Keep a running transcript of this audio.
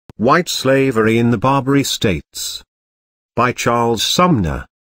White Slavery in the Barbary States. By Charles Sumner.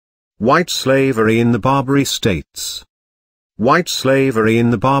 White Slavery in the Barbary States. White Slavery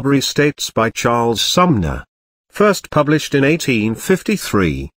in the Barbary States by Charles Sumner. First published in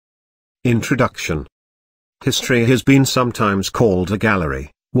 1853. Introduction. History has been sometimes called a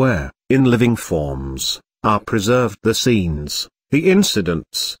gallery, where, in living forms, are preserved the scenes, the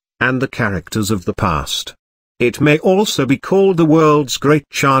incidents, and the characters of the past. It may also be called the world's great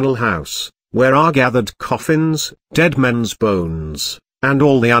charnel house, where are gathered coffins, dead men's bones, and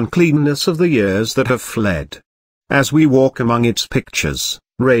all the uncleanness of the years that have fled. As we walk among its pictures,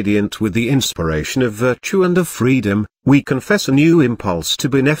 radiant with the inspiration of virtue and of freedom, we confess a new impulse to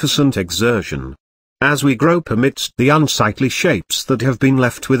beneficent exertion. As we grope amidst the unsightly shapes that have been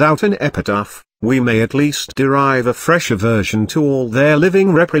left without an epitaph, we may at least derive a fresh aversion to all their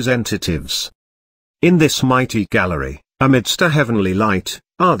living representatives. In this mighty gallery, amidst a heavenly light,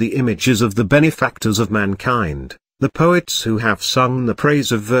 are the images of the benefactors of mankind, the poets who have sung the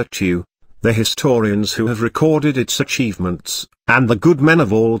praise of virtue, the historians who have recorded its achievements, and the good men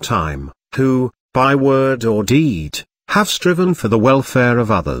of all time, who, by word or deed, have striven for the welfare of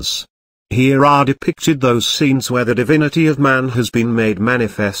others. Here are depicted those scenes where the divinity of man has been made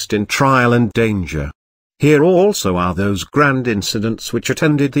manifest in trial and danger. Here also are those grand incidents which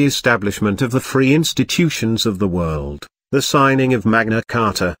attended the establishment of the free institutions of the world, the signing of Magna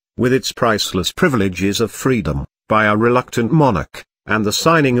Carta, with its priceless privileges of freedom, by a reluctant monarch, and the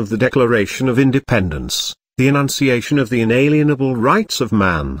signing of the Declaration of Independence, the enunciation of the inalienable rights of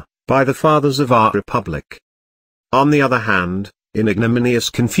man, by the fathers of our republic. On the other hand, in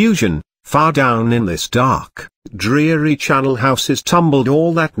ignominious confusion, far down in this dark, dreary charnel house is tumbled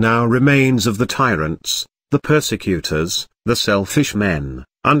all that now remains of the tyrants, the persecutors, the selfish men,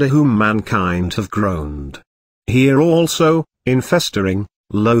 under whom mankind have groaned. Here also, in festering,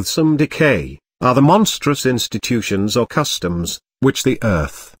 loathsome decay, are the monstrous institutions or customs, which the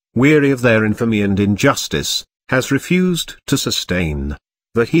earth, weary of their infamy and injustice, has refused to sustain.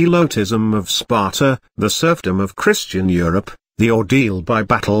 The helotism of Sparta, the serfdom of Christian Europe, the ordeal by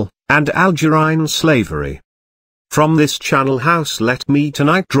battle, and Algerine slavery. From this charnel house let me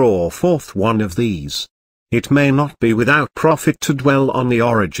tonight draw forth one of these. It may not be without profit to dwell on the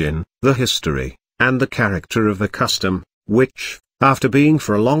origin, the history, and the character of a custom, which, after being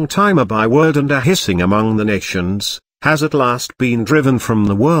for a long time a byword and a hissing among the nations, has at last been driven from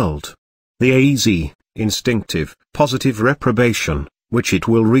the world. The easy, instinctive, positive reprobation, which it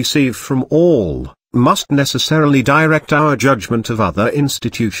will receive from all, must necessarily direct our judgment of other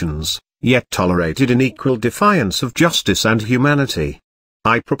institutions, yet tolerated in equal defiance of justice and humanity.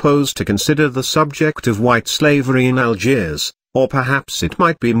 I propose to consider the subject of white slavery in Algiers, or perhaps it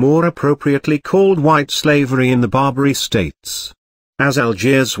might be more appropriately called white slavery in the Barbary States. As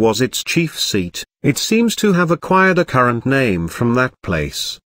Algiers was its chief seat, it seems to have acquired a current name from that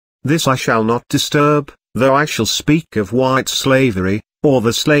place. This I shall not disturb, though I shall speak of white slavery, or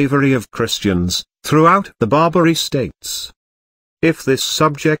the slavery of Christians, throughout the Barbary States. If this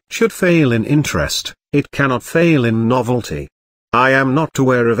subject should fail in interest, it cannot fail in novelty. I am not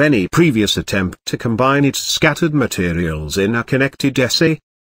aware of any previous attempt to combine its scattered materials in a connected essay.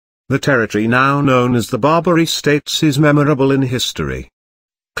 The territory now known as the Barbary States is memorable in history.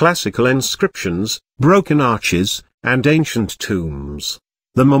 Classical inscriptions, broken arches, and ancient tombs,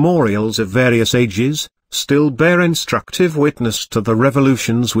 the memorials of various ages, still bear instructive witness to the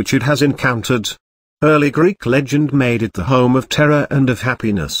revolutions which it has encountered. Early Greek legend made it the home of terror and of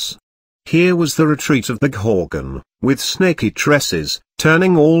happiness. Here was the retreat of the Gorgon, with snaky tresses,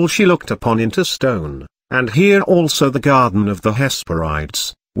 turning all she looked upon into stone, and here also the garden of the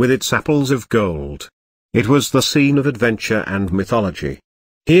Hesperides, with its apples of gold. It was the scene of adventure and mythology.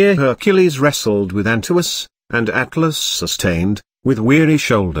 Here Hercules wrestled with Antaeus, and Atlas sustained, with weary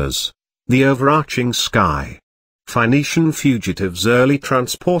shoulders, the overarching sky. Phoenician fugitives early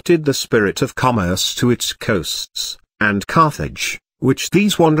transported the spirit of commerce to its coasts, and Carthage, which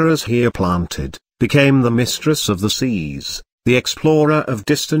these wanderers here planted, became the mistress of the seas, the explorer of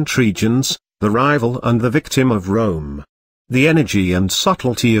distant regions, the rival and the victim of Rome. The energy and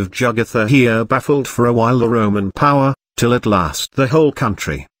subtlety of Jugurtha here baffled for a while the Roman power, till at last the whole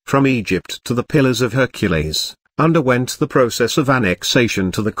country, from Egypt to the Pillars of Hercules, underwent the process of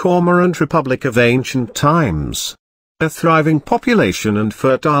annexation to the cormorant republic of ancient times. A thriving population and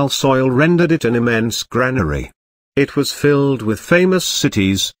fertile soil rendered it an immense granary. It was filled with famous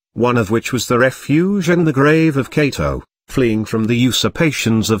cities, one of which was the refuge and the grave of Cato, fleeing from the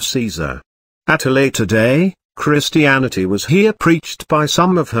usurpations of Caesar. At a later day, Christianity was here preached by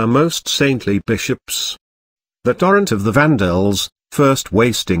some of her most saintly bishops. The torrent of the Vandals, first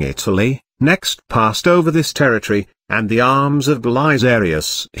wasting Italy, next passed over this territory, and the arms of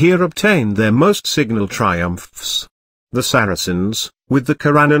Belisarius here obtained their most signal triumphs. The Saracens, with the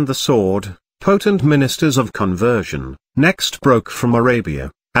Koran and the sword, potent ministers of conversion, next broke from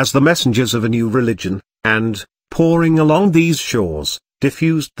Arabia, as the messengers of a new religion, and, pouring along these shores,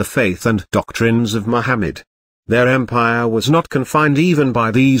 diffused the faith and doctrines of Muhammad. Their empire was not confined even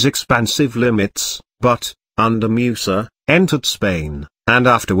by these expansive limits, but, under Musa, entered Spain, and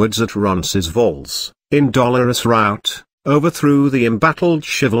afterwards at Roncesvalles, in dolorous rout, overthrew the embattled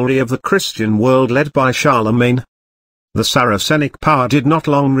chivalry of the Christian world led by Charlemagne. The Saracenic power did not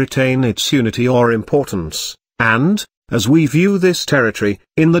long retain its unity or importance, and, as we view this territory,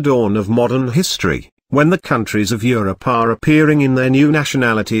 in the dawn of modern history, when the countries of Europe are appearing in their new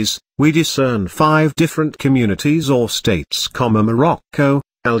nationalities, we discern 5 different communities or states: Morocco,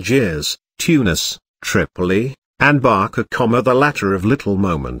 Algiers, Tunis, Tripoli, and Barca, the latter of little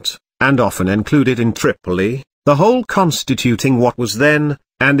moment, and often included in Tripoli, the whole constituting what was then,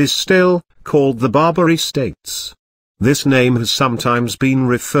 and is still, called the Barbary States. This name has sometimes been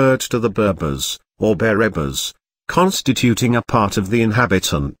referred to the Berbers, or Berebers, constituting a part of the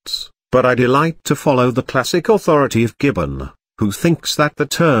inhabitants, but I delight to follow the classic authority of Gibbon, who thinks that the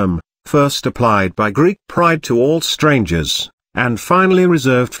term, first applied by Greek pride to all strangers, and finally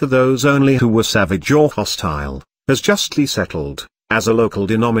reserved for those only who were savage or hostile, has justly settled, as a local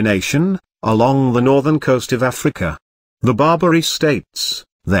denomination, along the northern coast of Africa. The Barbary States,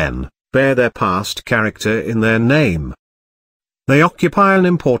 then, bear their past character in their name. They occupy an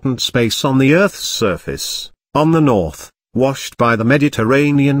important space on the Earth's surface, on the north, washed by the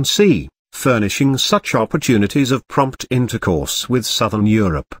Mediterranean Sea, furnishing such opportunities of prompt intercourse with southern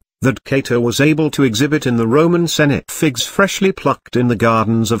Europe, that Cato was able to exhibit in the Roman Senate figs freshly plucked in the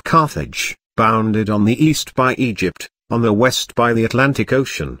gardens of Carthage, bounded on the east by Egypt, on the west by the Atlantic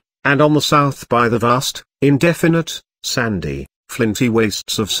Ocean, and on the south by the vast, indefinite, sandy, flinty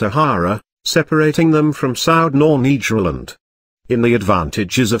wastes of Sahara, separating them from Soudan or Nigerland. In the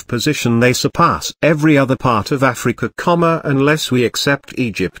advantages of position they surpass every other part of Africa, unless we except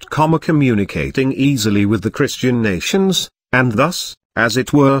Egypt, communicating easily with the Christian nations, and thus, as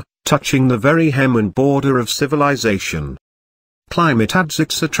it were, touching the very hem and border of civilization. Climate adds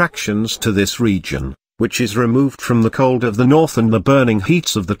its attractions to this region, which is removed from the cold of the north and the burning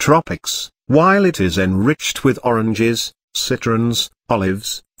heats of the tropics, while it is enriched with oranges, citrons,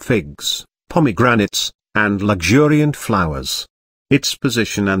 olives, figs, pomegranates, and luxuriant flowers. Its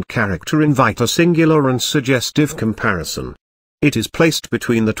position and character invite a singular and suggestive comparison. It is placed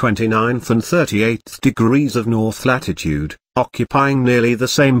between the 29th and 38th degrees of north latitude, occupying nearly the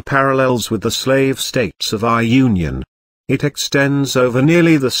same parallels with the slave states of our Union. It extends over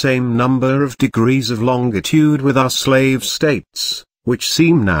nearly the same number of degrees of longitude with our slave states, which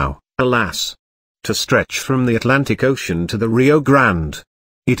seem now, alas, to stretch from the Atlantic Ocean to the Rio Grande.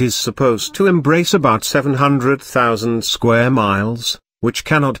 It is supposed to embrace about 700,000 square miles, which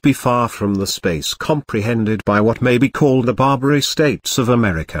cannot be far from the space comprehended by what may be called the Barbary States of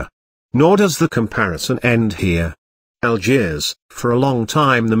America. Nor does the comparison end here. Algiers, for a long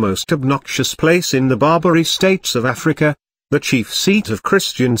time the most obnoxious place in the Barbary States of Africa, the chief seat of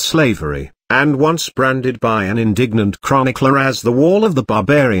Christian slavery, and once branded by an indignant chronicler as the wall of the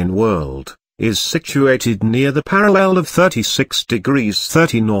barbarian world, is situated near the parallel of 36 degrees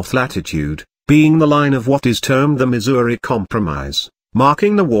 30 north latitude, being the line of what is termed the Missouri Compromise,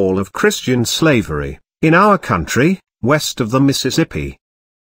 marking the wall of Christian slavery, in our country, west of the Mississippi.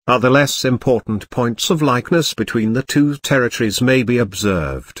 Other less important points of likeness between the two territories may be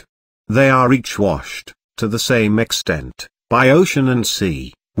observed. They are each washed, to the same extent, by ocean and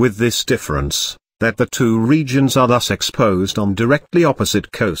sea, with this difference, that the two regions are thus exposed on directly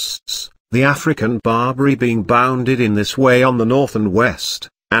opposite coasts, the African Barbary being bounded in this way on the north and west,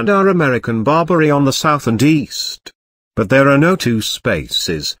 and our American Barbary on the south and east. But there are no two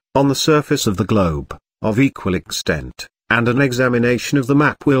spaces, on the surface of the globe, of equal extent, and an examination of the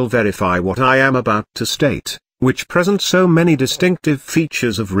map will verify what I am about to state, which present so many distinctive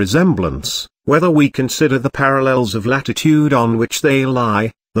features of resemblance, whether we consider the parallels of latitude on which they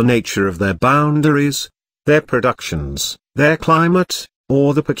lie, the nature of their boundaries, their productions, their climate,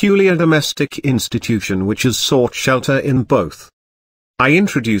 or the peculiar domestic institution which has sought shelter in both. I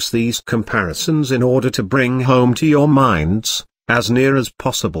introduce these comparisons in order to bring home to your minds, as near as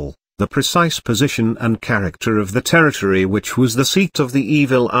possible, the precise position and character of the territory which was the seat of the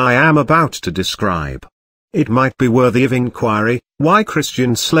evil I am about to describe. It might be worthy of inquiry, why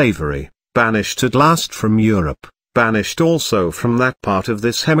Christian slavery, banished at last from Europe, banished also from that part of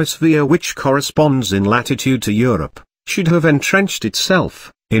this hemisphere which corresponds in latitude to Europe, should have entrenched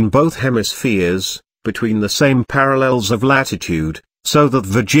itself, in both hemispheres, between the same parallels of latitude, so that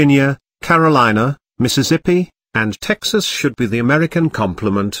Virginia, Carolina, Mississippi, and Texas should be the American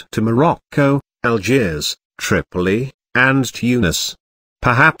complement to Morocco, Algiers, Tripoli, and Tunis.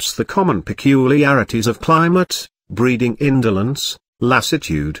 Perhaps the common peculiarities of climate, breeding indolence,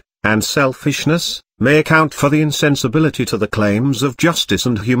 lassitude, and selfishness, may account for the insensibility to the claims of justice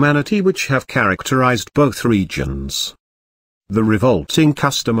and humanity which have characterized both regions. The revolting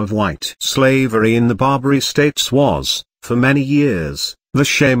custom of white slavery in the Barbary states was, for many years, the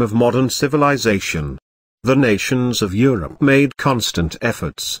shame of modern civilization. The nations of Europe made constant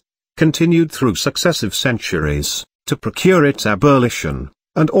efforts, continued through successive centuries, to procure its abolition,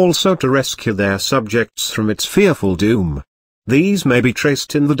 and also to rescue their subjects from its fearful doom. These may be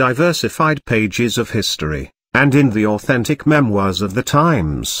traced in the diversified pages of history, and in the authentic memoirs of the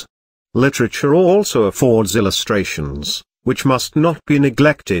times. Literature also affords illustrations, which must not be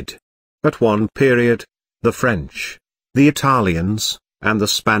neglected. At one period, the French, the Italians, and the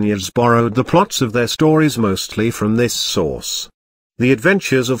Spaniards borrowed the plots of their stories mostly from this source. The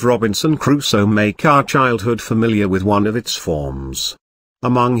adventures of Robinson Crusoe make our childhood familiar with one of its forms.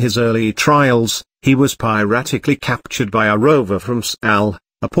 Among his early trials, he was piratically captured by a rover from Sal,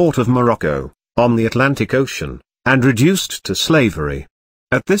 a port of Morocco, on the Atlantic Ocean, and reduced to slavery.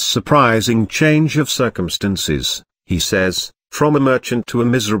 At this surprising change of circumstances, he says, "From a merchant to a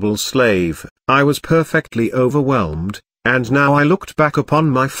miserable slave, I was perfectly overwhelmed, and now I looked back upon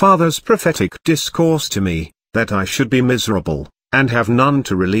my father's prophetic discourse to me, that I should be miserable, and have none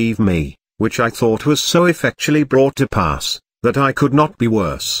to relieve me, which I thought was so effectually brought to pass, that I could not be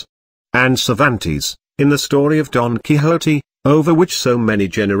worse." And Cervantes, in the story of Don Quixote, over which so many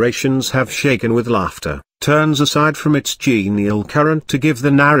generations have shaken with laughter, turns aside from its genial current to give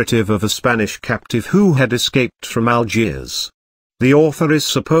the narrative of a Spanish captive who had escaped from Algiers. The author is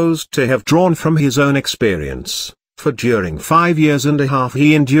supposed to have drawn from his own experience, for during 5 years and a half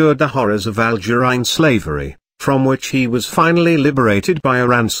he endured the horrors of Algerine slavery, from which he was finally liberated by a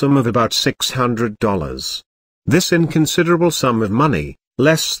ransom of about $600. This inconsiderable sum of money,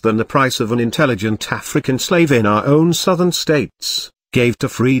 less than the price of an intelligent African slave in our own southern states, gave to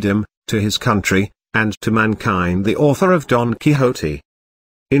freedom, to his country, and to mankind the author of Don Quixote.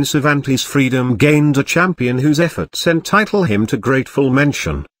 In Cervantes freedom gained a champion whose efforts entitle him to grateful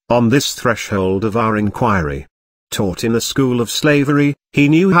mention, on this threshold of our inquiry. Taught in the school of slavery, he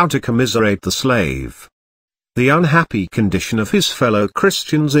knew how to commiserate the slave. The unhappy condition of his fellow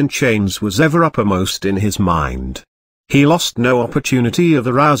Christians in chains was ever uppermost in his mind. He lost no opportunity of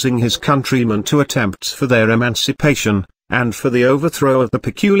arousing his countrymen to attempts for their emancipation, and for the overthrow of the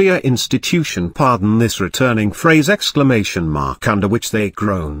peculiar institution, pardon this returning phrase, ! Under which they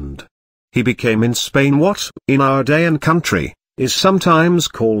groaned. He became in Spain what, in our day and country, is sometimes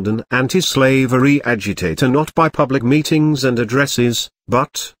called an anti-slavery agitator, not by public meetings and addresses,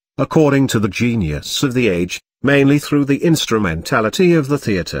 but, according to the genius of the age, mainly through the instrumentality of the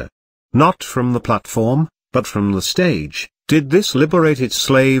theatre. Not from the platform, but from the stage, did this liberated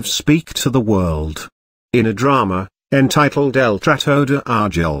slave speak to the world. In a drama, entitled El Trato de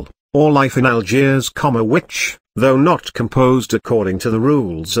Argel, or Life in Algiers, which, though not composed according to the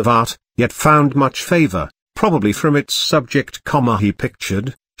rules of art, yet found much favor, probably from its subject, he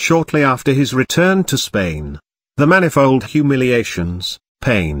pictured, shortly after his return to Spain, the manifold humiliations,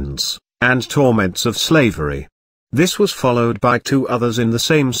 pains, and torments of slavery. This was followed by 2 others in the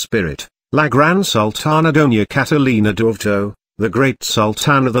same spirit, La Gran Sultana Doña Catalina de Oviedo, the Great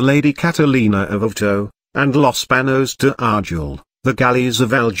Sultana the Lady Catalina of Oviedo, and Los Banos de Argel, the Galleys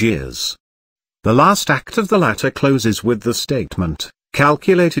of Algiers. The last act of the latter closes with the statement,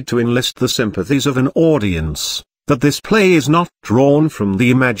 calculated to enlist the sympathies of an audience, that this play is not drawn from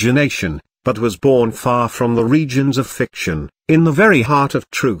the imagination, but was born far from the regions of fiction, in the very heart of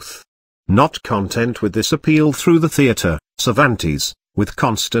truth. Not content with this appeal through the theatre, Cervantes, with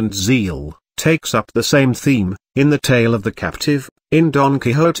constant zeal, takes up the same theme, in the tale of the captive, in Don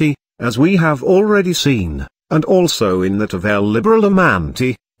Quixote, as we have already seen, and also in that of El Liberal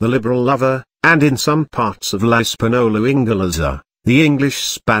Amante, the liberal lover, and in some parts of La Hispanola Inglesa, the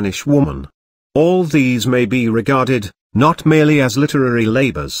English-Spanish woman. All these may be regarded, not merely as literary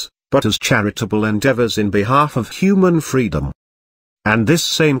labors, but as charitable endeavors in behalf of human freedom. And this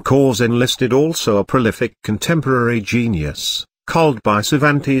same cause enlisted also a prolific contemporary genius, called by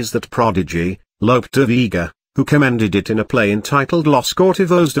Cervantes that prodigy, Lope de Vega, who commended it in a play entitled Los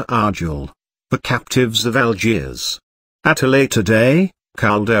Cautivos de Argel, the Captives of Algiers. At a later day,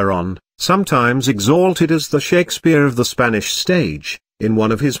 Calderon, sometimes exalted as the Shakespeare of the Spanish stage, in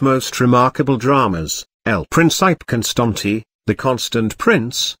one of his most remarkable dramas, El Principe Constanti, the Constant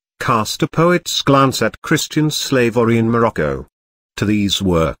Prince, cast a poet's glance at Christian slavery in Morocco. To these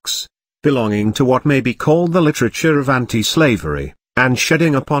works, belonging to what may be called the literature of anti-slavery, and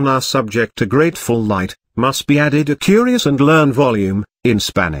shedding upon our subject a grateful light, must be added a curious and learned volume, in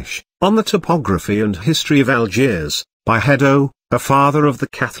Spanish, on the topography and history of Algiers, by Hedo, a father of the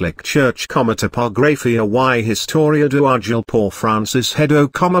Catholic Church, Topografia y Historia de Argel por Francis Hedo,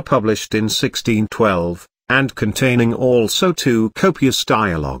 published in 1612, and containing also two copious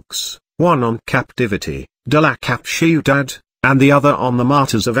dialogues, one on captivity, de la captividad, and the other on the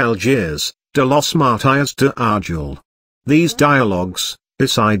martyrs of Algiers, de los martires de Argel. These dialogues,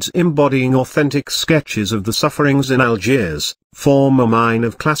 besides embodying authentic sketches of the sufferings in Algiers, form a mine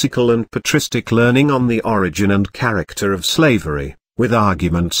of classical and patristic learning on the origin and character of slavery, with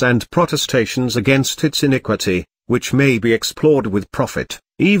arguments and protestations against its iniquity, which may be explored with profit,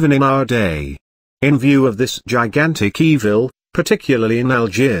 even in our day. In view of this gigantic evil, particularly in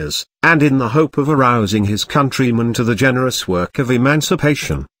Algiers, and in the hope of arousing his countrymen to the generous work of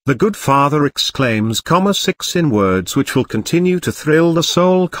emancipation, the good father exclaims, 6 in words which will continue to thrill the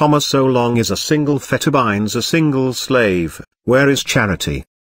soul, so long as a single fetter binds a single slave, where is charity?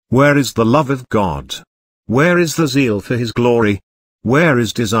 Where is the love of God? Where is the zeal for his glory? Where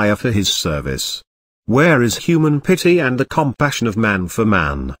is desire for his service? Where is human pity and the compassion of man for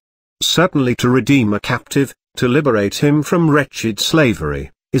man? Certainly to redeem a captive, to liberate him from wretched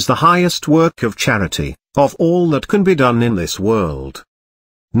slavery, is the highest work of charity, of all that can be done in this world.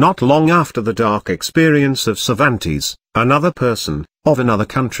 Not long after the dark experience of Cervantes, another person, of another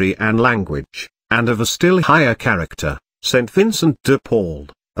country and language, and of a still higher character, Saint Vincent de Paul,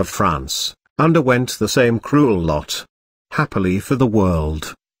 of France, underwent the same cruel lot. Happily for the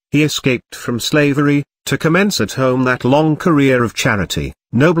world, he escaped from slavery, to commence at home that long career of charity,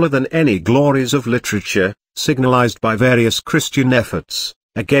 nobler than any glories of literature, signalized by various Christian efforts,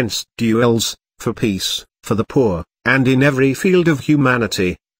 against duels, for peace, for the poor, and in every field of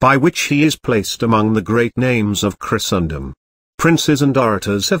humanity, by which he is placed among the great names of Christendom. Princes and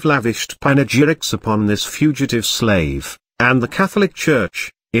orators have lavished panegyrics upon this fugitive slave, and the Catholic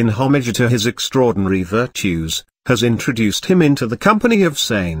Church, in homage to his extraordinary virtues, has introduced him into the company of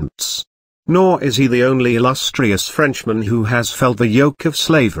saints. Nor is he the only illustrious Frenchman who has felt the yoke of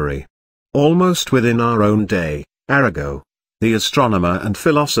slavery. Almost within our own day, Arago, the astronomer and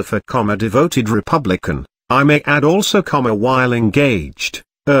philosopher, devoted republican, I may add also, while engaged,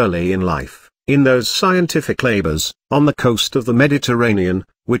 early in life, in those scientific labors, on the coast of the Mediterranean,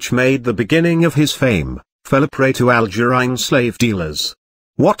 which made the beginning of his fame, fell a prey to Algerine slave dealers.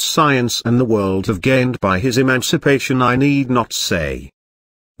 What science and the world have gained by his emancipation I need not say.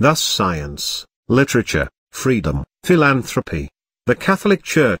 Thus science, literature, freedom, philanthropy, the Catholic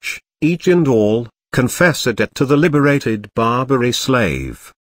Church, each and all, confess a debt to the liberated Barbary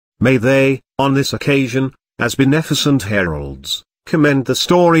slave. May they, on this occasion, as beneficent heralds, commend the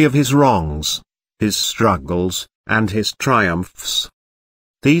story of his wrongs, his struggles, and his triumphs.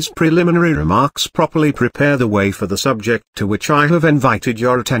 These preliminary remarks properly prepare the way for the subject to which I have invited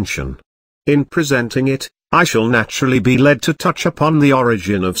your attention. In presenting it, I shall naturally be led to touch upon the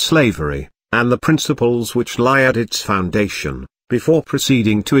origin of slavery, and the principles which lie at its foundation, before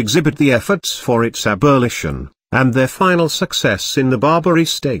proceeding to exhibit the efforts for its abolition, and their final success in the Barbary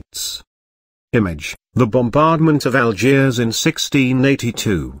States. Image: The Bombardment of Algiers in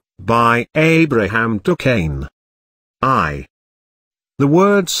 1682, by Abraham Duquesne. I. The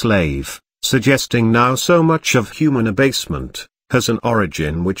word slave, suggesting now so much of human abasement, has an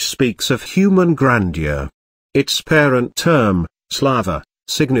origin which speaks of human grandeur. Its parent term, slava,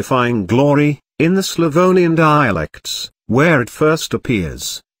 signifying glory, in the Slavonian dialects, where it first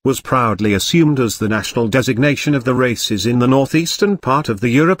appears, was proudly assumed as the national designation of the races in the northeastern part of the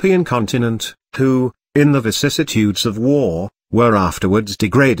European continent, who, in the vicissitudes of war, were afterwards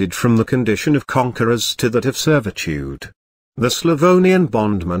degraded from the condition of conquerors to that of servitude. The Slavonian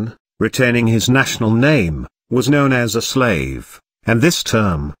bondman, retaining his national name, was known as a slave, and this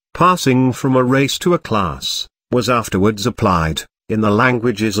term, passing from a race to a class, was afterwards applied, in the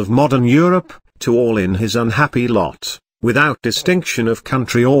languages of modern Europe, to all in his unhappy lot, without distinction of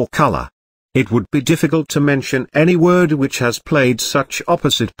country or color. It would be difficult to mention any word which has played such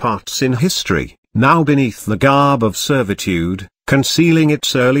opposite parts in history, now beneath the garb of servitude, concealing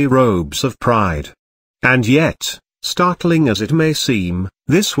its early robes of pride. And yet, startling as it may seem,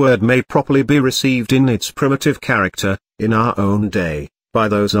 this word may properly be received in its primitive character, in our own day, by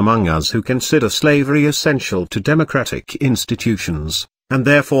those among us who consider slavery essential to democratic institutions, and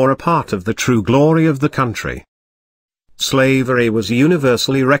therefore a part of the true glory of the country. slavery was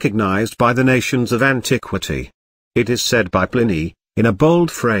universally recognized by the nations of antiquity. It is said by Pliny, in a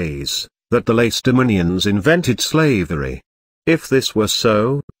bold phrase, that the Lacedaemonians invented slavery. If this were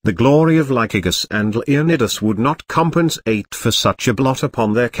so, the glory of Lycurgus and Leonidas would not compensate for such a blot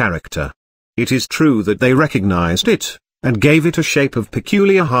upon their character. It is true that they recognized it, and gave it a shape of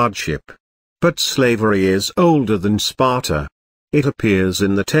peculiar hardship. But slavery is older than Sparta. It appears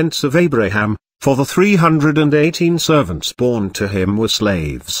in the tents of Abraham, for the 318 servants born to him were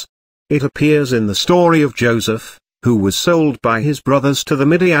slaves. It appears in the story of Joseph, who was sold by his brothers to the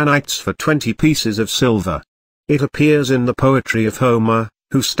Midianites for 20 pieces of silver. It appears in the poetry of Homer,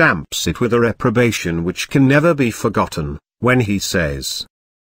 who stamps it with a reprobation which can never be forgotten, when he says,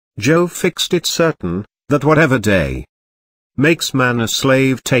 Jove fixed it certain, that whatever day makes man a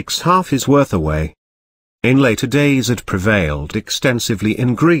slave takes half his worth away. In later days it prevailed extensively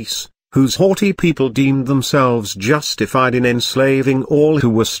in Greece, whose haughty people deemed themselves justified in enslaving all who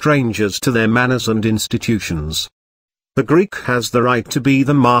were strangers to their manners and institutions. The Greek has the right to be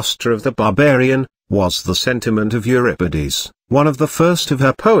the master of the barbarian, was the sentiment of Euripides, one of the first of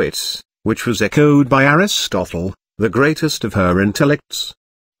her poets, which was echoed by Aristotle, the greatest of her intellects.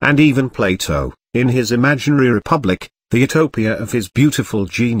 And even Plato, in his imaginary republic, the utopia of his beautiful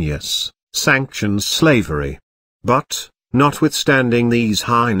genius, sanctions slavery. But, notwithstanding these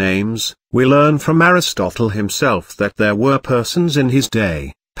high names, we learn from Aristotle himself that there were persons in his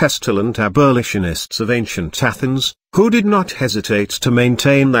day, pestilent abolitionists of ancient Athens, who did not hesitate to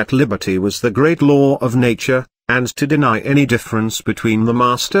maintain that liberty was the great law of nature, and to deny any difference between the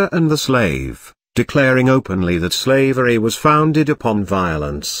master and the slave, declaring openly that slavery was founded upon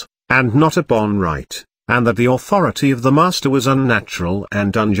violence, and not upon right, and that the authority of the master was unnatural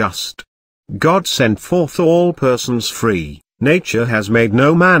and unjust. God sent forth all persons free, nature has made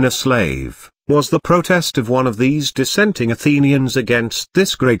no man a slave, was the protest of one of these dissenting Athenians against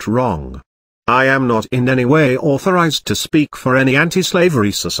this great wrong. I am not in any way authorized to speak for any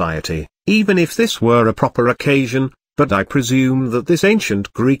anti-slavery society, even if this were a proper occasion, but I presume that this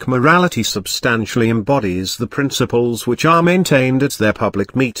ancient Greek morality substantially embodies the principles which are maintained at their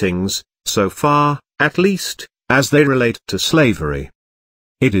public meetings, so far, at least, as they relate to slavery.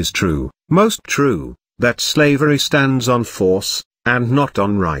 It is true, most true, that slavery stands on force, and not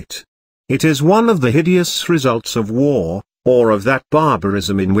on right. It is one of the hideous results of war, or of that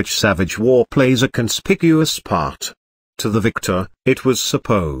barbarism in which savage war plays a conspicuous part. To the victor, it was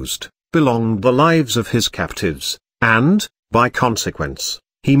supposed, belonged the lives of his captives, and, by consequence,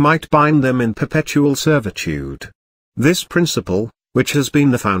 he might bind them in perpetual servitude. This principle, which has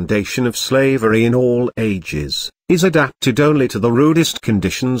been the foundation of slavery in all ages, is adapted only to the rudest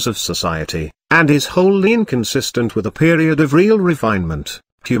conditions of society, and is wholly inconsistent with a period of real refinement,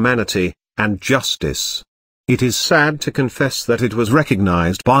 humanity, and justice. It is sad to confess that it was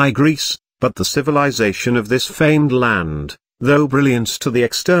recognized by Greece, but the civilization of this famed land, though brilliant to the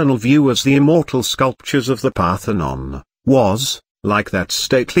external view as the immortal sculptures of the Parthenon, was, like that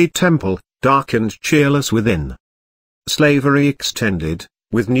stately temple, dark and cheerless within. Slavery extended,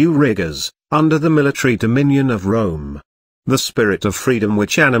 with new rigors, under the military dominion of Rome. The spirit of freedom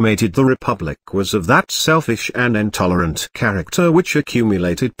which animated the Republic was of that selfish and intolerant character which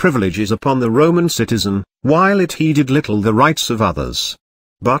accumulated privileges upon the Roman citizen, while it heeded little the rights of others.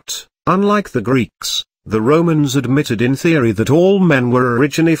 But, unlike the Greeks, the Romans admitted in theory that all men were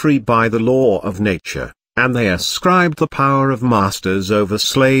originally free by the law of nature, and they ascribed the power of masters over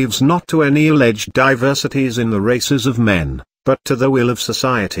slaves not to any alleged diversities in the races of men, but to the will of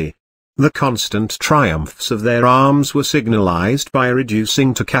society. The constant triumphs of their arms were signalized by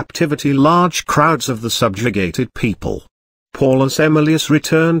reducing to captivity large crowds of the subjugated people. Paulus Emilius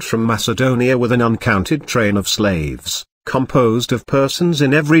returned from Macedonia with an uncounted train of slaves, composed of persons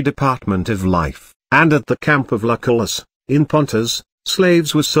in every department of life, and at the camp of Lucullus, in Pontus,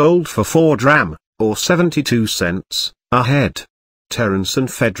 slaves were sold for 4 drachmae, or 72 cents, a head. Terence and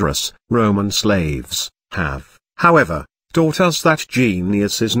Phaedrus, Roman slaves, have, however, taught us that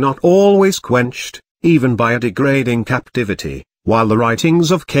genius is not always quenched, even by a degrading captivity, while the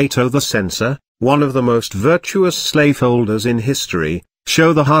writings of Cato the Censor, one of the most virtuous slaveholders in history,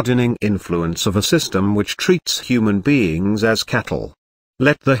 show the hardening influence of a system which treats human beings as cattle.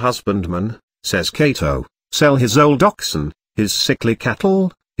 Let the husbandman, says Cato, sell his old oxen, his sickly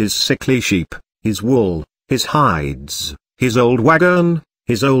cattle, his sickly sheep, his wool, his hides, his old wagon,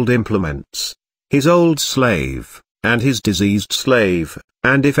 his old implements, his old slave, and his diseased slave,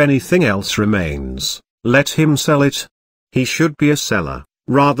 and if anything else remains, let him sell it. He should be a seller,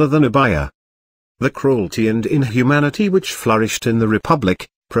 rather than a buyer. The cruelty and inhumanity which flourished in the Republic,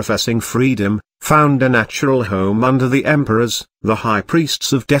 professing freedom, found a natural home under the emperors, the high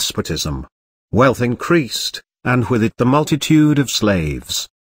priests of despotism. Wealth increased, and with it the multitude of slaves.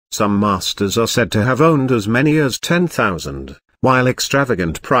 Some masters are said to have owned as many as 10,000, while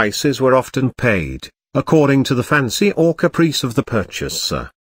extravagant prices were often paid, according to the fancy or caprice of the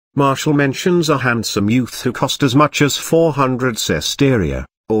purchaser. Martial mentions a handsome youth who cost as much as 400 sestertia,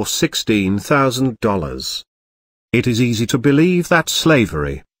 or $16,000. It is easy to believe that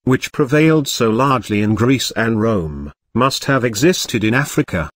slavery, which prevailed so largely in Greece and Rome, must have existed in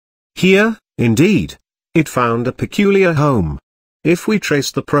Africa. Here, indeed, it found a peculiar home. If we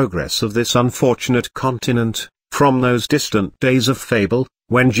trace the progress of this unfortunate continent, from those distant days of fable,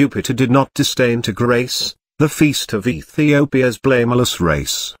 when Jupiter did not disdain to grace the feast of Ethiopia's blameless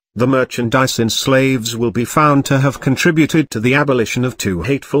race, the merchandise in slaves will be found to have contributed to the abolition of two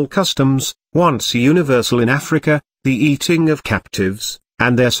hateful customs, once universal in Africa, the eating of captives,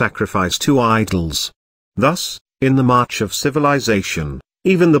 and their sacrifice to idols. Thus, in the march of civilization,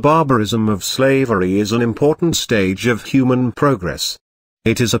 even the barbarism of slavery is an important stage of human progress.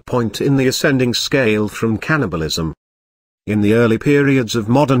 It is a point in the ascending scale from cannibalism. In the early periods of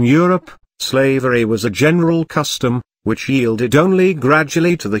modern Europe, slavery was a general custom, which yielded only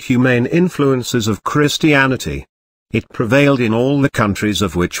gradually to the humane influences of Christianity. It prevailed in all the countries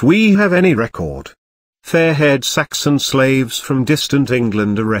of which we have any record. Fair-haired Saxon slaves from distant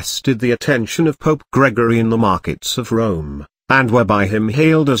England arrested the attention of Pope Gregory in the markets of Rome, and were by him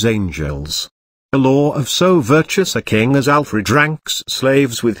hailed as angels. A law of so virtuous a king as Alfred ranks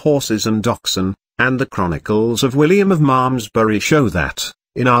slaves with horses and oxen, and the chronicles of William of Malmesbury show that,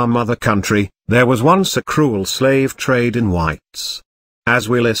 in our mother country, there was once a cruel slave trade in whites. As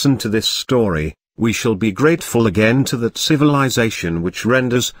we listen to this story, we shall be grateful again to that civilization which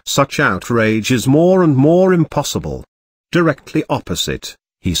renders such outrages more and more impossible. Directly opposite,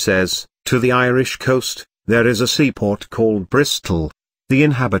 he says, to the Irish coast, there is a seaport called Bristol, the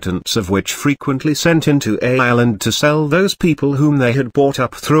inhabitants of which frequently sent into Ireland to sell those people whom they had bought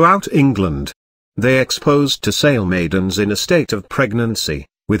up throughout England. They exposed to sale maidens in a state of pregnancy,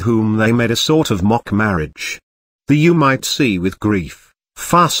 with whom they made a sort of mock marriage. The you might see with grief,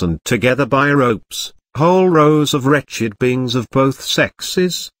 fastened together by ropes, whole rows of wretched beings of both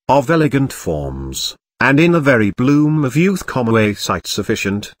sexes, of elegant forms, and in the very bloom of youth, a sight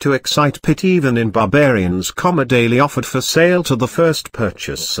sufficient to excite pity even in barbarians, daily offered for sale to the first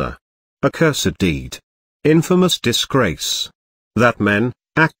purchaser. Accursed deed! Infamous disgrace! That men,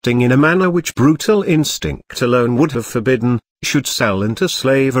 acting in a manner which brutal instinct alone would have forbidden, should sell into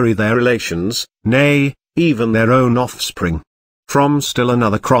slavery their relations, nay, even their own offspring. From still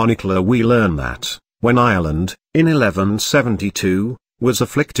another chronicler we learn that, when Ireland, in 1172, was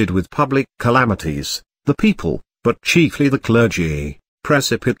afflicted with public calamities, the people, but chiefly the clergy,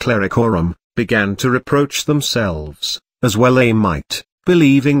 Praecipit clericorum, began to reproach themselves, as well they might,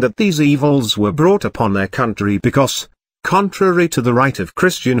 believing that these evils were brought upon their country because, contrary to the right of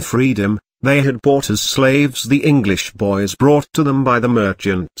Christian freedom, they had bought as slaves the English boys brought to them by the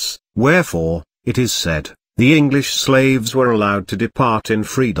merchants, wherefore, it is said, the English slaves were allowed to depart in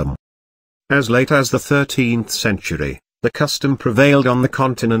freedom. As late as the 13th century, the custom prevailed on the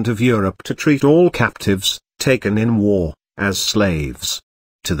continent of Europe to treat all captives, taken in war, as slaves.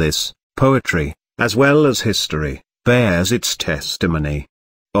 To this, poetry, as well as history, bears its testimony.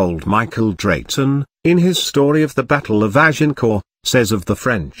 Old Michael Drayton, in his story of the Battle of Agincourt, says of the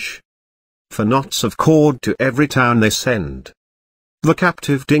French, "For knots of cord to every town they send the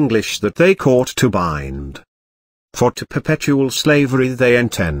captived English that they caught to bind. For to perpetual slavery they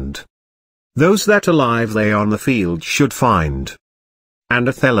intend those that alive they on the field should find." And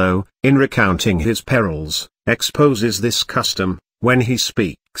Othello, in recounting his perils, exposes this custom, when he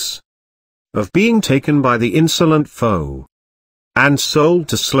speaks of being taken by the insolent foe, and sold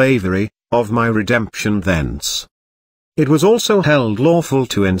to slavery, of my redemption thence. It was also held lawful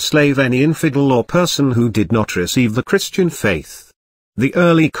to enslave any infidel or person who did not receive the Christian faith. The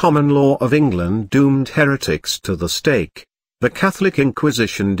early common law of England doomed heretics to the stake. The Catholic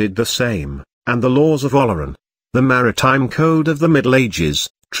Inquisition did the same, and the laws of Oleron, the maritime code of the Middle Ages,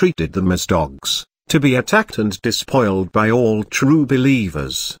 treated them as dogs, to be attacked and despoiled by all true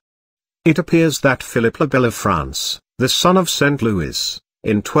believers. It appears that Philip le Bel of France, the son of St. Louis,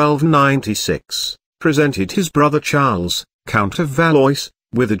 in 1296, presented his brother Charles, Count of Valois,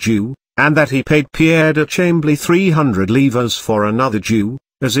 with a Jew, and that he paid Pierre de Chambly 300 livres for another Jew,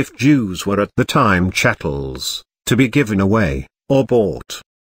 as if Jews were at the time chattels, to be given away, or bought.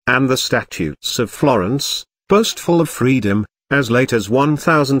 And the statutes of Florence, boastful of freedom, as late as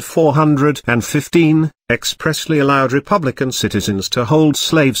 1415, expressly allowed republican citizens to hold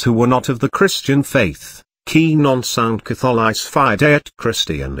slaves who were not of the Christian faith, qui non sunt Catholics fide et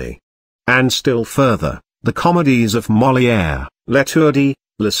Christiani. And still further, the comedies of Molière, L'Etourdi,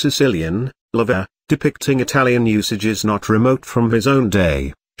 Le Sicilian, L'Avare, depicting Italian usages not remote from his own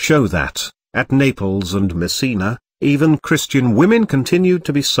day, show that, at Naples and Messina, even Christian women continued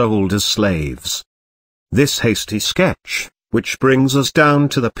to be sold as slaves. This hasty sketch, which brings us down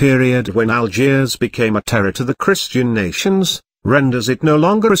to the period when Algiers became a terror to the Christian nations, renders it no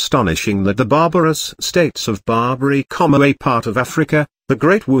longer astonishing that the barbarous states of Barbary, a part of Africa, the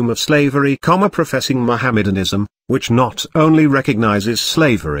great womb of slavery, professing Mohammedanism, which not only recognizes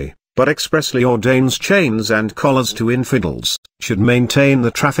slavery, but expressly ordains chains and collars to infidels, should maintain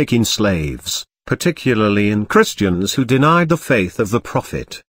the traffic in slaves, particularly in Christians who denied the faith of the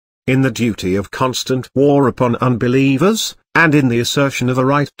Prophet. In the duty of constant war upon unbelievers, and in the assertion of a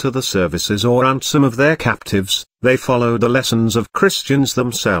right to the services or ransom of their captives, they follow the lessons of Christians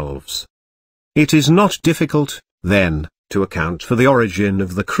themselves. It is not difficult, then, to account for the origin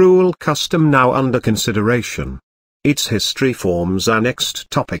of the cruel custom now under consideration. Its history forms our next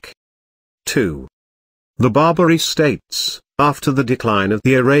topic. 2. The Barbary states, after the decline of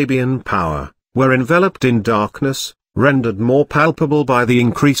the Arabian power, were enveloped in darkness, rendered more palpable by the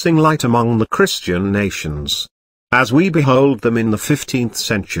increasing light among the Christian nations. As we behold them in the 15th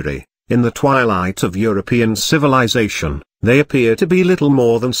century, in the twilight of European civilization, they appear to be little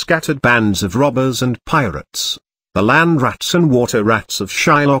more than scattered bands of robbers and pirates, the land rats and water rats of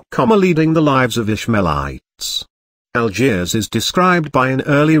Shylock, leading the lives of Ishmaelites. Algiers is described by an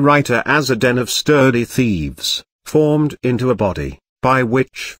early writer as a den of sturdy thieves, formed into a body, by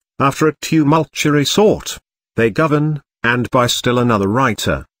which, after a tumultuary sort, they govern, and by still another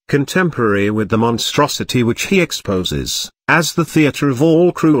writer, contemporary with the monstrosity which he exposes, as the theatre of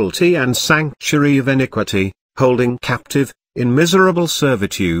all cruelty and sanctuary of iniquity, holding captive, in miserable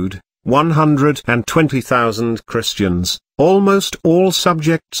servitude, 120,000 Christians, almost all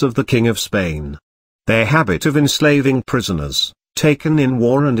subjects of the King of Spain. Their habit of enslaving prisoners, taken in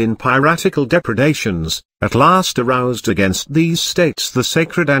war and in piratical depredations, at last aroused against these states the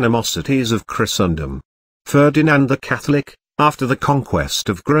sacred animosities of Christendom. Ferdinand the Catholic, after the conquest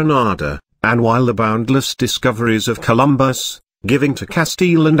of Granada, and while the boundless discoveries of Columbus, giving to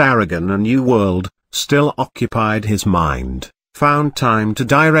Castile and Aragon a new world, still occupied his mind, found time to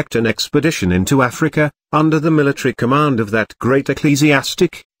direct an expedition into Africa, under the military command of that great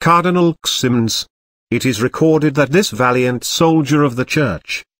ecclesiastic, Cardinal Ximenes. It is recorded that this valiant soldier of the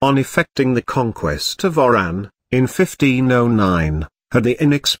Church, on effecting the conquest of Oran, in 1509, had the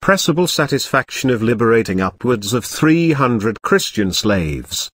inexpressible satisfaction of liberating upwards of 300 Christian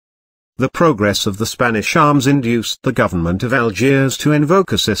slaves. The progress of the Spanish arms induced the government of Algiers to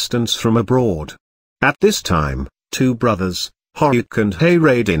invoke assistance from abroad. At this time, two brothers, Hoyuk and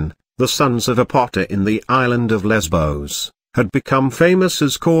Hayreddin, the sons of a potter in the island of Lesbos, had become famous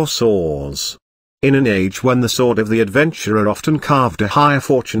as corsairs. In an age when the sword of the adventurer often carved a higher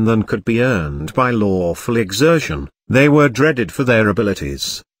fortune than could be earned by lawful exertion, they were dreaded for their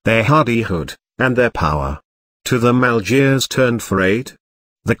abilities, their hardihood, and their power. To them Algiers turned for aid.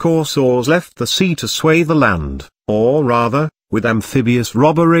 The corsairs left the sea to sway the land, or rather, with amphibious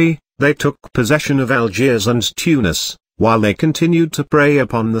robbery, they took possession of Algiers and Tunis, while they continued to prey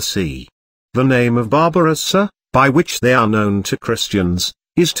upon the sea. The name of Barbarossa, by which they are known to Christians,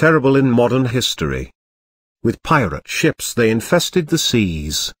 is terrible in modern history. With pirate ships they infested the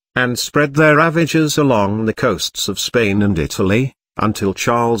seas, and spread their ravages along the coasts of Spain and Italy, until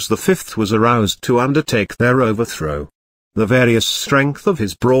Charles V was aroused to undertake their overthrow. The various strength of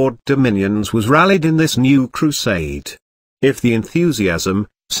his broad dominions was rallied in this new crusade. If the enthusiasm,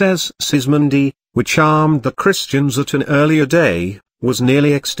 says Sismondi, which armed the Christians at an earlier day, was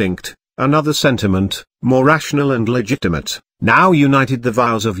nearly extinct, another sentiment, more rational and legitimate, now united the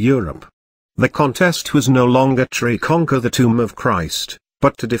vows of Europe. The contest was no longer to reconquer the tomb of Christ,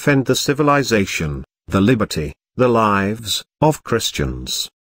 but to defend the civilization, the liberty, the lives, of Christians.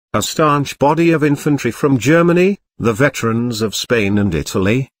 A staunch body of infantry from Germany, the veterans of Spain and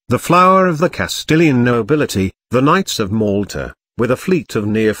Italy, the flower of the Castilian nobility, the Knights of Malta, with a fleet of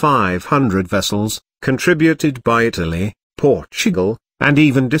near 500 vessels, contributed by Italy, Portugal, and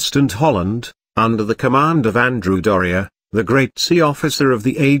even distant Holland, under the command of Andrew Doria, the great sea officer of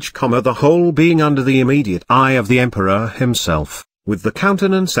the age, the whole being under the immediate eye of the emperor himself, with the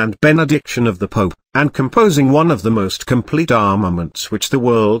countenance and benediction of the Pope, and composing one of the most complete armaments which the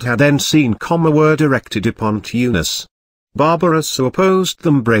world had then seen, were directed upon Tunis. Barbarossa opposed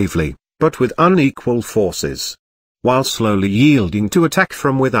them bravely, but with unequal forces. While slowly yielding to attack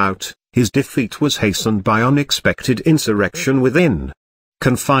from without, his defeat was hastened by unexpected insurrection within.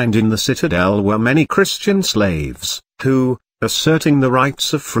 Confined in the citadel were many Christian slaves, who, asserting the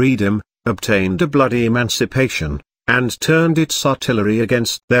rights of freedom, obtained a bloody emancipation, and turned its artillery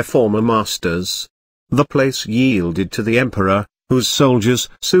against their former masters. The place yielded to the emperor, whose soldiers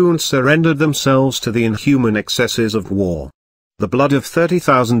soon surrendered themselves to the inhuman excesses of war. The blood of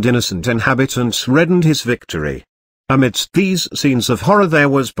 30,000 innocent inhabitants reddened his victory. Amidst these scenes of horror there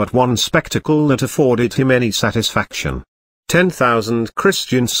was but one spectacle that afforded him any satisfaction. 10,000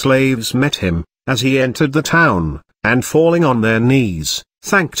 Christian slaves met him, as he entered the town, and falling on their knees,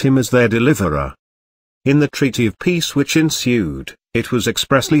 thanked him as their deliverer. In the treaty of peace which ensued, it was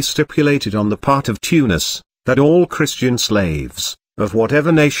expressly stipulated on the part of Tunis, that all Christian slaves, of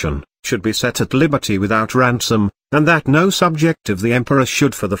whatever nation, should be set at liberty without ransom, and that no subject of the emperor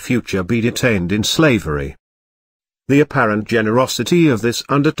should for the future be detained in slavery. The apparent generosity of this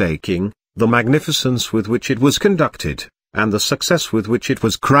undertaking, the magnificence with which it was conducted, and the success with which it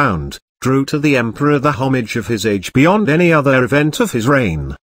was crowned, drew to the emperor the homage of his age beyond any other event of his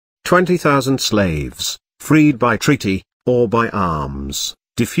reign. 20,000 slaves, freed by treaty, or by arms,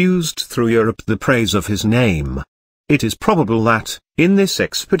 diffused through Europe the praise of his name. It is probable that, in this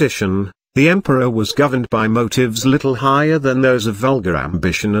expedition, the emperor was governed by motives little higher than those of vulgar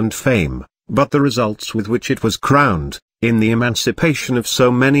ambition and fame, but the results with which it was crowned, in the emancipation of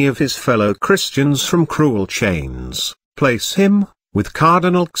so many of his fellow Christians from cruel chains, place him, with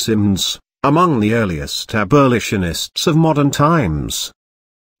Cardinal Ximenes, among the earliest abolitionists of modern times.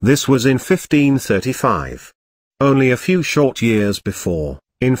 This was in 1535. Only a few short years before,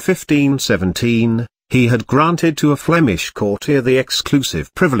 in 1517, he had granted to a Flemish courtier the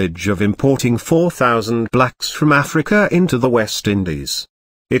exclusive privilege of importing 4,000 blacks from Africa into the West Indies.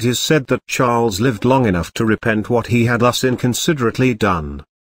 It is said that Charles lived long enough to repent what he had thus inconsiderately done.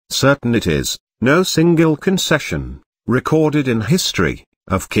 Certain it is, no single concession, recorded in history,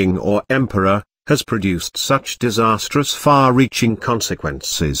 of king or emperor, has produced such disastrous far-reaching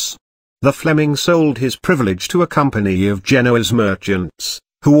consequences. The Fleming sold his privilege to a company of Genoa's merchants,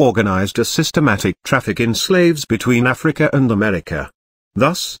 who organized a systematic traffic in slaves between Africa and America.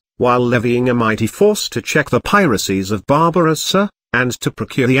 Thus, while levying a mighty force to check the piracies of Barbarossa, and to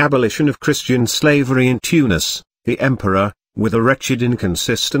procure the abolition of Christian slavery in Tunis, the emperor, with a wretched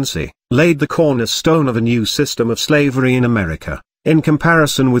inconsistency, laid the cornerstone of a new system of slavery in America, in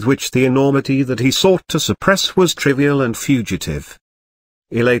comparison with which the enormity that he sought to suppress was trivial and fugitive.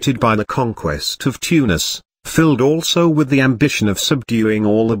 Elated by the conquest of Tunis, filled also with the ambition of subduing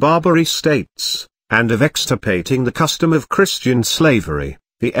all the Barbary states, and of extirpating the custom of Christian slavery,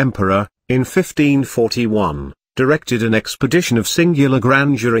 the emperor, in 1541, directed an expedition of singular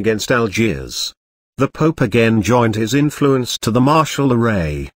grandeur against Algiers. The Pope again joined his influence to the martial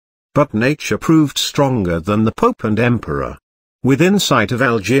array. But nature proved stronger than the Pope and Emperor. Within sight of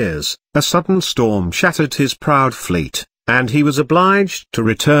Algiers, a sudden storm shattered his proud fleet, and he was obliged to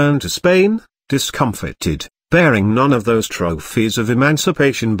return to Spain, discomfited, bearing none of those trophies of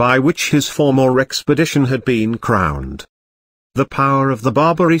emancipation by which his former expedition had been crowned. The power of the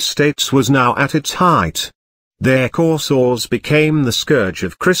Barbary states was now at its height. Their corsairs became the scourge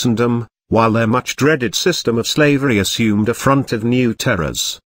of Christendom, while their much-dreaded system of slavery assumed a front of new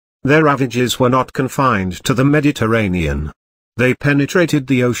terrors. Their ravages were not confined to the Mediterranean. They penetrated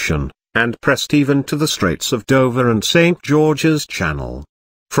the ocean, and pressed even to the Straits of Dover and St. George's Channel.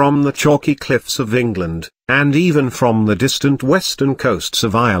 From the chalky cliffs of England, and even from the distant western coasts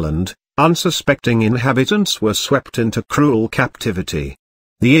of Ireland, unsuspecting inhabitants were swept into cruel captivity.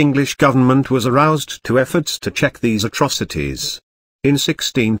 The English government was aroused to efforts to check these atrocities. In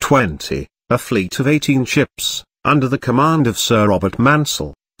 1620, a fleet of 18 ships, under the command of Sir Robert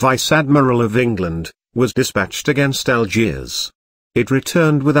Mansell, Vice-Admiral of England, was dispatched against Algiers. It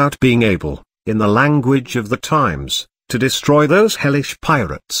returned without being able, in the language of the times, to destroy those hellish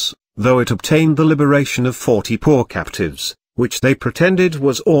pirates, though it obtained the liberation of 40 poor captives, which they pretended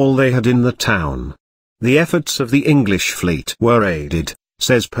was all they had in the town. The efforts of the English fleet were aided,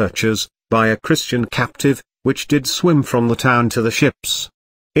 says Purchas, by a Christian captive, which did swim from the town to the ships.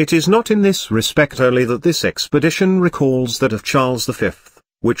 It is not in this respect only that this expedition recalls that of Charles V,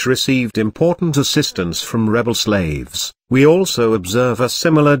 which received important assistance from rebel slaves. We also observe a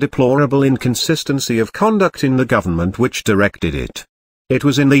similar deplorable inconsistency of conduct in the government which directed it. It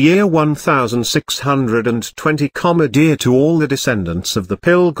was in the year 1620, dear to all the descendants of the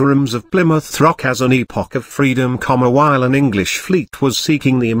Pilgrims of Plymouth Rock as an epoch of freedom, while an English fleet was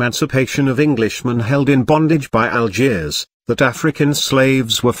seeking the emancipation of Englishmen held in bondage by Algiers, that African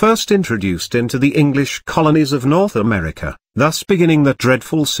slaves were first introduced into the English colonies of North America, thus beginning that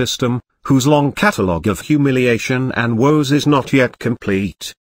dreadful system, whose long catalogue of humiliation and woes is not yet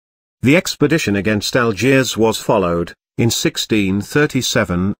complete. The expedition against Algiers was followed, in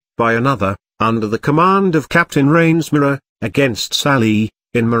 1637, by another, under the command of Captain Rainsmire, against Sallee,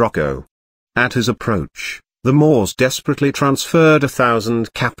 in Morocco. At his approach, the Moors desperately transferred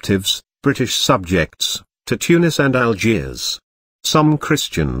 1,000 captives, British subjects, to Tunis and Algiers. Some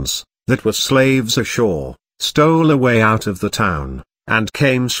Christians, that were slaves ashore, stole away out of the town, and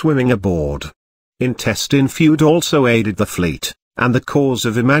came swimming aboard. Intestine feud also aided the fleet, and the cause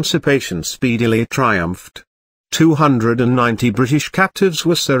of emancipation speedily triumphed. 290 British captives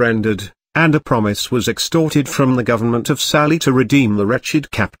were surrendered, and a promise was extorted from the government of Sallee to redeem the wretched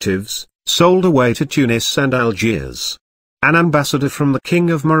captives, sold away to Tunis and Algiers. An ambassador from the King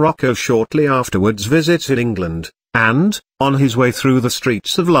of Morocco shortly afterwards visited England, and, on his way through the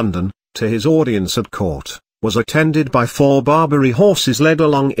streets of London, to his audience at court, was attended by 4 Barbary horses led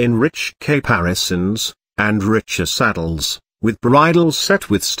along in rich caparisons, and richer saddles, with bridles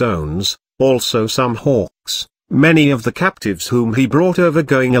set with stones, also some hawks, many of the captives whom he brought over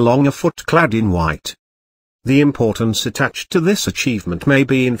going along afoot clad in white. The importance attached to this achievement may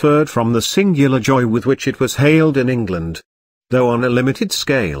be inferred from the singular joy with which it was hailed in England. Though on a limited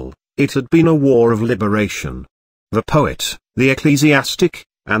scale, it had been a war of liberation. The poet, the ecclesiastic,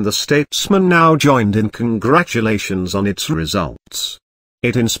 and the statesman now joined in congratulations on its results.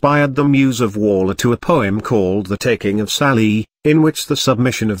 It inspired the muse of Waller to a poem called The Taking of Sallee, in which the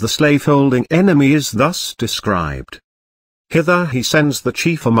submission of the slaveholding enemy is thus described. Hither he sends the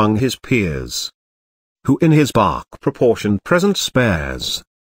chief among his peers, who in his bark proportioned present spares,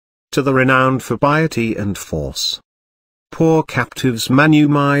 to the renowned for piety and force. Poor captives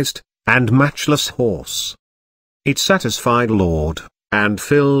manumized, and matchless horse. It satisfied Lord, and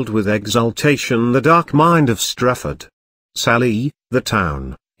filled with exultation the dark mind of Strafford. Sallee, the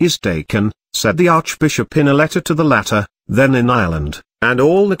town, is taken, said the Archbishop in a letter to the latter, then in Ireland, and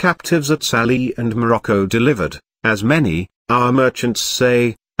all the captives at Sallee and Morocco delivered, as many, our merchants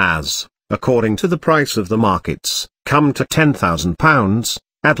say, as, according to the price of the markets, come to £10,000,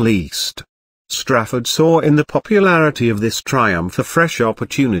 at least. Strafford saw in the popularity of this triumph a fresh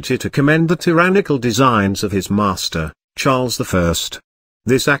opportunity to commend the tyrannical designs of his master, Charles I.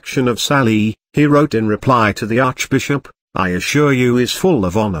 This action of Sallee, he wrote in reply to the Archbishop, I assure you is full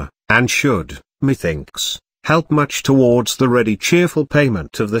of honour, and should, methinks, help much towards the ready cheerful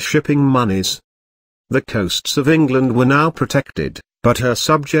payment of the shipping moneys. The coasts of England were now protected, but her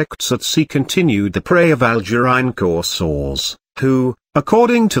subjects at sea continued the prey of Algerine corsairs, who,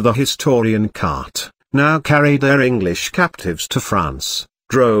 according to the historian Carte, now carried their English captives to France,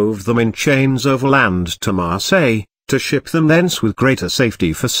 drove them in chains overland to Marseille, to ship them thence with greater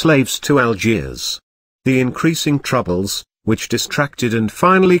safety for slaves to Algiers. The increasing troubles, which distracted and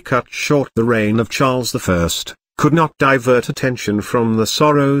finally cut short the reign of Charles I, could not divert attention from the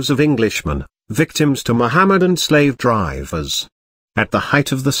sorrows of Englishmen, victims to Mohammedan slave drivers. At the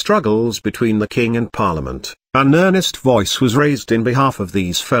height of the struggles between the king and parliament, an earnest voice was raised in behalf of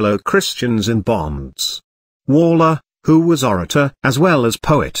these fellow Christians in bonds. Waller, who was orator as well as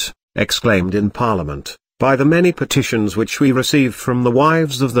poet, exclaimed in parliament, by the many petitions which we receive from the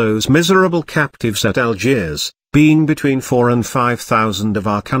wives of those miserable captives at Algiers, being between 4,000 and 5,000 of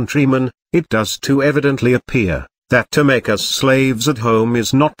our countrymen, it does too evidently appear, that to make us slaves at home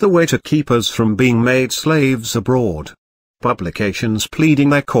is not the way to keep us from being made slaves abroad. Publications pleading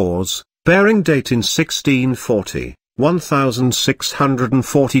their cause, bearing date in 1640,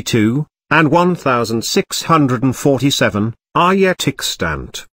 1642, and 1647, are yet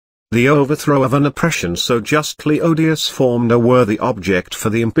extant. The overthrow of an oppression so justly odious formed a worthy object for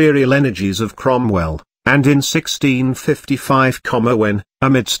the imperial energies of Cromwell, and in 1655, when,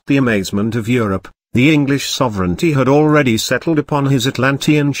 amidst the amazement of Europe, the English sovereignty had already settled upon his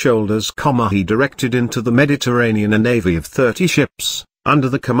Atlantean shoulders, he directed into the Mediterranean a navy of 30 ships, under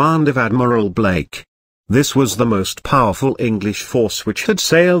the command of Admiral Blake. This was the most powerful English force which had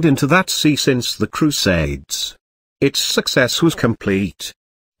sailed into that sea since the Crusades. Its success was complete.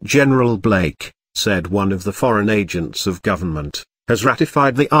 General Blake, said one of the foreign agents of government, has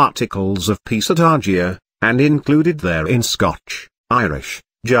ratified the Articles of Peace at Argier, and included therein Scotch, Irish,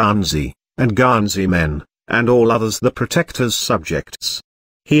 Guernsey, and Guernsey men, and all others the Protector's subjects.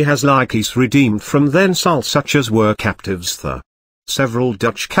 He has likewise redeemed from thence all such as were captives there. Several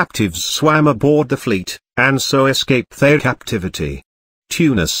Dutch captives swam aboard the fleet, and so escaped their captivity.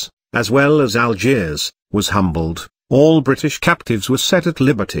 Tunis, as well as Algiers, was humbled, all British captives were set at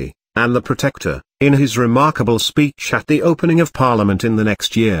liberty, and the Protector, in his remarkable speech at the opening of Parliament in the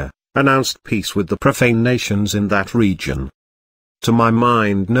next year, announced peace with the profane nations in that region. To my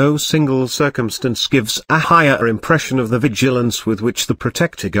mind, no single circumstance gives a higher impression of the vigilance with which the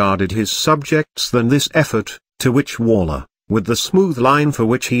Protector guarded his subjects than this effort, to which Waller, with the smooth line for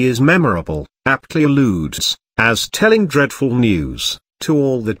which he is memorable, aptly alludes, as telling dreadful news, to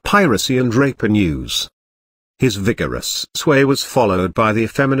all that piracy and rapine use. His vigorous sway was followed by the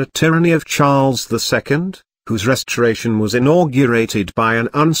effeminate tyranny of Charles II, whose restoration was inaugurated by an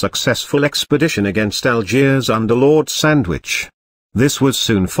unsuccessful expedition against Algiers under Lord Sandwich. This was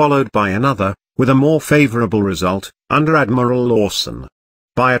soon followed by another, with a more favourable result, under Admiral Lawson.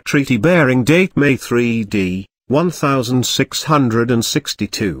 By a treaty bearing date May 3d,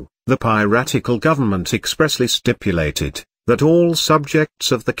 1662, the piratical government expressly stipulated, that all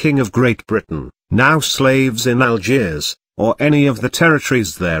subjects of the King of Great Britain, now slaves in Algiers, or any of the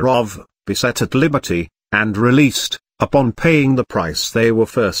territories thereof, be set at liberty, and released, upon paying the price they were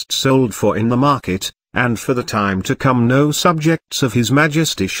first sold for in the market, and for the time to come no subjects of His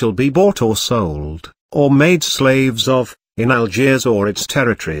Majesty shall be bought or sold, or made slaves of, in Algiers or its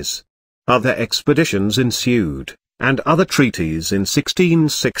territories. Other expeditions ensued, and other treaties in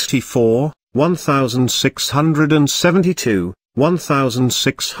 1664, 1672,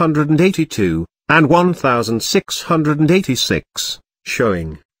 1682, and 1686,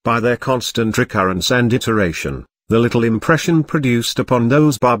 showing, by their constant recurrence and iteration, the little impression produced upon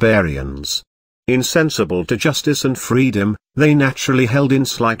those barbarians. Insensible to justice and freedom, they naturally held in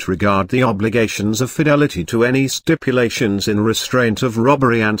slight regard the obligations of fidelity to any stipulations in restraint of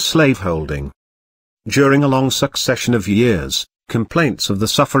robbery and slaveholding. During a long succession of years, complaints of the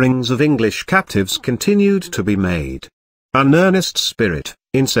sufferings of English captives continued to be made. An earnest spirit,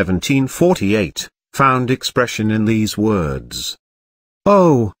 in 1748, found expression in these words: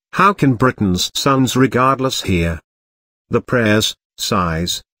 "Oh, how can Britain's sons regardless hear the prayers,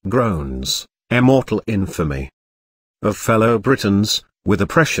 sighs, groans, immortal infamy of fellow Britons, with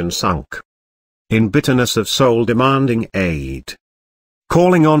oppression sunk, in bitterness of soul demanding aid,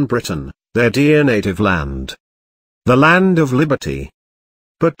 calling on Britain, their dear native land, the land of liberty."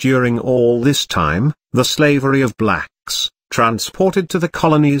 But during all this time, the slavery of blacks, transported to the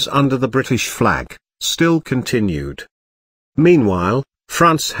colonies under the British flag, still continued. Meanwhile,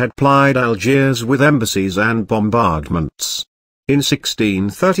 France had plied Algiers with embassies and bombardments. In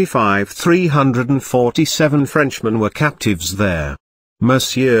 1635 347 Frenchmen were captives there.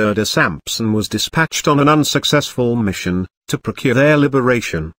 Monsieur de Sampson was dispatched on an unsuccessful mission, to procure their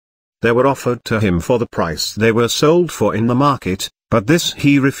liberation. They were offered to him for the price they were sold for in the market, but this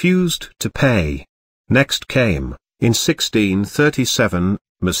he refused to pay. Next came, in 1637,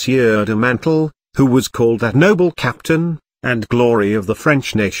 Monsieur de Mantle, who was called that noble captain, and glory of the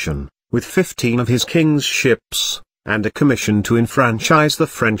French nation, with 15 of his king's ships, and a commission to enfranchise the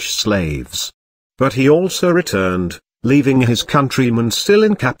French slaves. But he also returned, leaving his countrymen still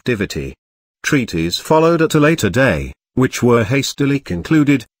in captivity. Treaties followed at a later day, which were hastily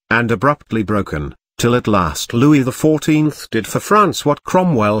concluded, and abruptly broken, till at last Louis XIV did for France what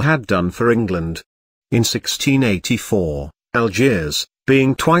Cromwell had done for England. In 1684, Algiers,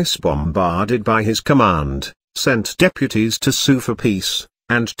 being twice bombarded by his command, sent deputies to sue for peace,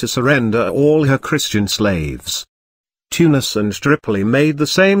 and to surrender all her Christian slaves. Tunis and Tripoli made the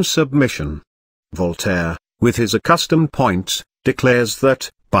same submission. Voltaire, with his accustomed point, declares that,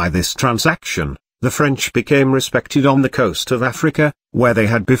 by this transaction, the French became respected on the coast of Africa, where they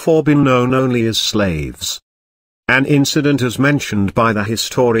had before been known only as slaves. An incident is mentioned by the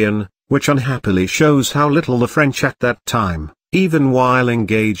historian, which unhappily shows how little the French at that time, even while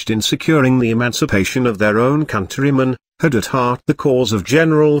engaged in securing the emancipation of their own countrymen, had at heart the cause of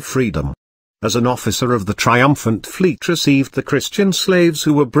general freedom. As an officer of the triumphant fleet received the Christian slaves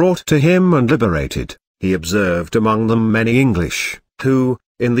who were brought to him and liberated, he observed among them many English, who,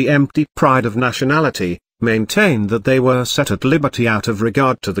 in the empty pride of nationality, maintained that they were set at liberty out of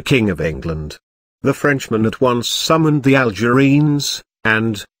regard to the King of England. The Frenchmen at once summoned the Algerines,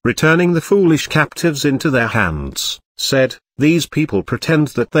 and, returning the foolish captives into their hands, said, "These people pretend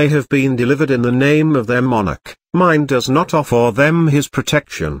that they have been delivered in the name of their monarch. Mine does not offer them his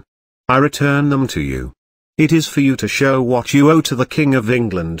protection. I return them to you. It is for you to show what you owe to the King of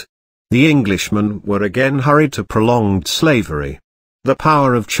England." The Englishmen were again hurried to prolonged slavery. The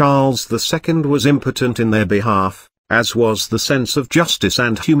power of Charles II was impotent in their behalf, as was the sense of justice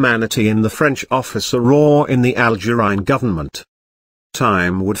and humanity in the French officer or in the Algerine government.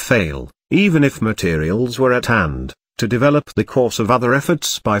 Time would fail, even if materials were at hand, to develop the course of other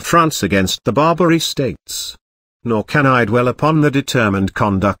efforts by France against the Barbary states. nor can I dwell upon the determined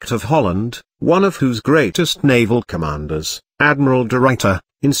conduct of Holland, one of whose greatest naval commanders, Admiral de Ruyter,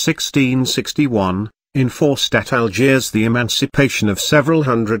 in 1661, enforced at Algiers the emancipation of several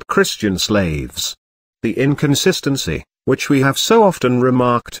hundred Christian slaves. The inconsistency, which we have so often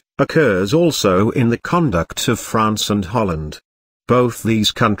remarked, occurs also in the conduct of France and Holland. Both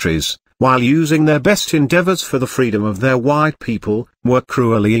these countries, while using their best endeavors for the freedom of their white people, were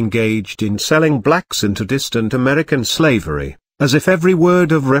cruelly engaged in selling blacks into distant American slavery, as if every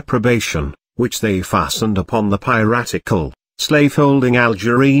word of reprobation, which they fastened upon the piratical, slaveholding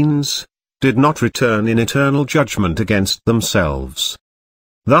Algerines, did not return in eternal judgment against themselves.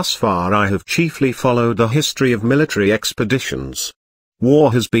 Thus far I have chiefly followed the history of military expeditions.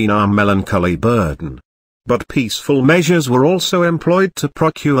 War has been our melancholy burden. But peaceful measures were also employed to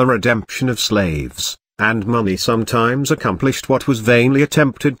procure redemption of slaves, and money sometimes accomplished what was vainly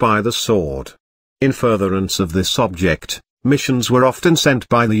attempted by the sword. In furtherance of this object, missions were often sent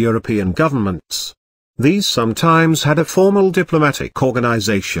by the European governments. These sometimes had a formal diplomatic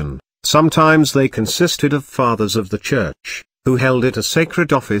organization, sometimes they consisted of fathers of the Church, who held it a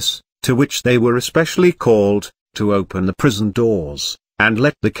sacred office, to which they were especially called, to open the prison doors, and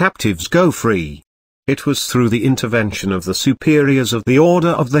let the captives go free. It was through the intervention of the superiors of the Order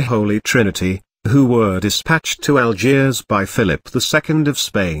of the Holy Trinity, who were dispatched to Algiers by Philip II of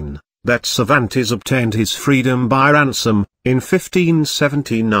Spain, that Cervantes obtained his freedom by ransom, in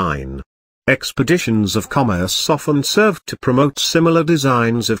 1579. Expeditions of commerce often served to promote similar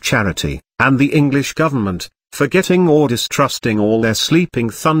designs of charity, and the English government, forgetting or distrusting all their sleeping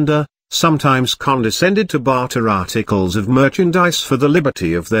thunder, sometimes condescended to barter articles of merchandise for the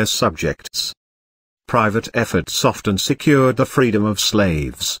liberty of their subjects. Private efforts often secured the freedom of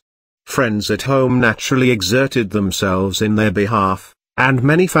slaves. Friends at home naturally exerted themselves in their behalf, and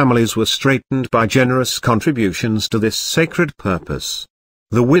many families were straightened by generous contributions to this sacred purpose.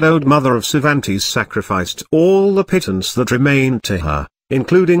 The widowed mother of Cervantes sacrificed all the pittance that remained to her,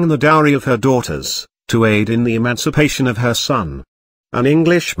 including the dowry of her daughters, to aid in the emancipation of her son. An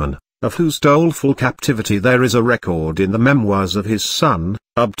Englishman, of whose doleful captivity there is a record in the memoirs of his son,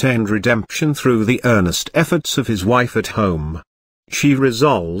 obtained redemption through the earnest efforts of his wife at home. She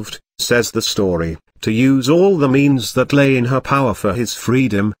resolved, says the story, to use all the means that lay in her power for his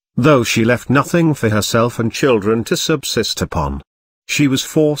freedom, though she left nothing for herself and children to subsist upon. She was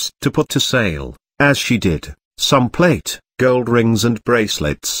forced to put to sale, as she did, some plate, gold rings and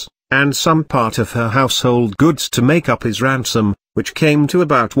bracelets, and some part of her household goods to make up his ransom, which came to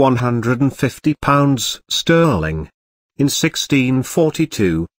about £150 sterling. In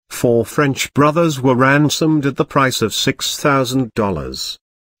 1642, 4 French brothers were ransomed at the price of $6,000.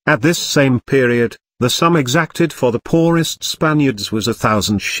 At this same period, the sum exacted for the poorest Spaniards was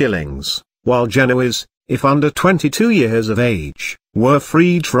 1,000 shillings, while Genoese, if under 22 years of age, were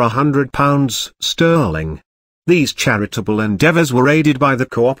freed for £100 sterling. These charitable endeavors were aided by the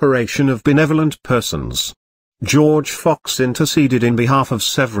cooperation of benevolent persons. George Fox interceded in behalf of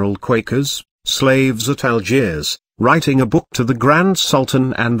several Quakers, slaves at Algiers, writing a book to the Grand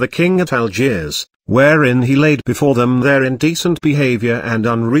Sultan and the King at Algiers, wherein he laid before them their indecent behavior and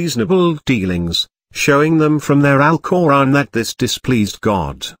unreasonable dealings, showing them from their Alcoran that this displeased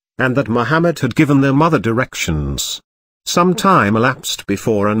God, and that Muhammad had given them other directions. Some time elapsed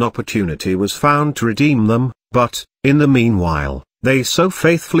before an opportunity was found to redeem them, but, in the meanwhile, they so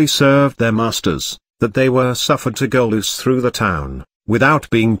faithfully served their masters, that they were suffered to go loose through the town, without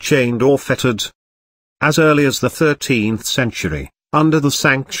being chained or fettered. As early as the 13th century, under the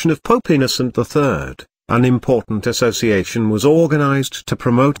sanction of Pope Innocent III, an important association was organized to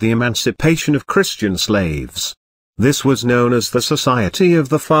promote the emancipation of Christian slaves. This was known as the Society of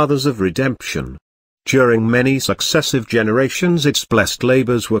the Fathers of Redemption. During many successive generations its blessed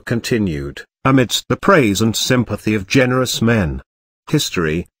labors were continued, amidst the praise and sympathy of generous men.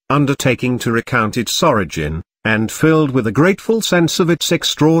 History, undertaking to recount its origin, and filled with a grateful sense of its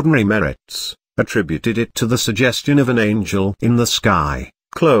extraordinary merits, attributed it to the suggestion of an angel in the sky,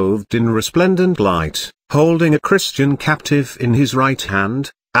 clothed in resplendent light, holding a Christian captive in his right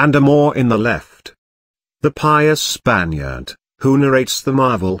hand, and a Moor in the left. The pious Spaniard, who narrates the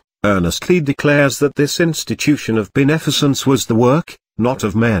marvel, earnestly declares that this institution of beneficence was the work, not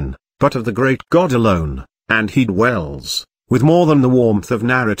of men, but of the great God alone, and he dwells, with more than the warmth of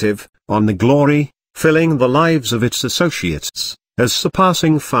narrative, on the glory, filling the lives of its associates, as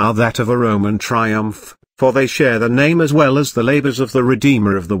surpassing far that of a Roman triumph, for they share the name as well as the labors of the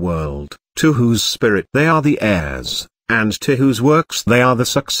Redeemer of the world, to whose spirit they are the heirs, and to whose works they are the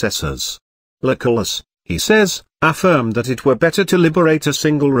successors. Lucullus, he says, affirmed that it were better to liberate a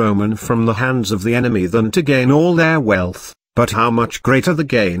single Roman from the hands of the enemy than to gain all their wealth, but how much greater the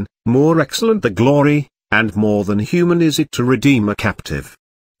gain, more excellent the glory, and more than human is it to redeem a captive.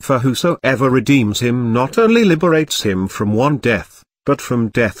 For whosoever redeems him not only liberates him from one death, but from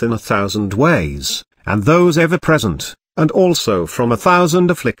death in 1,000 ways, and those ever present, and also from 1,000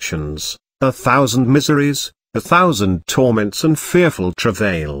 afflictions, 1,000 miseries, 1,000 torments and fearful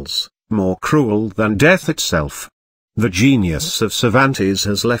travails, more cruel than death itself. The genius of Cervantes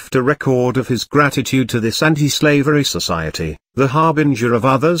has left a record of his gratitude to this anti-slavery society, the harbinger of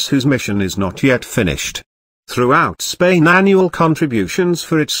others whose mission is not yet finished. Throughout Spain annual contributions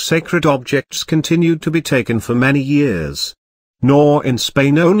for its sacred objects continued to be taken for many years. Nor in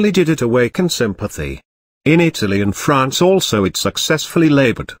Spain only did it awaken sympathy. In Italy and France also it successfully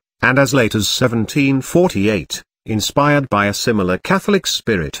labored, and as late as 1748, inspired by a similar Catholic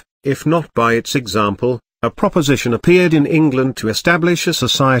spirit, if not by its example, a proposition appeared in England to establish a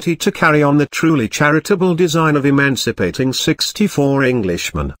society to carry on the truly charitable design of emancipating 64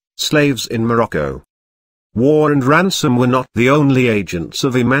 Englishmen, slaves in Morocco. War and ransom were not the only agents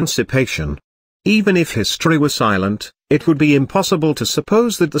of emancipation. Even if history were silent, it would be impossible to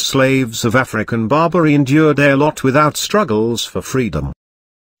suppose that the slaves of African Barbary endured their lot without struggles for freedom.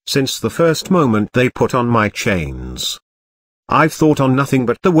 Since the first moment they put on my chains, I've thought on nothing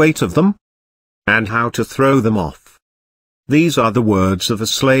but the weight of them, and how to throw them off. These are the words of a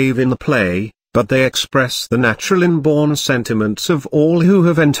slave in the play, but they express the natural inborn sentiments of all who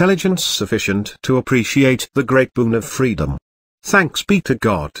have intelligence sufficient to appreciate the great boon of freedom. Thanks be to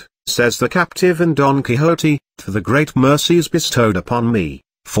God, says the captive in Don Quixote, for the great mercies bestowed upon me,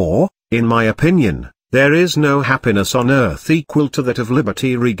 for, in my opinion, there is no happiness on earth equal to that of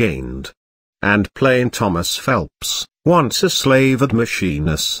liberty regained. And plain Thomas Phelps, once a slave at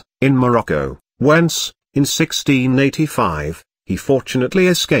Machinas, in Morocco, whence, in 1685, he fortunately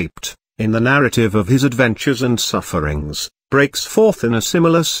escaped, in the narrative of his adventures and sufferings, breaks forth in a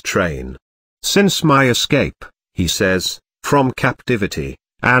similar strain. Since my escape, he says, from captivity,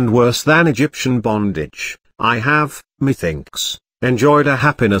 and worse than Egyptian bondage, I have, methinks, enjoyed a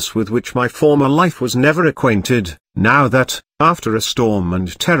happiness with which my former life was never acquainted, now that, after a storm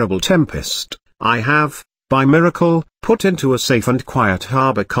and terrible tempest, I have, by miracle, put into a safe and quiet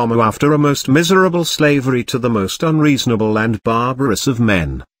harbour, after a most miserable slavery to the most unreasonable and barbarous of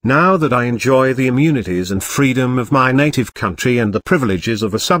men, now that I enjoy the immunities and freedom of my native country and the privileges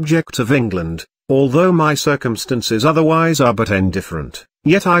of a subject of England, although my circumstances otherwise are but indifferent,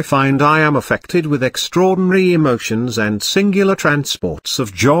 yet I find I am affected with extraordinary emotions and singular transports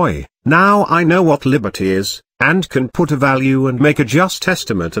of joy, now I know what liberty is, and can put a value and make a just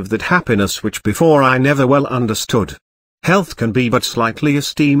estimate of that happiness which before I never well understood. Health can be but slightly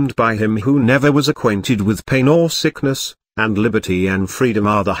esteemed by him who never was acquainted with pain or sickness, and liberty and freedom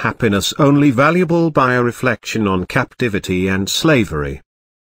are the happiness only valuable by a reflection on captivity and slavery.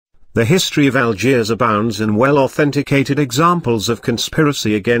 The history of Algiers abounds in well-authenticated examples of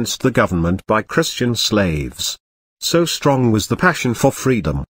conspiracy against the government by Christian slaves. So strong was the passion for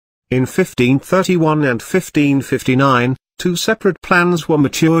freedom. In 1531 and 1559, two separate plans were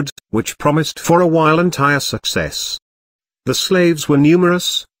matured, which promised for a while entire success. The slaves were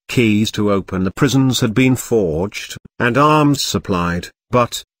numerous, keys to open the prisons had been forged, and arms supplied,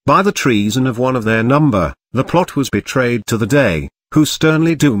 but, by the treason of one of their number, the plot was betrayed to the Dey, who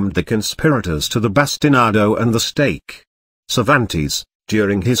sternly doomed the conspirators to the bastinado and the stake. Cervantes,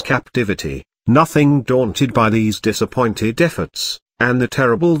 during his captivity, nothing daunted by these disappointed efforts, and the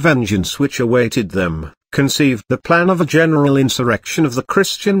terrible vengeance which awaited them, conceived the plan of a general insurrection of the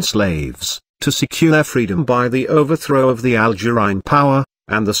Christian slaves, to secure their freedom by the overthrow of the Algerine power,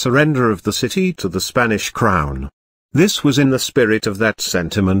 and the surrender of the city to the Spanish crown. This was in the spirit of that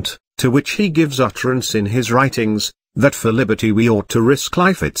sentiment, to which he gives utterance in his writings, that for liberty we ought to risk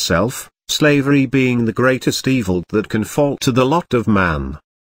life itself, slavery being the greatest evil that can fall to the lot of man.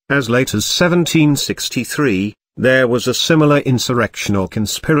 As late as 1763, there was a similar insurrection or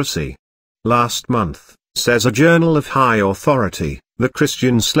conspiracy. Last month, says a journal of high authority, the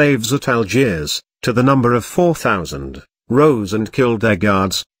Christian slaves at Algiers, to the number of 4,000, rose and killed their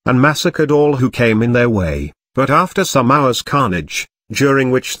guards, and massacred all who came in their way, but after some hours' carnage,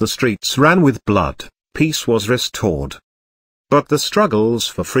 during which the streets ran with blood, peace was restored. But the struggles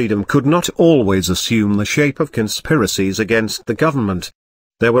for freedom could not always assume the shape of conspiracies against the government.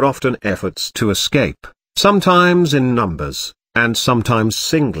 There were often efforts to escape, sometimes in numbers, and sometimes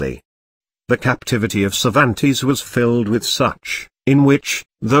singly. The captivity of Cervantes was filled with such, in which,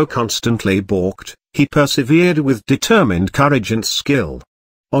 though constantly balked, he persevered with determined courage and skill.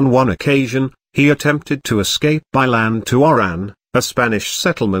 On one occasion, He attempted to escape by land to Oran, a Spanish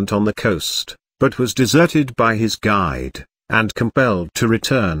settlement on the coast, but was deserted by his guide, and compelled to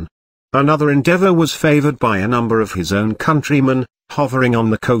return. Another endeavor was favored by a number of his own countrymen, hovering on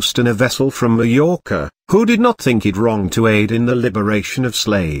the coast in a vessel from Majorca, who did not think it wrong to aid in the liberation of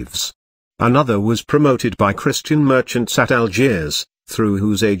slaves. Another was promoted by Christian merchants at Algiers, through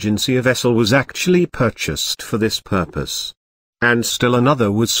whose agency a vessel was actually purchased for this purpose. And still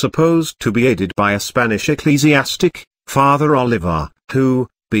another was supposed to be aided by a Spanish ecclesiastic, Father Oliver, who,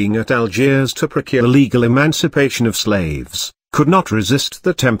 being at Algiers to procure legal emancipation of slaves, could not resist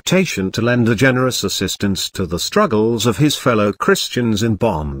the temptation to lend a generous assistance to the struggles of his fellow Christians in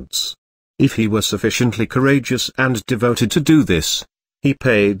bonds. If he were sufficiently courageous and devoted to do this, he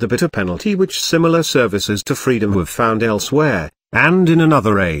paid the bitter penalty which similar services to freedom have found elsewhere, and in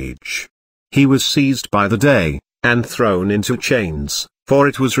another age. He was seized by the Dey, and thrown into chains, for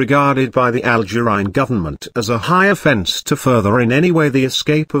it was regarded by the Algerine government as a high offense to further in any way the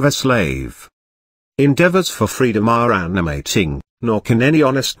escape of a slave. Endeavors for freedom are animating, nor can any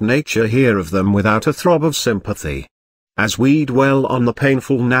honest nature hear of them without a throb of sympathy. As we dwell on the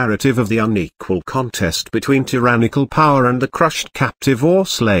painful narrative of the unequal contest between tyrannical power and the crushed captive or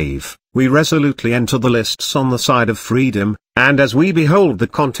slave, we resolutely enter the lists on the side of freedom, and as we behold the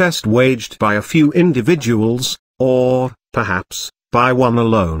contest waged by a few individuals, or, perhaps, by one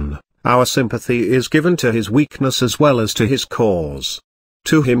alone, our sympathy is given to his weakness as well as to his cause.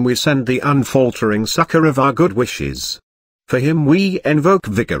 To him we send the unfaltering succor of our good wishes. For him we invoke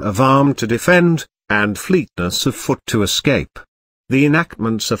vigor of arm to defend, and fleetness of foot to escape. The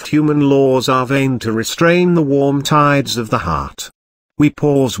enactments of human laws are vain to restrain the warm tides of the heart. We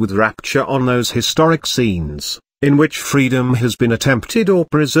pause with rapture on those historic scenes, in which freedom has been attempted or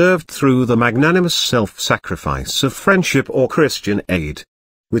preserved through the magnanimous self-sacrifice of friendship or Christian aid.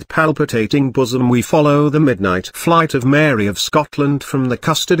 With palpitating bosom we follow the midnight flight of Mary of Scotland from the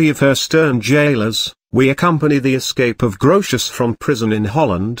custody of her stern jailers, we accompany the escape of Grotius from prison in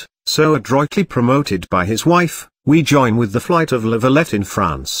Holland, so adroitly promoted by his wife, we join with the flight of La Valette in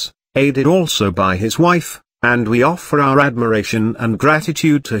France, aided also by his wife, and we offer our admiration and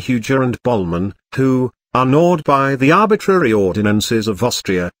gratitude to Huger and Bollman, who, unawed by the arbitrary ordinances of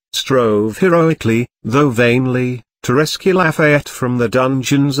Austria, strove heroically, though vainly, to rescue Lafayette from the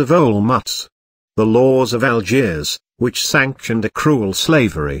dungeons of Olmutz. The laws of Algiers, which sanctioned a cruel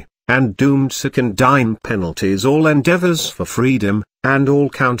slavery, and doomed to condign penalties all endeavors for freedom, and all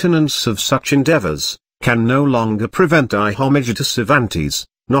countenance of such endeavors, can no longer prevent our homage to Cervantes,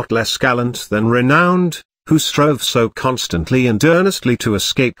 not less gallant than renowned, who strove so constantly and earnestly to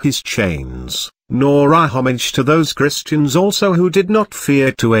escape his chains, nor our homage to those Christians also who did not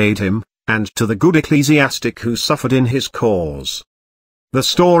fear to aid him, and to the good ecclesiastic who suffered in his cause. The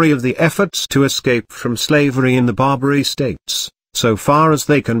story of the efforts to escape from slavery in the Barbary States, so far as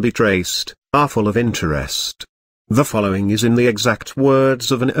they can be traced, are full of interest. The following is in the exact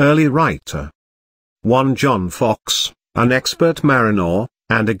words of an early writer. One John Fox, an expert mariner,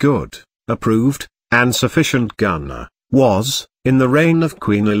 and a good, approved, and sufficient gunner, was, in the reign of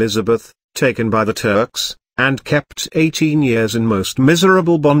Queen Elizabeth, taken by the Turks, and kept 18 years in most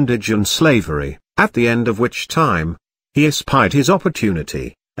miserable bondage and slavery, at the end of which time, he espied his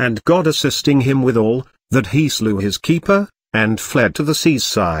opportunity, and God assisting him withal, that he slew his keeper, and fled to the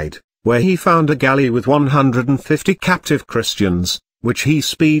seaside, where he found a galley with 150 captive Christians, which he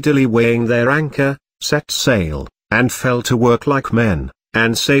speedily weighing their anchor, set sail, and fell to work like men,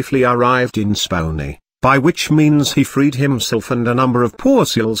 and safely arrived in Spauni, by which means he freed himself and a number of poor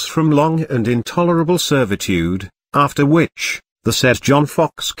souls from long and intolerable servitude, after which, the said John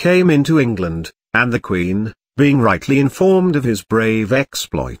Fox came into England, and the Queen, being rightly informed of his brave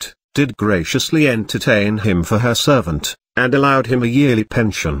exploit, did graciously entertain him for her servant, and allowed him a yearly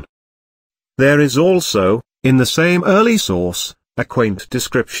pension. There is also, in the same early source, a quaint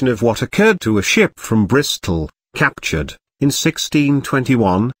description of what occurred to a ship from Bristol, captured, in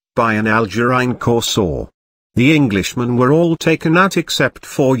 1621, by an Algerine corsair. The Englishmen were all taken out except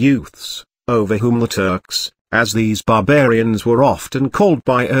 4 youths, over whom the Turks, as these barbarians were often called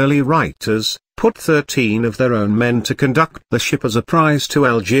by early writers, put 13 of their own men to conduct the ship as a prize to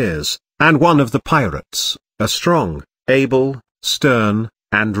Algiers, and one of the pirates, a strong, able, stern,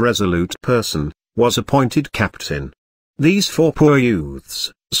 and resolute person, was appointed captain. These 4 poor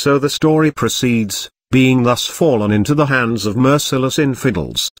youths, so the story proceeds, being thus fallen into the hands of merciless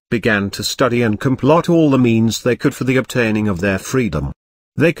infidels, began to study and complot all the means they could for the obtaining of their freedom.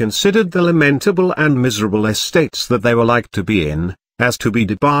 They considered the lamentable and miserable estates that they were like to be in, as to be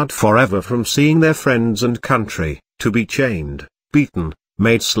debarred forever from seeing their friends and country, to be chained, beaten,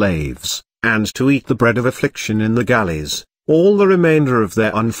 made slaves, and to eat the bread of affliction in the galleys, all the remainder of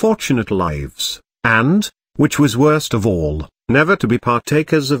their unfortunate lives, and, which was worst of all, never to be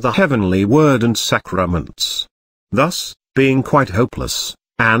partakers of the heavenly word and sacraments. Thus, being quite hopeless,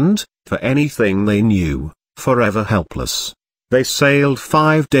 and, for anything they knew, forever helpless, they sailed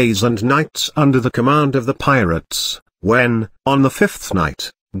 5 days and nights under the command of the pirates, when, on the 5th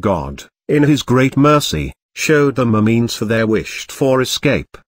night, God, in his great mercy, showed them a means for their wished-for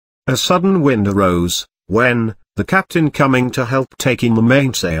escape. A sudden wind arose, when, the captain coming to help taking the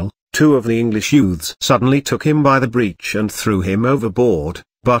mainsail, 2 of the English youths suddenly took him by the breech and threw him overboard,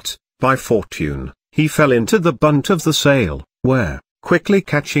 but, by fortune, he fell into the bunt of the sail, where, quickly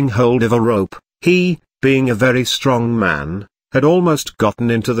catching hold of a rope, he, being a very strong man, had almost gotten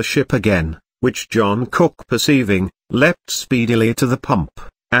into the ship again, which John Cook perceiving, leapt speedily to the pump,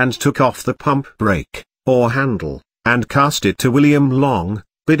 and took off the pump brake, or handle, and cast it to William Long,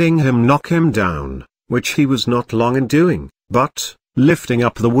 bidding him knock him down, which he was not long in doing, but, lifting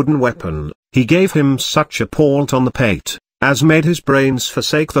up the wooden weapon, he gave him such a palt on the pate, as made his brains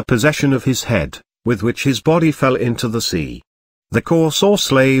forsake the possession of his head, with which his body fell into the sea. The coarse or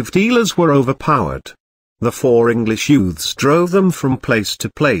slave dealers were overpowered. The 4 English youths drove them from place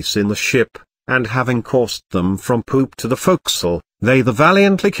to place in the ship, and having coursed them from poop to the forecastle, they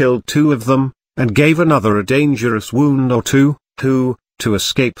valiantly killed 2 of them, and gave another a dangerous wound or 2, who, to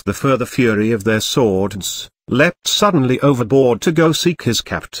escape the further fury of their swords, leapt suddenly overboard to go seek his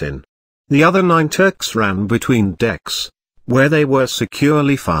captain. The other 9 Turks ran between decks, where they were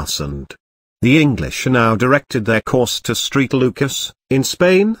securely fastened. The English now directed their course to Street Lucas, in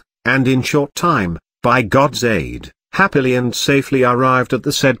Spain, and in short time, by God's aid, happily and safely arrived at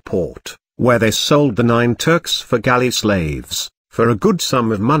the said port, where they sold the 9 Turks for galley slaves, for a good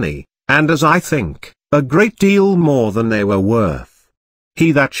sum of money, and as I think, a great deal more than they were worth.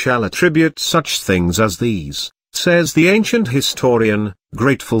 He that shall attribute such things as these, says the ancient historian,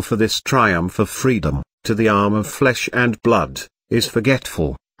 grateful for this triumph of freedom, to the arm of flesh and blood, is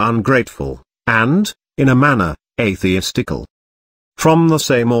forgetful, ungrateful, and, in a manner, atheistical. From the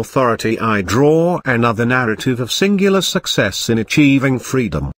same authority I draw another narrative of singular success in achieving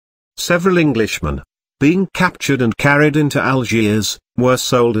freedom. Several Englishmen, being captured and carried into Algiers, were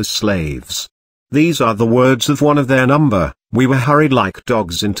sold as slaves. These are the words of one of their number: "We were hurried like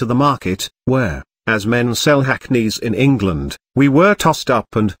dogs into the market, where, as men sell hackneys in England, we were tossed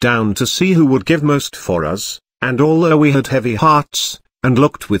up and down to see who would give most for us, and although we had heavy hearts, and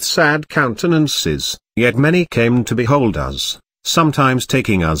looked with sad countenances, yet many came to behold us, sometimes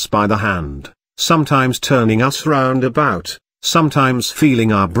taking us by the hand, sometimes turning us round about, sometimes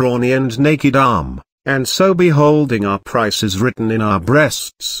feeling our brawny and naked arm, and so beholding our prices written in our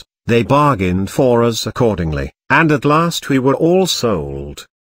breasts, they bargained for us accordingly, and at last we were all sold."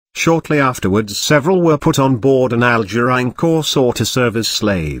 Shortly afterwards several were put on board an Algerine corsair to serve as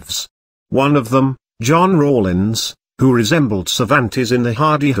slaves. One of them, John Rawlins, who resembled Cervantes in the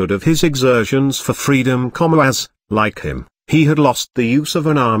hardihood of his exertions for freedom, as, like him, he had lost the use of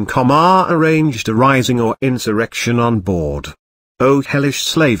an arm, arranged a rising or insurrection on board. "O hellish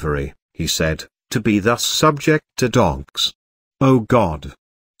slavery," he said, "to be thus subject to dogs! O God!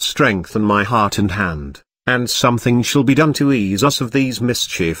 Strengthen my heart and hand, and something shall be done to ease us of these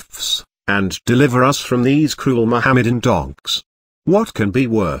mischiefs, and deliver us from these cruel Mohammedan dogs. What can be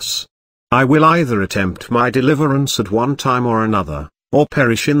worse? I will either attempt my deliverance at one time or another, or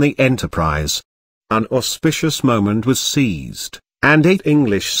perish in the enterprise." An auspicious moment was seized, and 8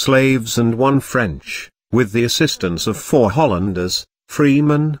 English slaves and 1 French, with the assistance of 4 Hollanders,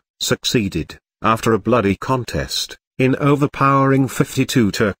 freemen, succeeded, after a bloody contest, in overpowering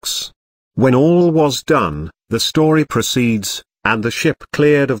 52 Turks. When all was done, the story proceeds, and the ship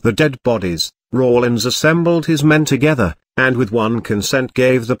cleared of the dead bodies, Rawlins assembled his men together, and with one consent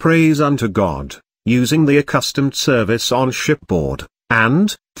gave the praise unto God, using the accustomed service on shipboard,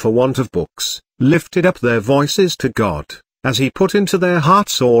 and, for want of books, lifted up their voices to God, as he put into their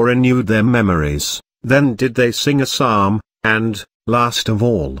hearts or renewed their memories. Then did they sing a psalm, and, last of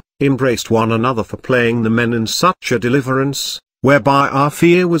all, embraced one another for playing the men in such a deliverance, whereby our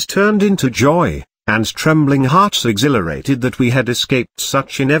fear was turned into joy, and trembling hearts exhilarated that we had escaped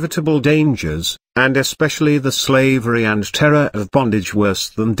such inevitable dangers, and especially the slavery and terror of bondage worse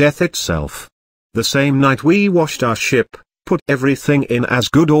than death itself. The same night we washed our ship, put everything in as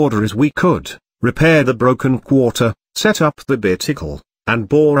good order as we could, repaired the broken quarter, set up the binnacle, and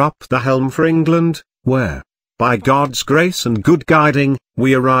bore up the helm for England, where, by God's grace and good guiding,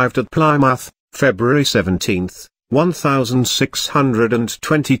 we arrived at Plymouth, February 17,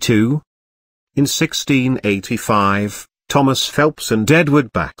 1622. In 1685, Thomas Phelps and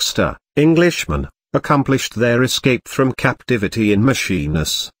Edward Baxter, Englishmen, accomplished their escape from captivity in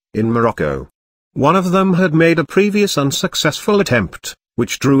Machinus, in Morocco. One of them had made a previous unsuccessful attempt,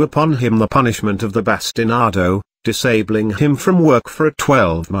 which drew upon him the punishment of the bastinado, disabling him from work for a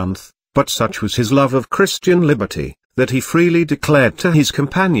 12-month, but such was his love of Christian liberty, that he freely declared to his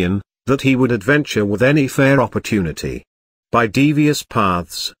companion, that he would adventure with any fair opportunity. By devious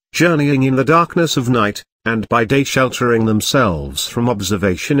paths, journeying in the darkness of night, and by day sheltering themselves from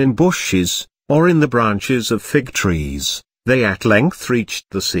observation in bushes, or in the branches of fig trees, they at length reached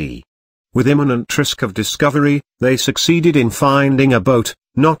the sea. With imminent risk of discovery, they succeeded in finding a boat,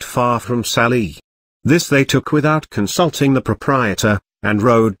 not far from Salé. This they took without consulting the proprietor, and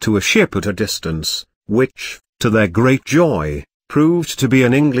rowed to a ship at a distance, which, to their great joy, proved to be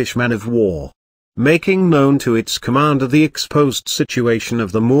an English man of war. Making known to its commander the exposed situation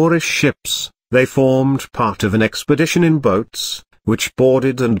of the Moorish ships, they formed part of an expedition in boats, which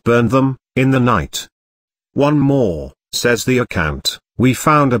boarded and burned them, in the night. One more, says the account, we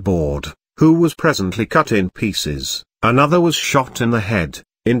found aboard, who was presently cut in pieces, another was shot in the head,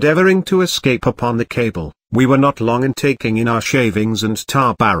 endeavoring to escape upon the cable. We were not long in taking in our shavings and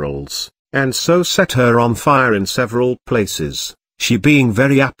tar barrels, and so set her on fire in several places, she being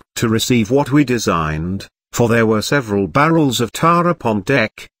very apt to receive what we designed, for there were several barrels of tar upon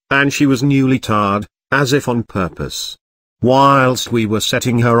deck, and she was newly tarred, as if on purpose. Whilst we were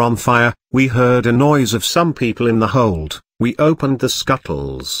setting her on fire, we heard a noise of some people in the hold. We opened the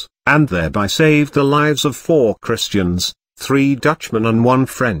scuttles, and thereby saved the lives of 4 Christians, 3 Dutchmen and 1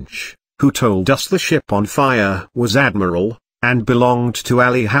 French, who told us the ship on fire was Admiral, and belonged to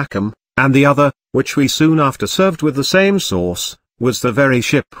Ali Hakam, and the other, which we soon after served with the same sauce, was the very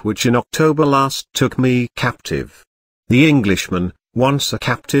ship which in October last took me captive. The Englishman, once a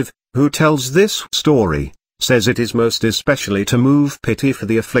captive, who tells this story, says it is most especially to move pity for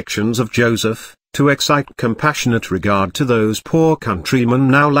the afflictions of Joseph, to excite compassionate regard to those poor countrymen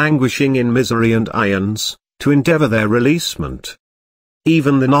now languishing in misery and irons, to endeavour their releasement.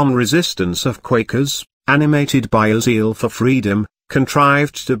 Even the non-resistance of Quakers, animated by a zeal for freedom,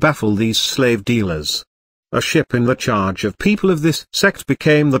 contrived to baffle these slave dealers. A ship in the charge of people of this sect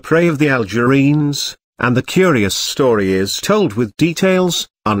became the prey of the Algerines, and the curious story is told with details,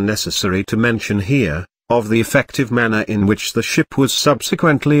 unnecessary to mention here, of the effective manner in which the ship was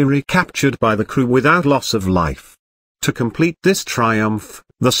subsequently recaptured by the crew without loss of life. To complete this triumph,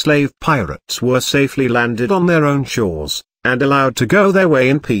 the slave pirates were safely landed on their own shores, and allowed to go their way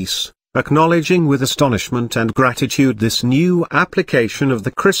in peace, acknowledging with astonishment and gratitude this new application of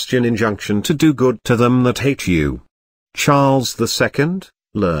the Christian injunction to do good to them that hate you. Charles II,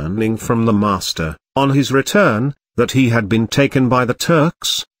 learning from the master, on his return, that he had been taken by the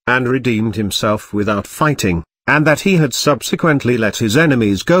Turks, and redeemed himself without fighting, and that he had subsequently let his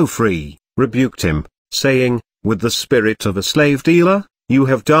enemies go free, rebuked him, saying, with the spirit of a slave dealer, you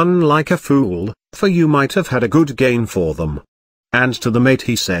have done like a fool, for you might have had a good gain for them. And to the mate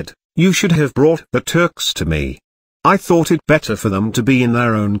he said, you should have brought the Turks to me. I thought it better for them to be in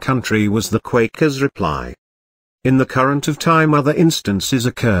their own country, was the Quaker's reply. In the current of time other instances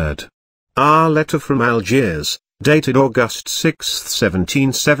occurred. Our letter from Algiers, dated August 6,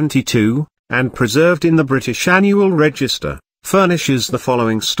 1772, and preserved in the British Annual Register, furnishes the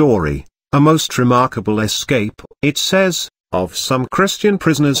following story, a most remarkable escape, it says, of some Christian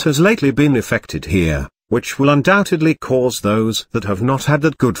prisoners has lately been effected here, which will undoubtedly cause those that have not had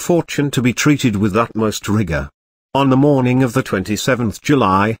that good fortune to be treated with utmost rigour. On the morning of the 27th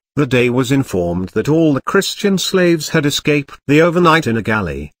July, the Dey was informed that all the Christian slaves had escaped the overnight in a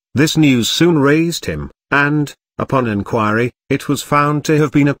galley. This news soon raised him, and, upon enquiry, it was found to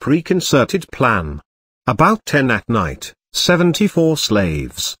have been a preconcerted plan. About 10 at night, 74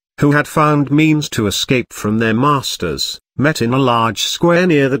 slaves, who had found means to escape from their masters, met in a large square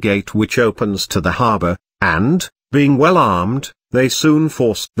near the gate which opens to the harbour, and, being well armed, they soon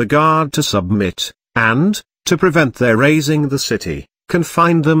forced the guard to submit, and, to prevent their raising the city,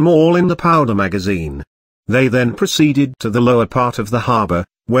 confined them all in the powder magazine. They then proceeded to the lower part of the harbour,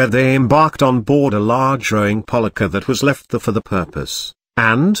 where they embarked on board a large rowing polacca that was left there for the purpose,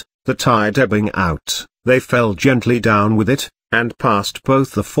 and, the tide ebbing out, they fell gently down with it, and passed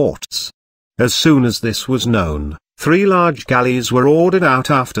both the forts. As soon as this was known, 3 large galleys were ordered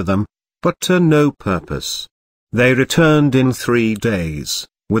out after them, but to no purpose. They returned in 3 days,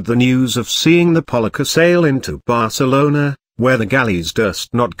 with the news of seeing the polacca sail into Barcelona, where the galleys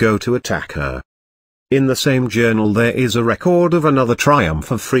durst not go to attack her. In the same journal there is a record of another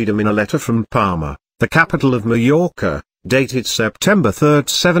triumph of freedom in a letter from Palma, the capital of Majorca, dated September 3,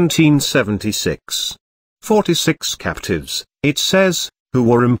 1776. 46 captives, it says, who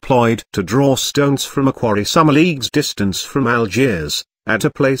were employed to draw stones from a quarry some leagues distance from Algiers, at a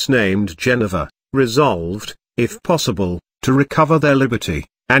place named Geneva, resolved, if possible, to recover their liberty,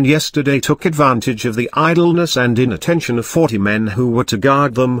 and yesterday took advantage of the idleness and inattention of 40 men who were to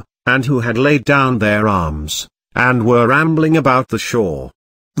guard them, and who had laid down their arms, and were rambling about the shore.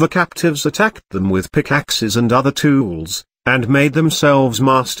 The captives attacked them with pickaxes and other tools, and made themselves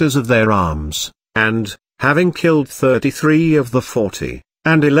masters of their arms, and, having killed 33 of the 40,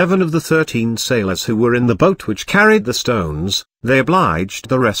 and 11 of the 13 sailors who were in the boat which carried the stones, they obliged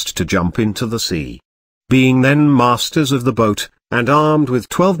the rest to jump into the sea. Being then masters of the boat, and armed with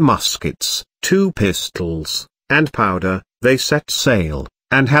 12 muskets, 2 pistols, and powder, they set sail,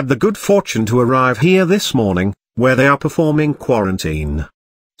 and had the good fortune to arrive here this morning, where they are performing quarantine.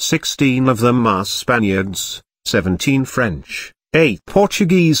 16 of them are Spaniards, 17 French, 8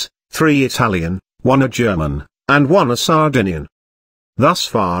 Portuguese, 3 Italian, 1 a German, and 1 a Sardinian. Thus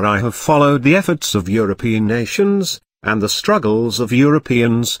far I have followed the efforts of European nations, and the struggles of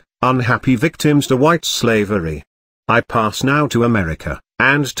Europeans, unhappy victims to white slavery. I pass now to America,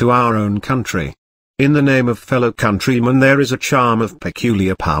 and to our own country. In the name of fellow countrymen there is a charm of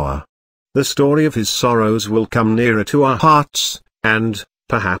peculiar power. The story of his sorrows will come nearer to our hearts, and,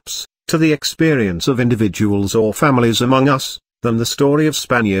 perhaps, to the experience of individuals or families among us, than the story of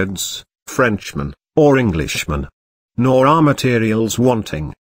Spaniards, Frenchmen, or Englishmen. Nor are materials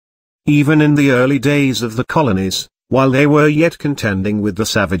wanting. Even in the early days of the colonies, while they were yet contending with the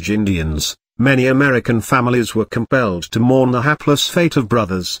savage Indians, many American families were compelled to mourn the hapless fate of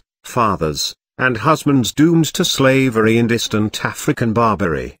brothers, fathers, and husbands doomed to slavery in distant African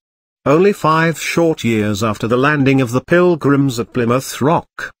Barbary. Only 5 short years after the landing of the Pilgrims at Plymouth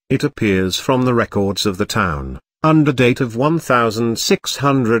Rock, it appears from the records of the town, under date of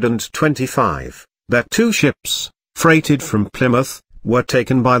 1625, that 2 ships, freighted from Plymouth, were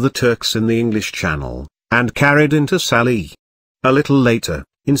taken by the Turks in the English Channel, and carried into Sallee. A little later,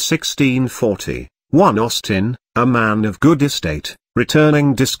 in 1640, one Austin, a man of good estate,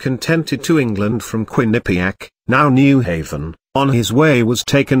 returning discontented to England from Quinnipiac, now New Haven, on his way was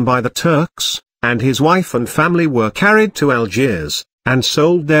taken by the Turks, and his wife and family were carried to Algiers, and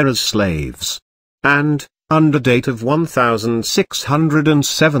sold there as slaves. And, under date of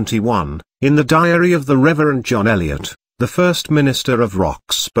 1671, in the diary of the Reverend John Eliot, the first minister of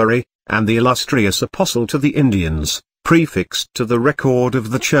Roxbury, and the illustrious apostle to the Indians, prefixed to the record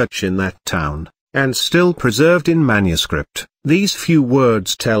of the church in that town, and still preserved in manuscript, these few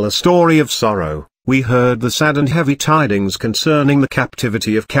words tell a story of sorrow. We heard the sad and heavy tidings concerning the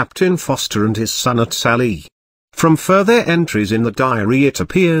captivity of Captain Foster and his son at Sallee. From further entries in the diary it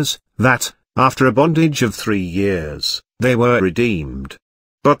appears, that, after a bondage of 3 years, they were redeemed.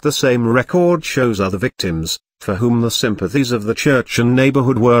 But the same record shows other victims, for whom the sympathies of the church and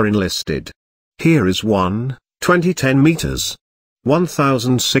neighborhood were enlisted. Here is one, 2010 meters.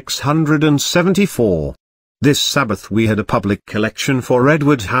 1674. This Sabbath we had a public collection for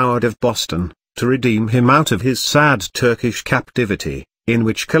Edward Howard of Boston, to redeem him out of his sad Turkish captivity, in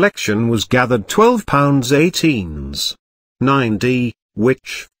which collection was gathered £12 18s. 9d,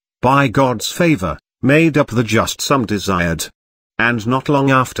 which, by God's favour, made up the just sum desired. And not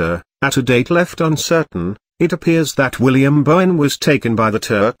long after, at a date left uncertain, it appears that William Bowen was taken by the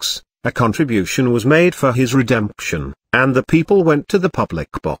Turks, a contribution was made for his redemption, and the people went to the public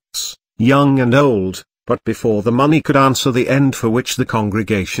box, young and old, but before the money could answer the end for which the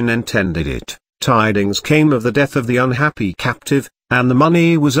congregation intended it, tidings came of the death of the unhappy captive, and the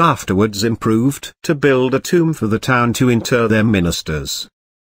money was afterwards improved to build a tomb for the town to inter their ministers.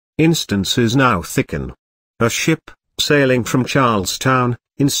 Instances now thicken. A ship, sailing from Charlestown,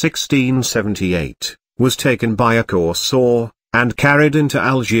 in 1678, was taken by a corsair, and carried into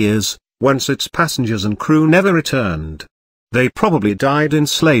Algiers, whence its passengers and crew never returned. They probably died in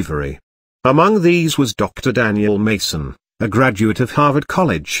slavery. Among these was Dr. Daniel Mason, a graduate of Harvard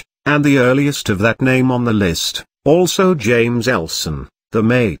College, and the earliest of that name on the list, also James Elson, the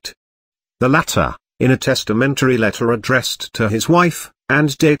mate. The latter, in a testamentary letter addressed to his wife,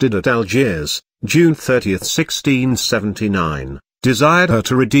 and dated at Algiers, June 30, 1679, desired her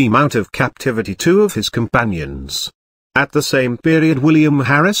to redeem out of captivity 2 of his companions. At the same period William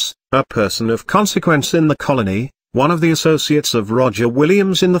Harris, a person of consequence in the colony, one of the associates of Roger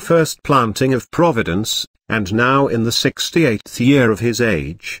Williams in the first planting of Providence, and now in the 68th year of his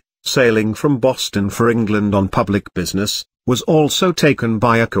age, sailing from Boston for England on public business, was also taken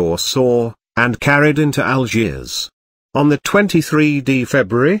by a corsair, and carried into Algiers. On the 23d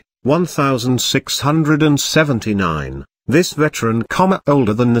February, 1679, this veteran,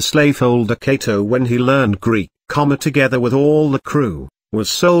 older than the slaveholder Cato when he learned Greek, together with all the crew, was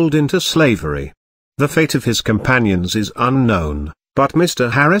sold into slavery. The fate of his companions is unknown, but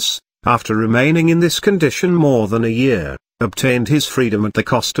Mr. Harris, after remaining in this condition more than a year, obtained his freedom at the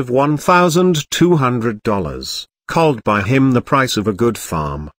cost of $1,200, called by him the price of a good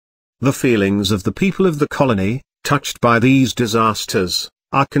farm. The feelings of the people of the colony, touched by these disasters,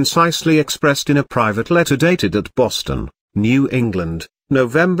 are concisely expressed in a private letter dated at Boston, New England,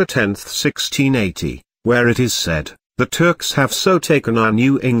 November 10, 1680, where it is said, "The Turks have so taken our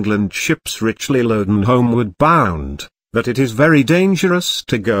New England ships richly loaden homeward bound, that it is very dangerous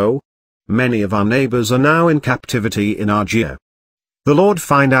to go. Many of our neighbors are now in captivity in Argier. The Lord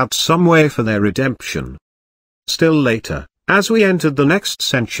find out some way for their redemption." Still later, as we entered the next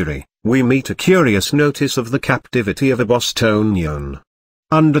century, we meet a curious notice of the captivity of a Bostonian.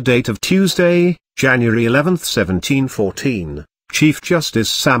 Under date of Tuesday, January 11, 1714, Chief Justice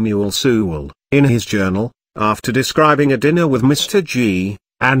Samuel Sewell, in his journal, after describing a dinner with Mr. G.,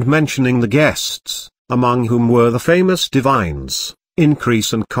 and mentioning the guests, among whom were the famous divines,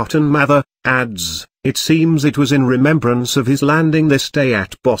 Increase and Cotton Mather, adds, "It seems it was in remembrance of his landing this day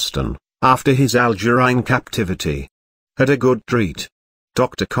at Boston, after his Algerine captivity. Had a good treat.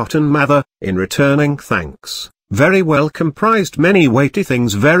 Dr. Cotton Mather, in returning thanks, very well comprised many weighty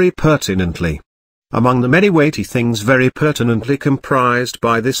things very pertinently. Among the many weighty things very pertinently comprised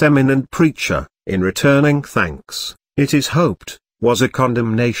by this eminent preacher, in returning thanks, it is hoped, was a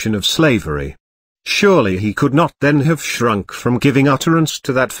condemnation of slavery. Surely he could not then have shrunk from giving utterance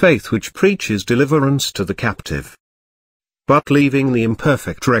to that faith which preaches deliverance to the captive." But leaving the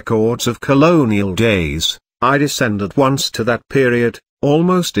imperfect records of colonial days, I descend at once to that period,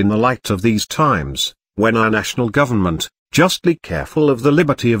 almost in the light of these times, when our national government, justly careful of the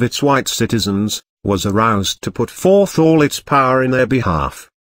liberty of its white citizens, was aroused to put forth all its power in their behalf.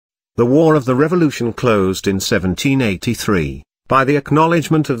 The War of the Revolution closed in 1783, by the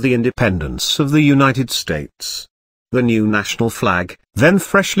acknowledgement of the independence of the United States. The new national flag, then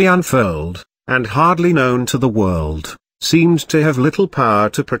freshly unfurled, and hardly known to the world, seemed to have little power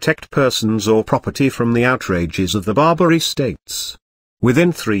to protect persons or property from the outrages of the Barbary States.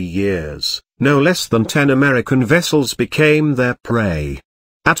 Within 3 years, no less than 10 American vessels became their prey.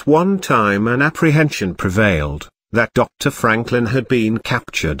 At one time an apprehension prevailed, that Dr. Franklin had been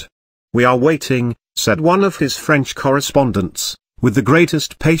captured. "We are waiting," said one of his French correspondents, "with the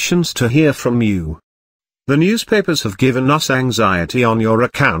greatest patience to hear from you. The newspapers have given us anxiety on your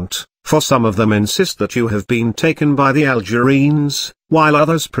account, for some of them insist that you have been taken by the Algerines, while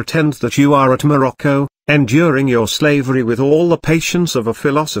others pretend that you are at Morocco, enduring your slavery with all the patience of a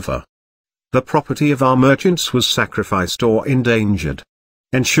philosopher. The property of our merchants was sacrificed or endangered.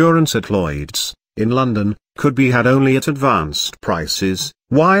 Insurance at Lloyd's, in London, could be had only at advanced prices,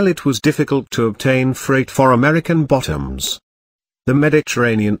 while it was difficult to obtain freight for American bottoms. The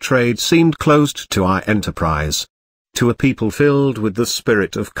Mediterranean trade seemed closed to our enterprise. To a people filled with the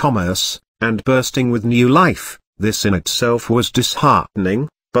spirit of commerce, and bursting with new life, this in itself was disheartening,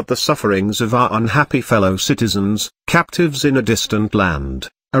 but the sufferings of our unhappy fellow citizens, captives in a distant land,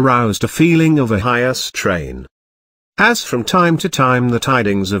 aroused a feeling of a higher strain. As from time to time the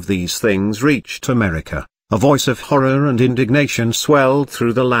tidings of these things reached America, a voice of horror and indignation swelled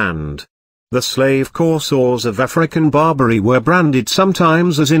through the land. The slave corsairs of African Barbary were branded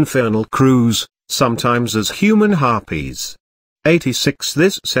sometimes as infernal crews, sometimes as human harpies. 86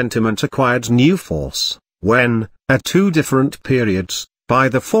 This sentiment acquired new force, when, at 2 different periods, by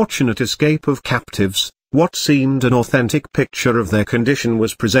the fortunate escape of captives, what seemed an authentic picture of their condition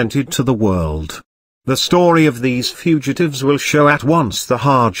was presented to the world. The story of these fugitives will show at once the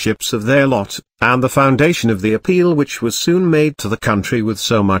hardships of their lot, and the foundation of the appeal which was soon made to the country with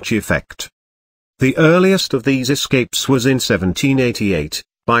so much effect. The earliest of these escapes was in 1788,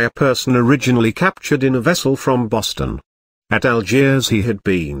 by a person originally captured in a vessel from Boston. At Algiers he had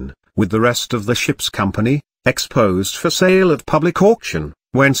been, with the rest of the ship's company, exposed for sale at public auction,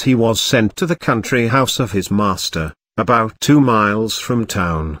 whence he was sent to the country house of his master, about 2 miles from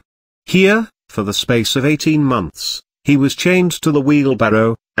town. Here, for the space of 18 months, he was chained to the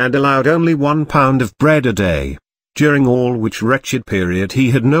wheelbarrow, and allowed only 1 pound of bread a day. During all which wretched period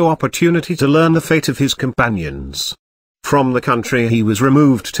he had no opportunity to learn the fate of his companions. From the country he was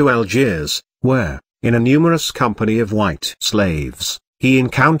removed to Algiers, where, in a numerous company of white slaves, he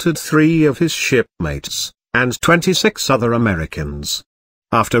encountered 3 of his shipmates, and 26 other Americans.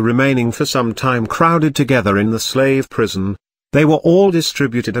 After remaining for some time crowded together in the slave prison, they were all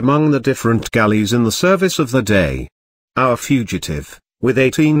distributed among the different galleys in the service of the day. Our fugitive, with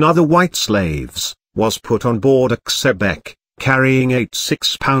 18 other white slaves, was put on board a xebec, carrying 8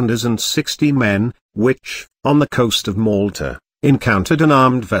 6-pounders and 60 men, which, on the coast of Malta, encountered an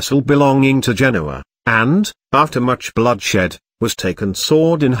armed vessel belonging to Genoa, and, after much bloodshed, was taken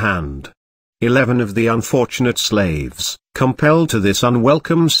sword in hand. 11 of the unfortunate slaves, compelled to this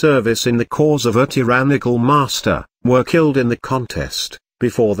unwelcome service in the cause of a tyrannical master, were killed in the contest,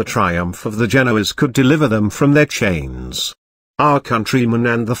 before the triumph of the Genoese could deliver them from their chains. Our countrymen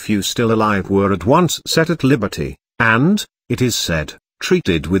and the few still alive were at once set at liberty, and, it is said,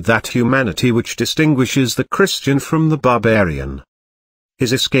 treated with that humanity which distinguishes the Christian from the barbarian.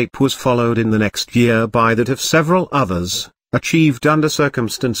 His escape was followed in the next year by that of several others, achieved under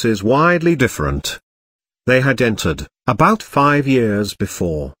circumstances widely different. They had entered, about 5 years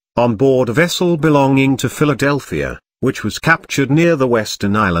before, on board a vessel belonging to Philadelphia, which was captured near the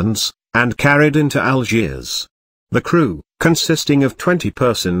Western Islands, and carried into Algiers. The crew, consisting of 20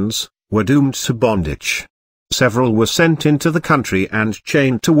 persons, were doomed to bondage. Several were sent into the country and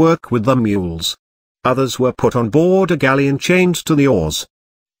chained to work with the mules. Others were put on board a galley and chained to the oars.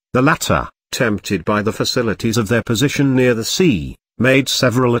 The latter, tempted by the facilities of their position near the sea, made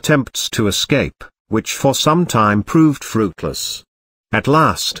several attempts to escape, which for some time proved fruitless. At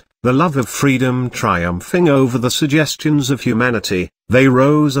last, the love of freedom triumphing over the suggestions of humanity, they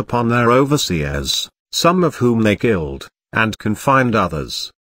rose upon their overseers, some of whom they killed, and confined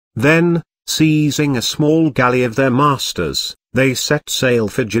others. Then, seizing a small galley of their masters, they set sail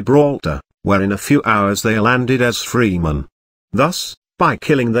for Gibraltar, where in a few hours they landed as freemen. Thus, by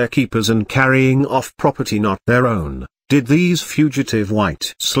killing their keepers and carrying off property not their own, did these fugitive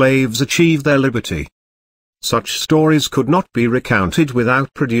white slaves achieve their liberty. Such stories could not be recounted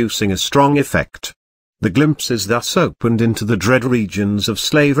without producing a strong effect. The glimpses thus opened into the dread regions of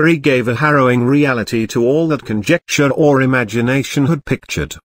slavery gave a harrowing reality to all that conjecture or imagination had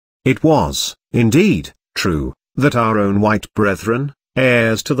pictured. It was, indeed, true, that our own white brethren,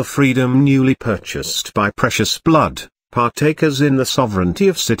 heirs to the freedom newly purchased by precious blood, partakers in the sovereignty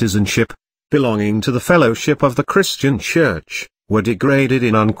of citizenship, belonging to the fellowship of the Christian Church, were degraded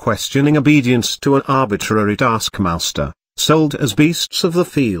in unquestioning obedience to an arbitrary taskmaster, sold as beasts of the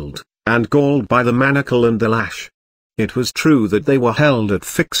field, and galled by the manacle and the lash. It was true that they were held at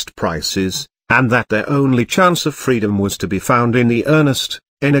fixed prices, and that their only chance of freedom was to be found in the earnest,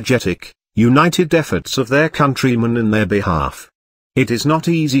 energetic, united efforts of their countrymen in their behalf. It is not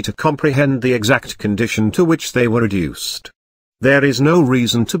easy to comprehend the exact condition to which they were reduced. There is no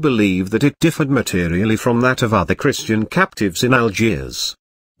reason to believe that it differed materially from that of other Christian captives in Algiers.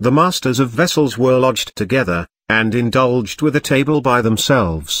 The masters of vessels were lodged together, and indulged with a table by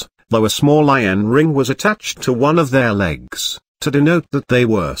themselves, though a small iron ring was attached to one of their legs, to denote that they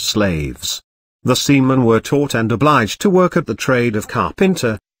were slaves. The seamen were taught and obliged to work at the trade of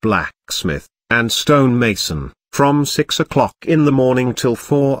carpenter, blacksmith, and stone mason, from 6 o'clock in the morning till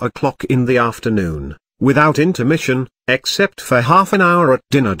 4 o'clock in the afternoon, without intermission, except for half an hour at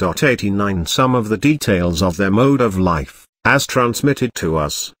dinner. 89 Some of the details of their mode of life, as transmitted to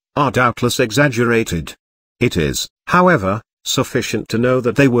us, are doubtless exaggerated. It is, however, sufficient to know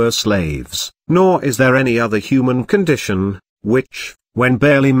that they were slaves, nor is there any other human condition, which, when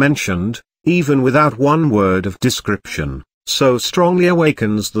barely mentioned, even without one word of description, so strongly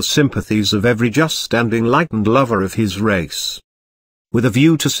awakens the sympathies of every just and enlightened lover of his race. With a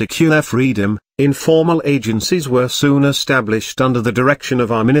view to secure their freedom, informal agencies were soon established under the direction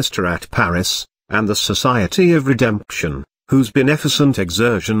of our minister at Paris, and the Society of Redemption, whose beneficent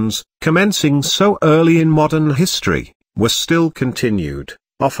exertions, commencing so early in modern history, were still continued,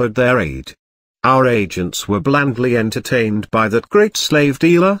 offered their aid. Our agents were blandly entertained by that great slave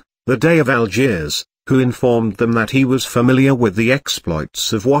dealer, the Dey of Algiers, who informed them that he was familiar with the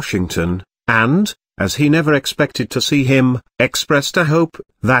exploits of Washington, and, as he never expected to see him, expressed a hope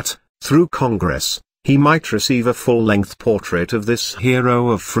that, through Congress, he might receive a full-length portrait of this hero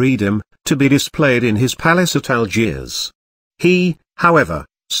of freedom, to be displayed in his palace at Algiers. He, however,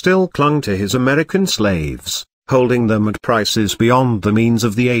 still clung to his American slaves, holding them at prices beyond the means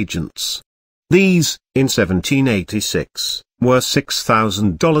of the agents. These, in 1786, were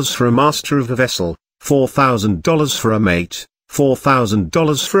 $6,000 for a master of a vessel, $4,000 for a mate,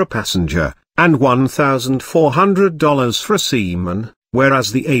 $4,000 for a passenger, and $1,400 for a seaman,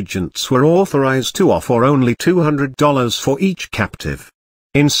 whereas the agents were authorized to offer only $200 for each captive.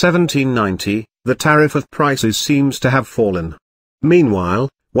 In 1790, the tariff of prices seems to have fallen. Meanwhile,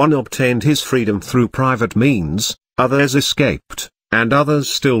 one obtained his freedom through private means, others escaped, and others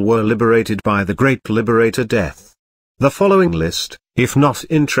still were liberated by the great liberator Death. The following list, if not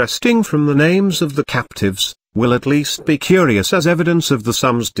interesting from the names of the captives, will at least be curious as evidence of the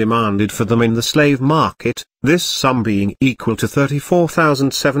sums demanded for them in the slave market, this sum being equal to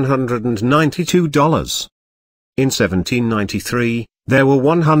 $34,792. In 1793, there were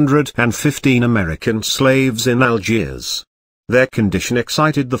 115 American slaves in Algiers. Their condition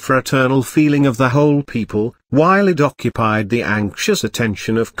excited the fraternal feeling of the whole people, while it occupied the anxious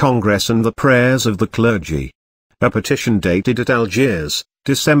attention of Congress and the prayers of the clergy. A petition dated at Algiers,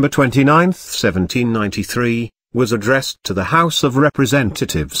 December 29, 1793, was addressed to the House of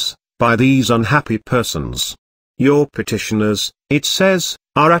Representatives, by these unhappy persons. Your petitioners, it says,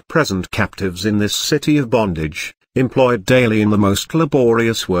 are at present captives in this city of bondage, employed daily in the most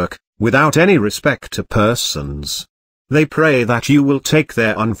laborious work, without any respect to persons. They pray that you will take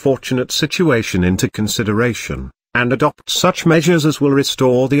their unfortunate situation into consideration, and adopt such measures as will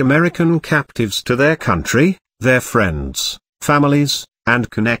restore the American captives to their country, their friends, families, and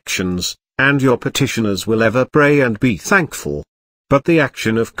connections, and your petitioners will ever pray and be thankful. But the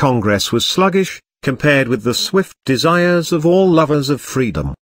action of Congress was sluggish, compared with the swift desires of all lovers of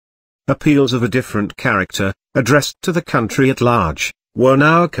freedom. Appeals of a different character, addressed to the country at large, were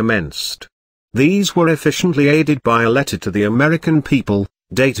now commenced. These were efficiently aided by a letter to the American people,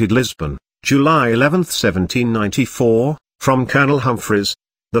 dated Lisbon, July 11, 1794, from Colonel Humphreys,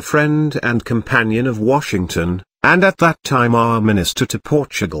 the friend and companion of Washington, and at that time our minister to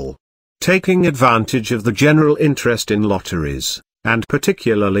Portugal. Taking advantage of the general interest in lotteries, and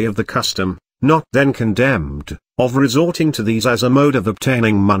particularly of the custom, not then condemned, of resorting to these as a mode of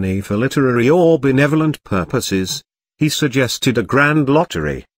obtaining money for literary or benevolent purposes, he suggested a grand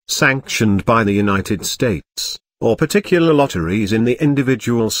lottery, sanctioned by the United States, or particular lotteries in the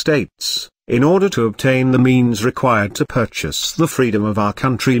individual states, in order to obtain the means required to purchase the freedom of our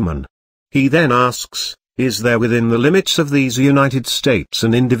countrymen. He then asks, is there within the limits of these United States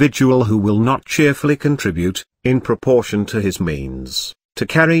an individual who will not cheerfully contribute, in proportion to his means, to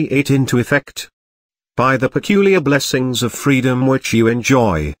carry it into effect? By the peculiar blessings of freedom which you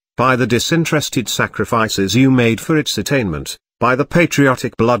enjoy, by the disinterested sacrifices you made for its attainment, by the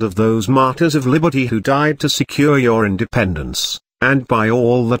patriotic blood of those martyrs of liberty who died to secure your independence, and by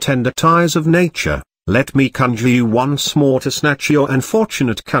all the tender ties of nature, let me conjure you once more to snatch your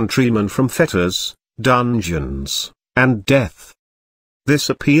unfortunate countrymen from fetters, dungeons, and death. This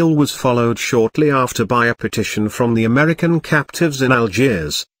appeal was followed shortly after by a petition from the American captives in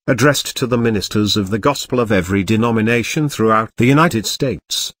Algiers, addressed to the ministers of the gospel of every denomination throughout the United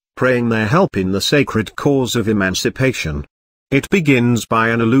States, praying their help in the sacred cause of emancipation. It begins by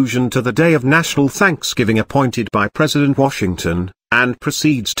an allusion to the day of national thanksgiving appointed by President Washington, and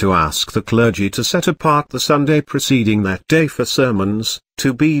proceeds to ask the clergy to set apart the Sunday preceding that day for sermons,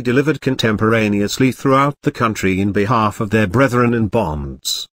 to be delivered contemporaneously throughout the country in behalf of their brethren in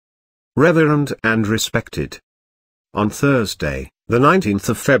bonds. Reverend and respected. On Thursday, the 19th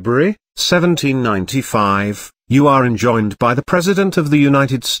of February, 1795, you are enjoined by the President of the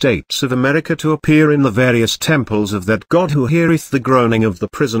United States of America to appear in the various temples of that God who heareth the groaning of the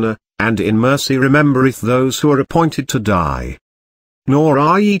prisoner, and in mercy remembereth those who are appointed to die. Nor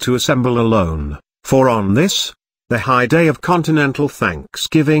are ye to assemble alone, for on this, the high day of continental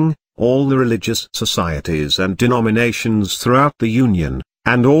thanksgiving, all the religious societies and denominations throughout the Union,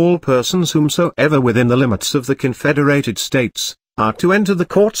 and all persons whomsoever within the limits of the Confederated States, are to enter the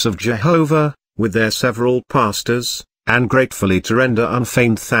courts of Jehovah, with their several pastors, and gratefully to render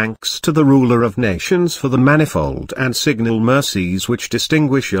unfeigned thanks to the ruler of nations for the manifold and signal mercies which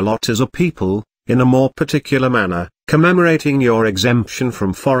distinguish your lot as a people, in a more particular manner, commemorating your exemption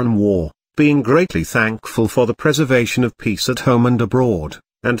from foreign war, being greatly thankful for the preservation of peace at home and abroad,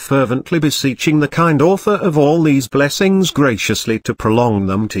 and fervently beseeching the kind author of all these blessings graciously to prolong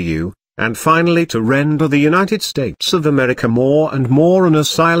them to you, and finally to render the United States of America more and more an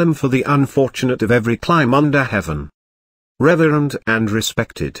asylum for the unfortunate of every clime under heaven. Reverend and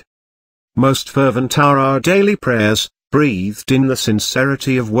respected. Most fervent are our daily prayers, breathed in the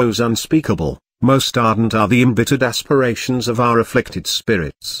sincerity of woes unspeakable, most ardent are the embittered aspirations of our afflicted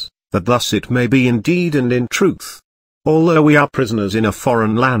spirits, that thus it may be in deed and in truth. Although we are prisoners in a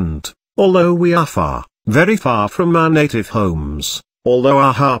foreign land, although we are far, very far from our native homes, although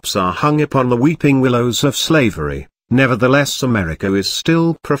our harps are hung upon the weeping willows of slavery, nevertheless America is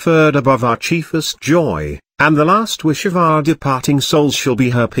still preferred above our chiefest joy, and the last wish of our departing souls shall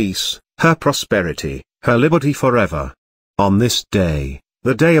be her peace, her prosperity, her liberty forever. On this day,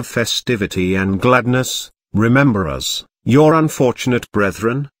 the day of festivity and gladness, remember us, your unfortunate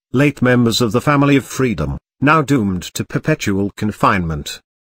brethren, late members of the family of freedom, now doomed to perpetual confinement.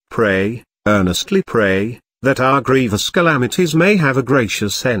 Pray, earnestly pray, that our grievous calamities may have a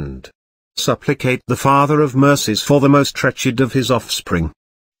gracious end. Supplicate the Father of mercies for the most wretched of his offspring.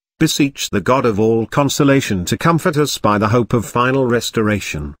 Beseech the God of all consolation to comfort us by the hope of final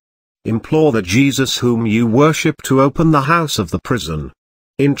restoration. implore the Jesus whom you worship to open the house of the prison.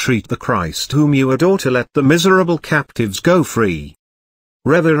 Entreat the Christ whom you adore to let the miserable captives go free.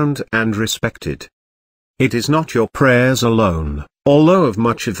 Reverend and respected, it is not your prayers alone, although of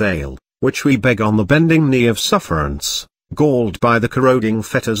much avail, which we beg on the bending knee of sufferance, galled by the corroding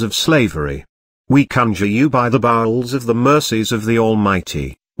fetters of slavery. We conjure you by the bowels of the mercies of the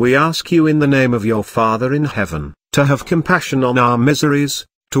Almighty, we ask you in the name of your Father in heaven, to have compassion on our miseries,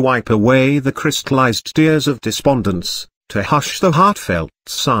 to wipe away the crystallized tears of despondence, to hush the heartfelt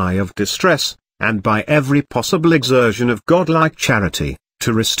sigh of distress, and by every possible exertion of godlike charity,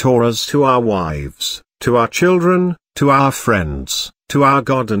 to restore us to our wives, to our children, to our friends, to our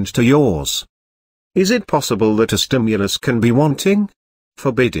God and to yours. Is it possible that a stimulus can be wanting?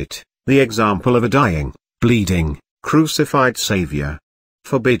 Forbid it, the example of a dying, bleeding, crucified Saviour.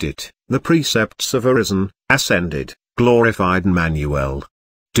 Forbid it, the precepts of a risen, ascended, glorified Emmanuel.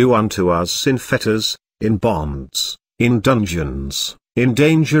 Do unto us in fetters, in bonds, in dungeons, in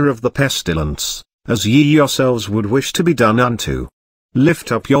danger of the pestilence, as ye yourselves would wish to be done unto.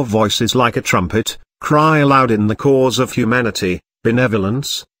 Lift up your voices like a trumpet, cry aloud in the cause of humanity.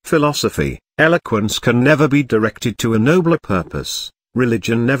 Benevolence, philosophy, eloquence can never be directed to a nobler purpose,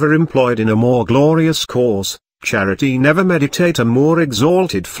 religion never employed in a more glorious cause, charity never meditate a more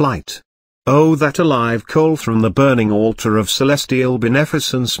exalted flight. Oh, that a live coal from the burning altar of celestial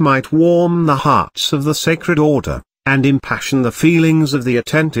beneficence might warm the hearts of the sacred order, and impassion the feelings of the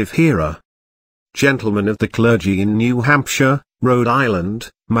attentive hearer. Gentlemen of the clergy in New Hampshire, Rhode Island,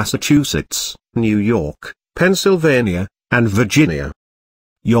 Massachusetts, New York, Pennsylvania, and Virginia.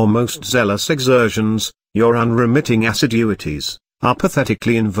 Your most zealous exertions, your unremitting assiduities, are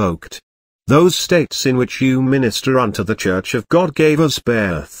pathetically invoked. Those states in which you minister unto the Church of God gave us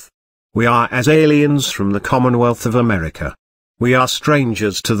birth. We are as aliens from the Commonwealth of America. We are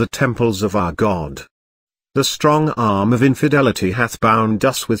strangers to the temples of our God. The strong arm of infidelity hath bound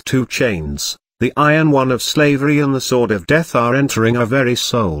us with two chains, the iron one of slavery and the sword of death are entering our very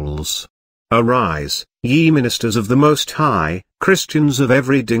souls. Arise, ye ministers of the Most High, Christians of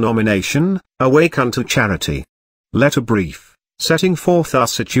every denomination, awake unto charity. Let a brief, setting forth our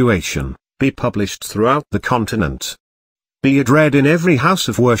situation, be published throughout the continent. Be it read in every house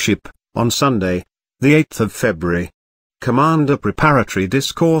of worship, on Sunday, the 8th of February. Command a preparatory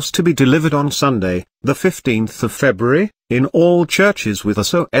discourse to be delivered on Sunday, the 15th of February, in all churches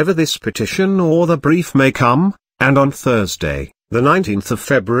whithersoever this petition or the brief may come, and on Thursday, the 19th of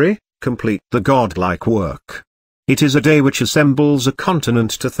February, complete the godlike work. It is a day which assembles a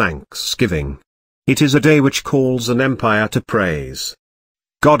continent to thanksgiving. It is a day which calls an empire to praise.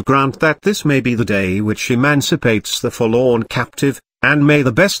 God grant that this may be the day which emancipates the forlorn captive, and may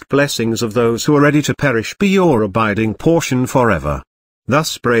the best blessings of those who are ready to perish be your abiding portion forever.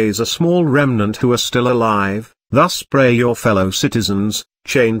 Thus praise a small remnant who are still alive, thus pray your fellow citizens,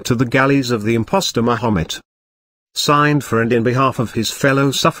 chained to the galleys of the impostor Mahomet. Signed for and in behalf of his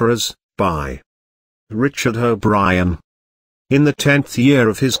fellow sufferers, by Richard O'Brien. In the 10th year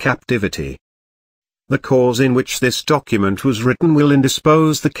of his captivity. The cause in which this document was written will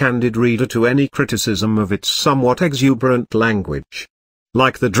indispose the candid reader to any criticism of its somewhat exuberant language.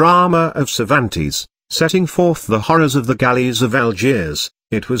 Like the drama of Cervantes, setting forth the horrors of the galleys of Algiers,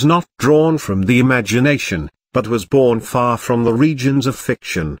 it was not drawn from the imagination, but was born far from the regions of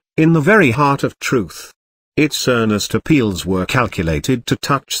fiction, in the very heart of truth. Its earnest appeals were calculated to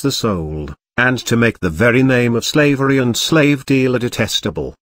touch the soul, and to make the very name of slavery and slave dealer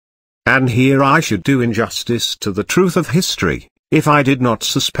detestable. And here I should do injustice to the truth of history, if I did not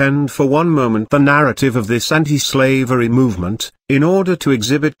suspend for one moment the narrative of this anti-slavery movement, in order to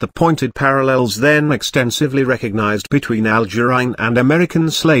exhibit the pointed parallels then extensively recognized between Algerine and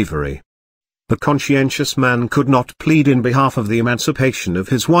American slavery. The conscientious man could not plead in behalf of the emancipation of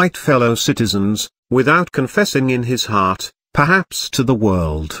his white fellow citizens, without confessing in his heart, perhaps to the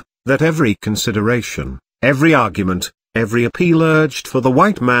world, that every consideration, every argument, every appeal urged for the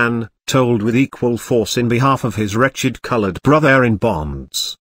white man, told with equal force in behalf of his wretched colored brother in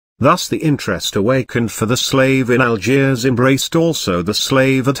bonds. Thus the interest awakened for the slave in Algiers embraced also the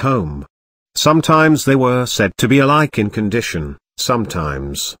slave at home. Sometimes they were said to be alike in condition,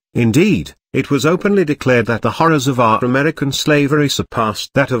 sometimes, indeed, it was openly declared that the horrors of our American slavery surpassed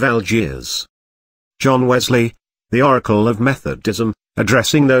that of Algiers. John Wesley, the oracle of Methodism,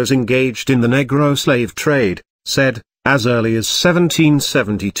 addressing those engaged in the Negro slave trade, said, as early as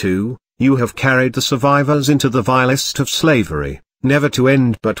 1772, "You have carried the survivors into the vilest of slavery, never to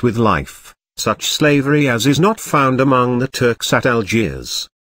end but with life, such slavery as is not found among the Turks at Algiers."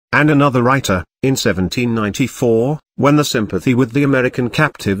 And another writer, in 1794, when the sympathy with the American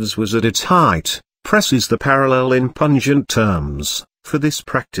captives was at its height, presses the parallel in pungent terms. For this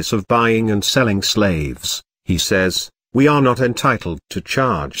practice of buying and selling slaves, he says, we are not entitled to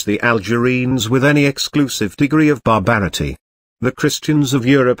charge the Algerines with any exclusive degree of barbarity. The Christians of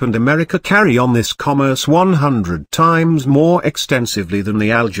Europe and America carry on this commerce 100 times more extensively than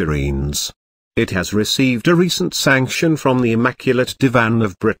the Algerines. It has received a recent sanction from the Immaculate Divan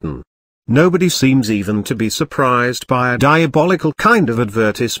of Britain. Nobody seems even to be surprised by a diabolical kind of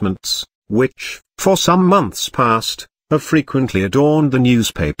advertisements, which, for some months past, have frequently adorned the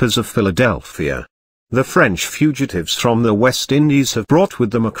newspapers of Philadelphia. The French fugitives from the West Indies have brought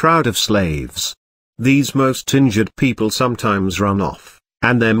with them a crowd of slaves. These most injured people sometimes run off,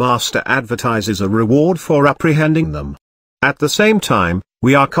 and their master advertises a reward for apprehending them. At the same time,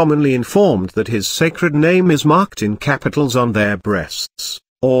 we are commonly informed that his sacred name is marked in capitals on their breasts,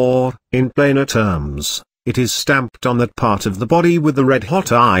 or, in plainer terms, it is stamped on that part of the body with the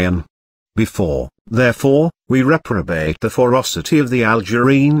red-hot iron. Before, therefore, we reprobate the ferocity of the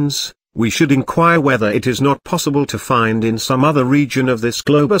Algerines, we should inquire whether it is not possible to find in some other region of this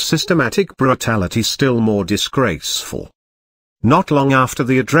globe a systematic brutality still more disgraceful. Not long after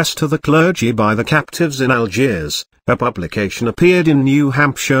the address to the clergy by the captives in Algiers, a publication appeared in New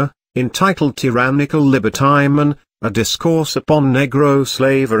Hampshire, entitled Tyrannical Libertinemen, a discourse upon Negro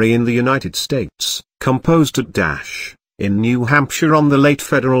slavery in the United States, composed at in New Hampshire on the late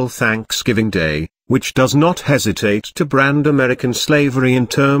federal Thanksgiving Day, which does not hesitate to brand American slavery in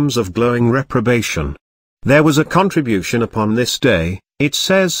terms of glowing reprobation. There was a contribution upon this day, it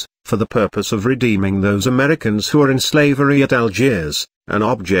says, for the purpose of redeeming those Americans who are in slavery at Algiers, an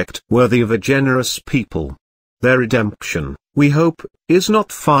object worthy of a generous people. Their redemption, we hope, is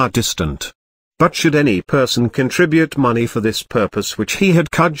not far distant. But should any person contribute money for this purpose which he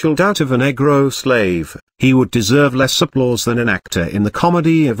had cudgelled out of a Negro slave, he would deserve less applause than an actor in the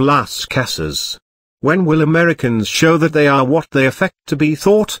comedy of Las Casas. When will Americans show that they are what they affect to be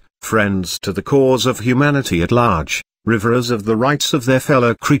thought, friends to the cause of humanity at large, reverers of the rights of their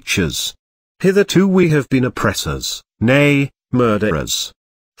fellow creatures? Hitherto we have been oppressors, nay, murderers.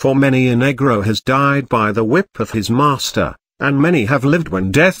 For many a Negro has died by the whip of his master, and many have lived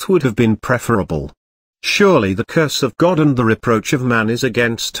when death would have been preferable. Surely the curse of God and the reproach of man is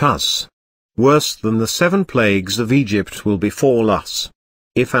against us. Worse than the 7 plagues of Egypt will befall us.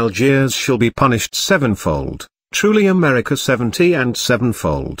 If Algiers shall be punished sevenfold, truly America 70 and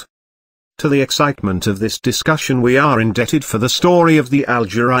sevenfold. To the excitement of this discussion we are indebted for the story of the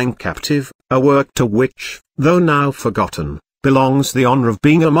Algerine captive, a work to which, though now forgotten, belongs the honor of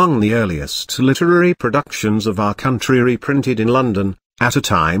being among the earliest literary productions of our country reprinted in London, at a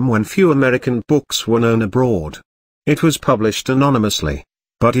time when few American books were known abroad. It was published anonymously,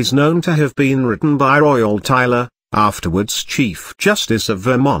 but is known to have been written by Royal Tyler, afterwards Chief Justice of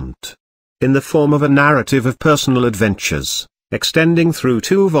Vermont, in the form of a narrative of personal adventures, extending through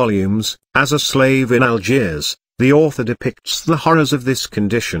 2 volumes. As a slave in Algiers, the author depicts the horrors of this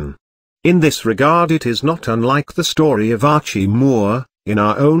condition. In this regard it is not unlike the story of Archie Moore, in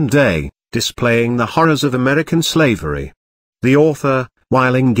our own day, displaying the horrors of American slavery. The author,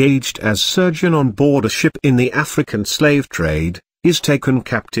 while engaged as surgeon on board a ship in the African slave trade, is taken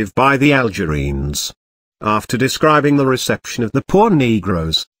captive by the Algerines. After describing the reception of the poor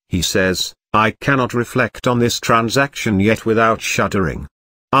Negroes, he says, I cannot reflect on this transaction yet without shuddering.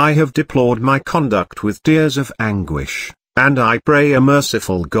 I have deplored my conduct with tears of anguish, and I pray a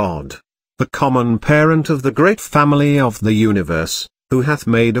merciful God, the common parent of the great family of the universe, who hath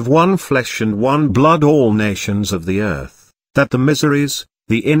made of one flesh and one blood all nations of the earth, that the miseries,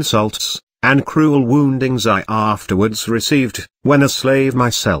 the insults, and cruel woundings I afterwards received, when a slave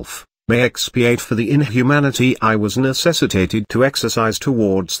myself, may expiate for the inhumanity I was necessitated to exercise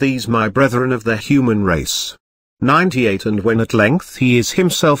towards these my brethren of the human race. 98. And when at length he is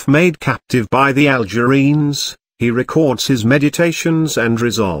himself made captive by the Algerines, he records his meditations and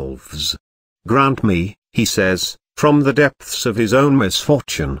resolves. Grant me, he says, from the depths of his own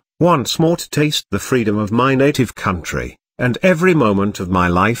misfortune, once more to taste the freedom of my native country, and every moment of my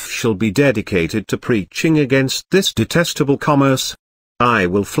life shall be dedicated to preaching against this detestable commerce. I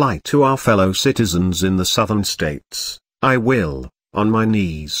will fly to our fellow citizens in the southern states, I will, on my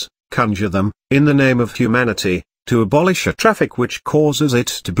knees, conjure them, in the name of humanity, to abolish a traffic which causes it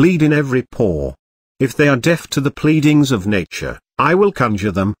to bleed in every pore. If they are deaf to the pleadings of nature, I will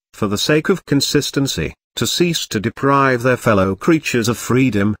conjure them, for the sake of consistency, to cease to deprive their fellow creatures of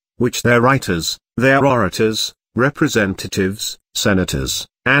freedom, which their writers, their orators, representatives, senators,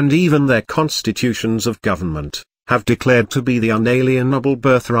 and even their constitutions of government, have declared to be the unalienable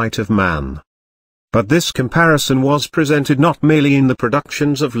birthright of man. But this comparison was presented not merely in the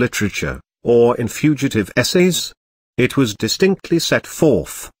productions of literature, or in fugitive essays. It was distinctly set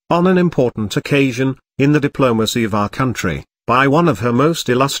forth, on an important occasion, in the diplomacy of our country, by one of her most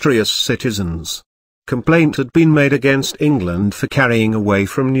illustrious citizens. Complaint had been made against England for carrying away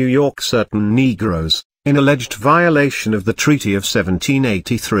from New York certain Negroes, in alleged violation of the Treaty of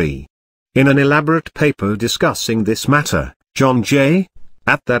 1783. In an elaborate paper discussing this matter, John Jay,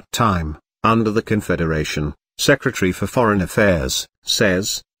 at that time, under the Confederation, Secretary for Foreign Affairs,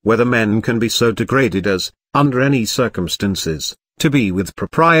 says, whether men can be so degraded as, under any circumstances, to be with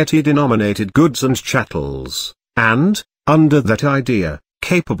propriety denominated goods and chattels, and, under that idea,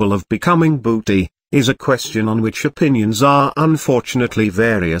 capable of becoming booty, is a question on which opinions are unfortunately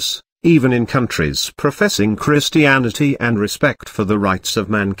various, even in countries professing Christianity and respect for the rights of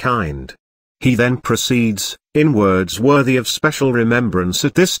mankind. He then proceeds, in words worthy of special remembrance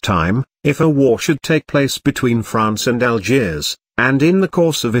at this time, if a war should take place between France and Algiers, and in the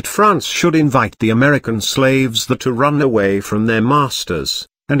course of it France should invite the American slaves that to run away from their masters,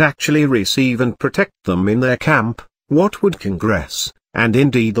 and actually receive and protect them in their camp, what would Congress, and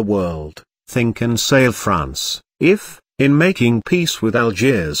indeed the world, think and say of France, if, in making peace with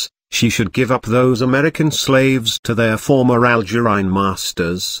Algiers, she should give up those American slaves to their former Algerine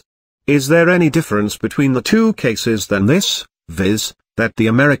masters? Is there any difference between the two cases than this, viz., that the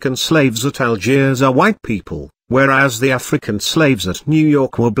American slaves at Algiers are white people, whereas the African slaves at New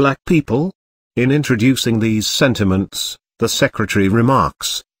York were black people? In introducing these sentiments, the Secretary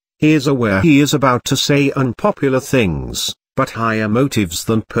remarks, he is aware he is about to say unpopular things, but higher motives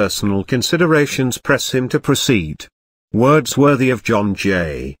than personal considerations press him to proceed. Words worthy of John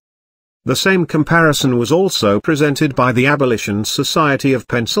Jay. The same comparison was also presented by the Abolition Society of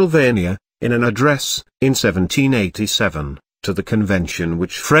Pennsylvania, in an address, in 1787, to the convention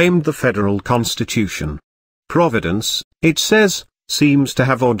which framed the federal constitution. Providence, it says, seems to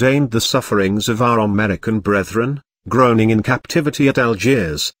have ordained the sufferings of our American brethren, groaning in captivity at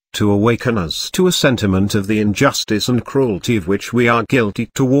Algiers, to awaken us to a sentiment of the injustice and cruelty of which we are guilty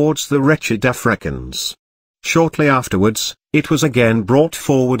towards the wretched Africans. Shortly afterwards, it was again brought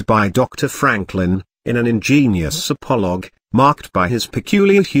forward by Dr. Franklin, in an ingenious apologue, marked by his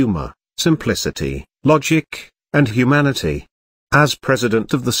peculiar humor, simplicity, logic, and humanity. As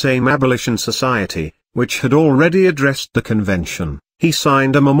president of the same Abolition Society, which had already addressed the convention, he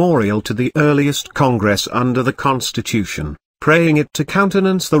signed a memorial to the earliest Congress under the Constitution, praying it to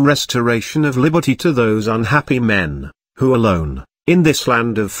countenance the restoration of liberty to those unhappy men, who alone, in this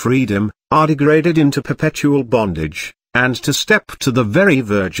land of freedom, are degraded into perpetual bondage, and to step to the very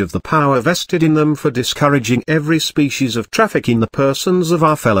verge of the power vested in them for discouraging every species of traffic in the persons of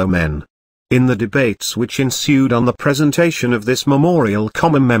our fellow men. In the debates which ensued on the presentation of this memorial,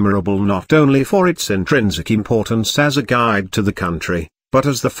 memorable not only for its intrinsic importance as a guide to the country, but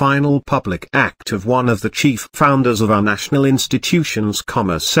as the final public act of one of the chief founders of our national institutions,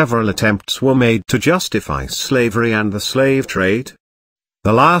 several attempts were made to justify slavery and the slave trade.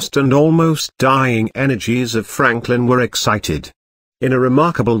 The last and almost dying energies of Franklin were excited. In a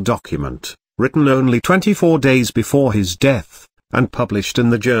remarkable document, written only 24 days before his death, and published in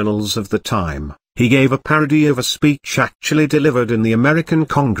the journals of the time, he gave a parody of a speech actually delivered in the American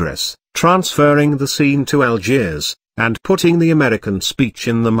Congress, transferring the scene to Algiers, and putting the American speech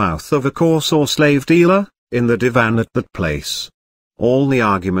in the mouth of a coarse or slave dealer, in the divan at that place. All the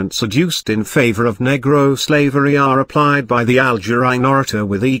arguments adduced in favor of Negro slavery are applied by the Algerine orator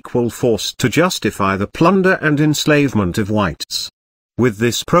with equal force to justify the plunder and enslavement of whites. With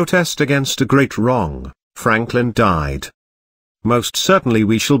this protest against a great wrong, Franklin died. Most certainly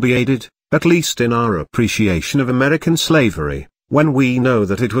we shall be aided, at least in our appreciation of American slavery, when we know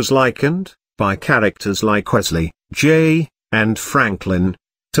that it was likened, by characters like Wesley, Jay, and Franklin,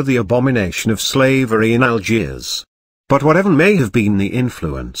 to the abomination of slavery in Algiers. But whatever may have been the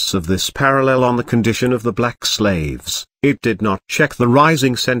influence of this parallel on the condition of the black slaves, it did not check the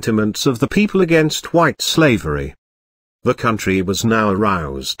rising sentiments of the people against white slavery. The country was now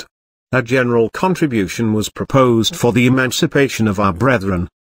aroused. A general contribution was proposed for the emancipation of our brethren.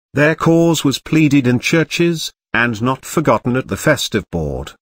 Their cause was pleaded in churches, and not forgotten at the festive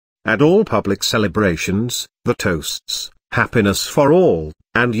board. At all public celebrations, the toasts, happiness for all,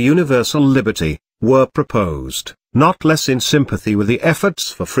 and universal liberty, were proposed, not less in sympathy with the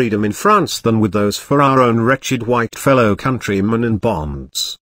efforts for freedom in France than with those for our own wretched white fellow countrymen in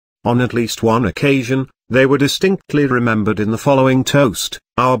bonds. On at least one occasion, they were distinctly remembered in the following toast: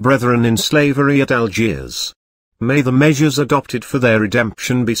 our brethren in slavery at Algiers. May the measures adopted for their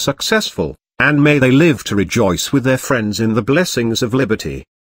redemption be successful, and may they live to rejoice with their friends in the blessings of liberty.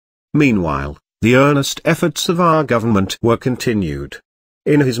 Meanwhile, the earnest efforts of our government were continued.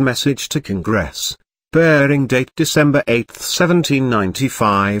 In his message to Congress, bearing date December 8,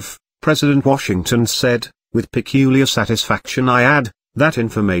 1795, President Washington said, "With peculiar satisfaction I add, that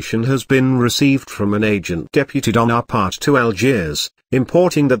information has been received from an agent deputed on our part to Algiers,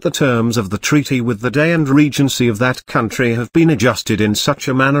 importing that the terms of the treaty with the Dey and Regency of that country have been adjusted in such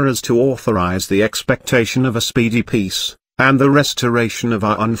a manner as to authorize the expectation of a speedy peace, and the restoration of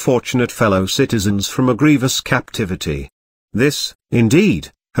our unfortunate fellow citizens from a grievous captivity." This,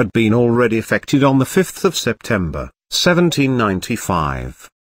 indeed, had been already effected on the 5th of September, 1795.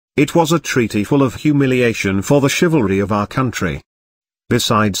 It was a treaty full of humiliation for the chivalry of our country.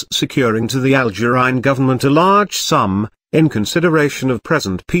 Besides securing to the Algerine government a large sum, in consideration of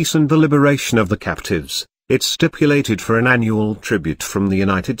present peace and the liberation of the captives, it stipulated for an annual tribute from the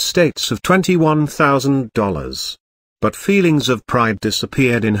United States of $21,000. But feelings of pride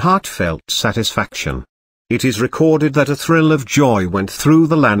disappeared in heartfelt satisfaction. It is recorded that a thrill of joy went through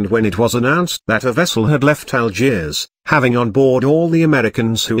the land when it was announced that a vessel had left Algiers, having on board all the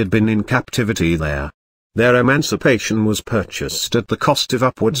Americans who had been in captivity there. Their emancipation was purchased at the cost of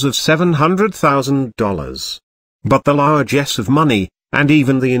upwards of $700,000. But the largesse of money, and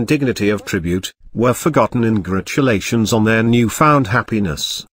even the indignity of tribute, were forgotten in gratulations on their new-found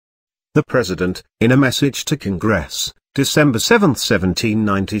happiness. The President, in a message to Congress, December 7,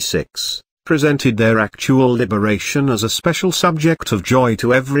 1796, presented their actual liberation as a special subject of joy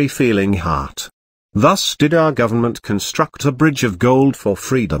to every feeling heart. Thus did our government construct a bridge of gold for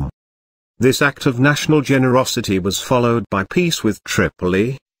freedom. This act of national generosity was followed by peace with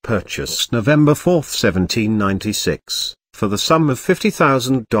Tripoli, purchased November 4, 1796, for the sum of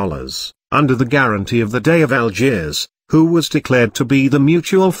 $50,000, under the guarantee of the Dey of Algiers, who was declared to be the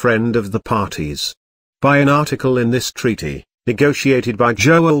mutual friend of the parties. By an article in this treaty, negotiated by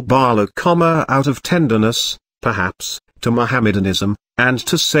Joel Barlow, out of tenderness, perhaps, to Mohammedanism, and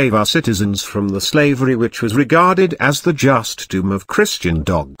to save our citizens from the slavery which was regarded as the just doom of Christian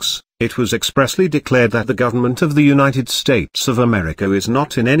dogs, it was expressly declared that the government of the United States of America is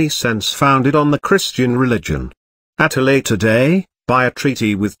not in any sense founded on the Christian religion. At a later day, by a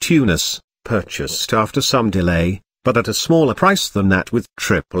treaty with Tunis, purchased after some delay, but at a smaller price than that with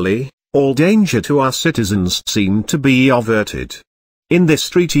Tripoli, all danger to our citizens seemed to be averted. In this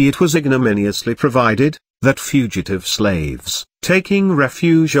treaty it was ignominiously provided, that fugitive slaves, taking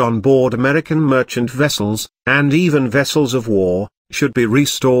refuge on board American merchant vessels, and even vessels of war, should be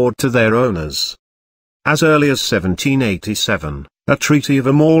restored to their owners. As early as 1787, a treaty of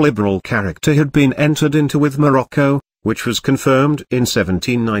a more liberal character had been entered into with Morocco, which was confirmed in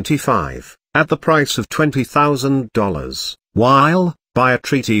 1795, at the price of $20,000, while, by a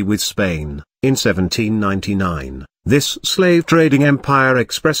treaty with Spain, in 1799, this slave-trading empire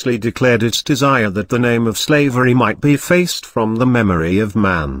expressly declared its desire that the name of slavery might be effaced from the memory of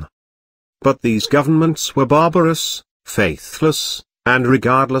man. But these governments were barbarous, faithless, and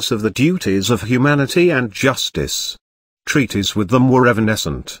regardless of the duties of humanity and justice. Treaties with them were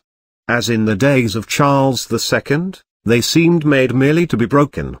evanescent. As in the days of Charles II, they seemed made merely to be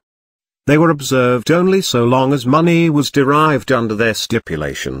broken. They were observed only so long as money was derived under their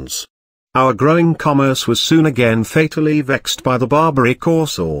stipulations. Our growing commerce was soon again fatally vexed by the Barbary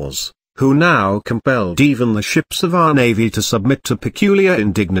corsairs, who now compelled even the ships of our navy to submit to peculiar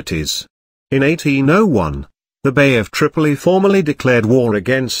indignities. In 1801, the Bey of Tripoli formally declared war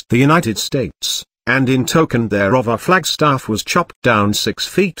against the United States, and in token thereof our flagstaff was chopped down 6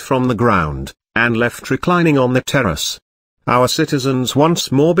 feet from the ground, and left reclining on the terrace. Our citizens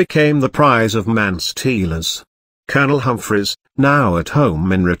once more became the prize of man-stealers. Colonel Humphreys, now at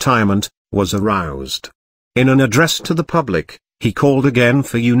home in retirement, was aroused. In an address to the public, he called again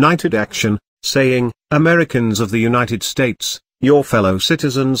for united action, saying, "Americans of the United States, your fellow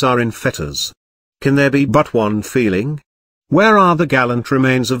citizens are in fetters. Can there be but one feeling? Where are the gallant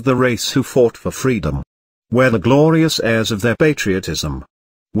remains of the race who fought for freedom? Where the glorious heirs of their patriotism?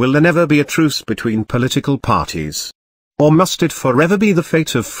 Will there never be a truce between political parties? Or must it forever be the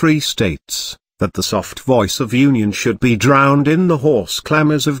fate of free states, that the soft voice of union should be drowned in the hoarse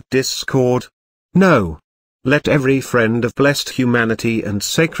clamors of discord? No. Let every friend of blessed humanity and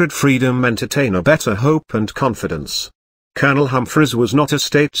sacred freedom entertain a better hope and confidence." Colonel Humphreys was not a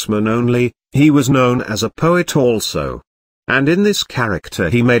statesman only, he was known as a poet also. And in this character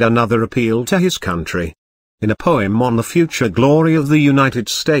he made another appeal to his country. In a poem on the future glory of the United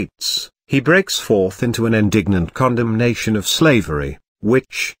States, he breaks forth into an indignant condemnation of slavery,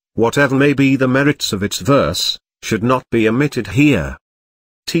 which, whatever may be the merits of its verse, should not be omitted here.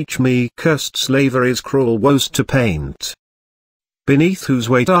 Teach me cursed slavery's cruel woes to paint. beneath whose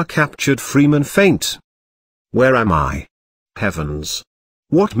weight our captured freemen faint. Where am I? Heavens!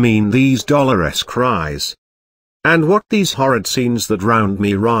 What mean these dolorous cries? And what these horrid scenes that round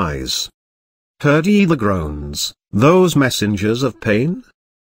me rise? Heard ye the groans, those messengers of pain?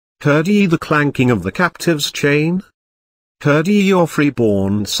 Heard ye the clanking of the captive's chain? Heard ye your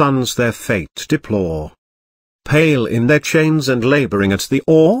free-born sons their fate deplore? Pale in their chains and labouring at the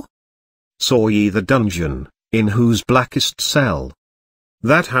oar? Saw ye the dungeon, in whose blackest cell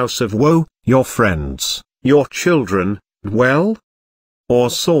that house of woe, your friends, your children, dwell?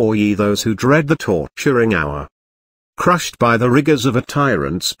 Or saw ye those who dread the torturing hour, crushed by the rigours of a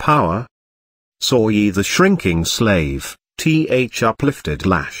tyrant's power? Saw ye the shrinking slave, uplifted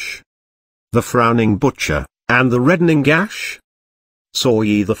lash, the frowning butcher, and the reddening gash? Saw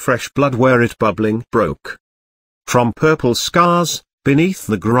ye the fresh blood where it bubbling broke from purple scars, beneath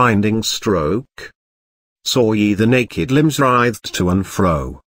the grinding stroke? Saw ye the naked limbs writhed to and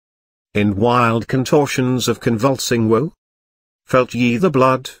fro in wild contortions of convulsing woe? Felt ye the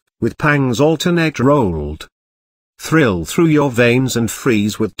blood, with pangs alternate rolled, thrill through your veins and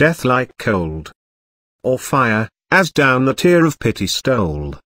freeze with death-like cold? Or fire, as down the tear of pity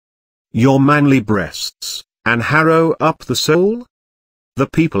stole your manly breasts, and harrow up the soul? The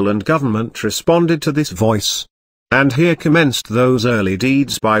people and government responded to this voice, and here commenced those early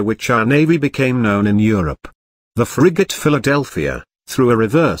deeds by which our navy became known in Europe. The frigate Philadelphia, through a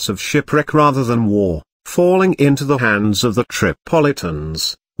reverse of shipwreck rather than war, falling into the hands of the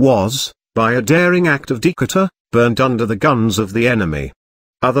Tripolitans, was, by a daring act of Decatur, burnt under the guns of the enemy.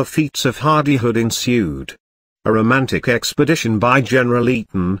 Other feats of hardihood ensued. A romantic expedition by General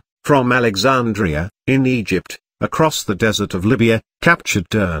Eaton, from Alexandria, in Egypt, across the desert of Libya, captured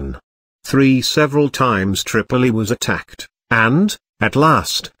Dern. Several times Tripoli was attacked, and, at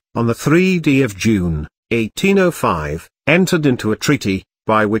last, on the 3d of June, 1805, entered into a treaty,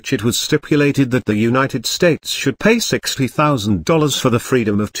 by which it was stipulated that the United States should pay $60,000 for the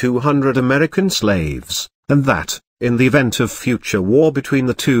freedom of 200 American slaves, and that, in the event of future war between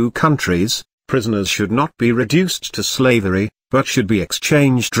the two countries, prisoners should not be reduced to slavery, but should be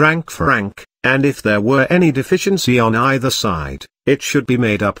exchanged rank for rank, and if there were any deficiency on either side, it should be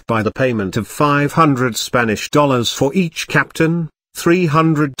made up by the payment of $500 Spanish for each captain,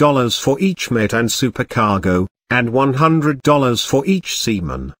 $300 for each mate and supercargo, and $100 for each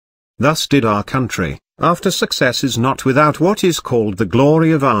seaman. Thus did our country, after successes not without what is called the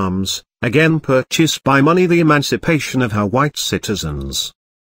glory of arms, again purchase by money the emancipation of her white citizens.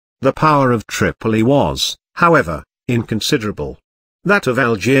 The power of Tripoli was, however, inconsiderable. That of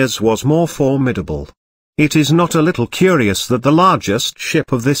Algiers was more formidable. It is not a little curious that the largest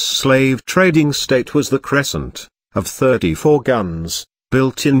ship of this slave-trading state was the Crescent, of 34 guns,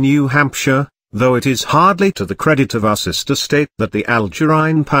 built in New Hampshire, though it is hardly to the credit of our sister state that the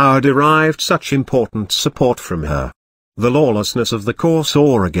Algerine power derived such important support from her. The lawlessness of the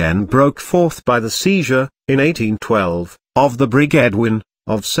Corsair again broke forth by the seizure, in 1812, of the brig Edwin,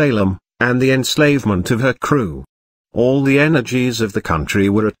 of Salem, and the enslavement of her crew. All the energies of the country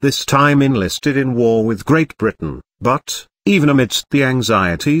were at this time enlisted in war with Great Britain, but, even amidst the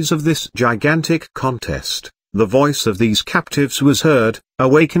anxieties of this gigantic contest, the voice of these captives was heard,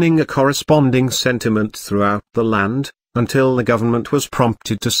 awakening a corresponding sentiment throughout the land, until the government was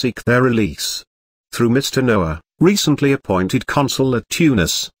prompted to seek their release. Through Mr. Noah, recently appointed consul at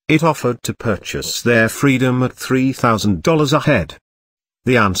Tunis, it offered to purchase their freedom at $3,000 a head.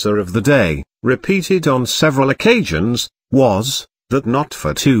 The answer of the day, repeated on several occasions, was, that not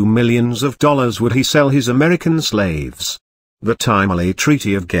for $2 millions would he sell his American slaves. The timely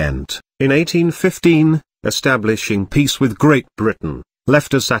Treaty of Ghent, in 1815, establishing peace with Great Britain,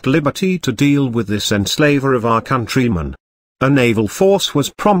 left us at liberty to deal with this enslaver of our countrymen. A naval force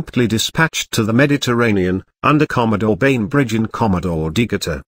was promptly dispatched to the Mediterranean, under Commodore Bainbridge and Commodore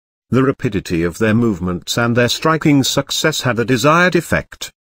Decatur. The rapidity of their movements and their striking success had the desired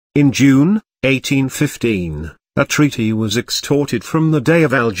effect. In June, 1815, a treaty was extorted from the Dey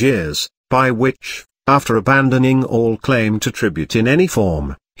of Algiers, by which, after abandoning all claim to tribute in any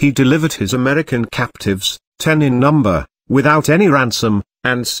form, he delivered his American captives, 10 in number, without any ransom,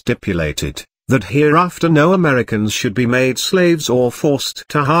 and stipulated, that hereafter no Americans should be made slaves or forced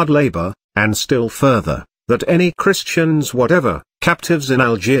to hard labor, and still further, that any Christians whatever, captives in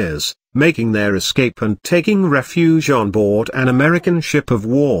Algiers, making their escape and taking refuge on board an American ship of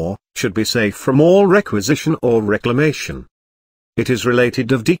war, should be safe from all requisition or reclamation. It is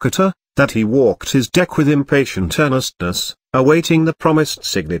related of Decatur, that he walked his deck with impatient earnestness, awaiting the promised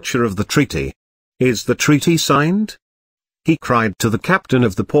signature of the treaty. Is the treaty signed? He cried to the captain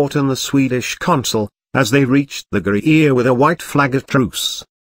of the port and the Swedish consul, as they reached the Guerriere with a white flag of truce.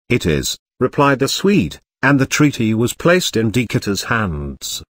 "It is," replied the Swede, and the treaty was placed in Decatur's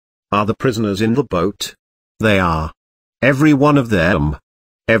hands. "Are the prisoners in the boat?" "They are." "Every one of them?"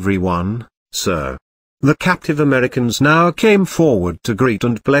 "Every one, sir." The captive Americans now came forward to greet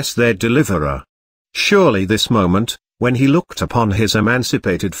and bless their deliverer. Surely this moment, when he looked upon his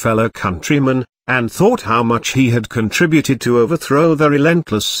emancipated fellow countrymen, and thought how much he had contributed to overthrow the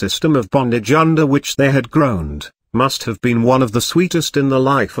relentless system of bondage under which they had groaned, must have been one of the sweetest in the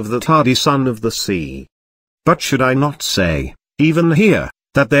life of the tardy son of the sea. But should I not say, even here,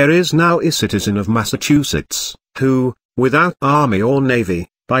 that there is now a citizen of Massachusetts, who, without army or navy,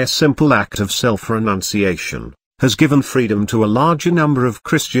 by a simple act of self-renunciation, has given freedom to a larger number of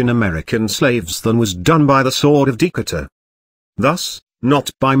Christian American slaves than was done by the sword of Decatur. Thus,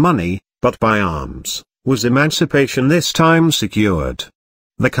 not by money, but by arms, was emancipation this time secured.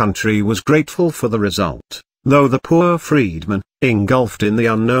 The country was grateful for the result, though the poor freedmen, engulfed in the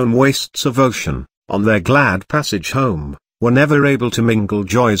unknown wastes of ocean, on their glad passage home, were never able to mingle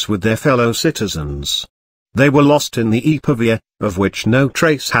joys with their fellow citizens. They were lost in the epervier, of which no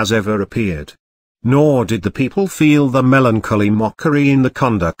trace has ever appeared. Nor did the people feel the melancholy mockery in the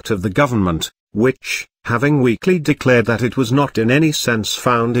conduct of the government, which, having weakly declared that it was not in any sense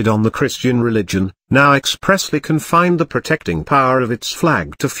founded on the Christian religion, now expressly confined the protecting power of its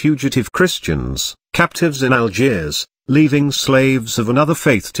flag to fugitive Christians, captives in Algiers, leaving slaves of another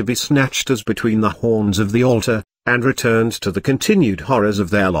faith to be snatched as between the horns of the altar, and returned to the continued horrors of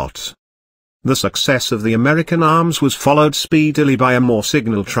their lot. The success of the American arms was followed speedily by a more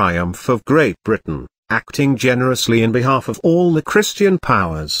signal triumph of Great Britain, acting generously in behalf of all the Christian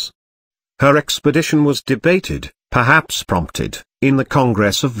powers. Her expedition was debated, perhaps prompted, in the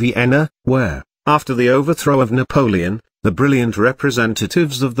Congress of Vienna, where, after the overthrow of Napoleon, the brilliant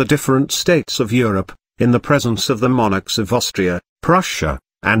representatives of the different states of Europe, in the presence of the monarchs of Austria, Prussia,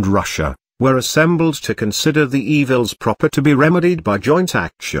 and Russia, were assembled to consider the evils proper to be remedied by joint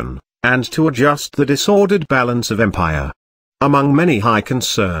action, and to adjust the disordered balance of empire. Among many high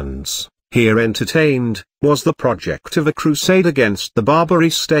concerns, here entertained, was the project of a crusade against the Barbary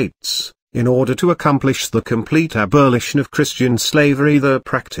states, in order to accomplish the complete abolition of Christian slavery there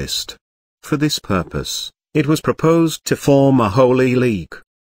practiced. For this purpose, it was proposed to form a Holy League.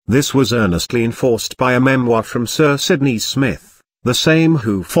 This was earnestly enforced by a memoir from Sir Sidney Smith, the same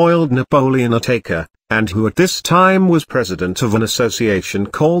who foiled Napoleon at Acre, and who at this time was president of an association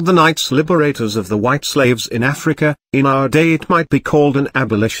called the Knights Liberators of the White Slaves in Africa. In our day it might be called an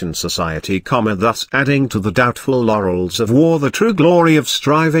abolition society, thus adding to the doubtful laurels of war the true glory of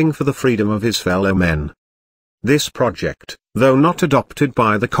striving for the freedom of his fellow men. This project, though not adopted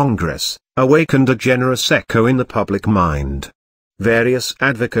by the Congress, awakened a generous echo in the public mind. Various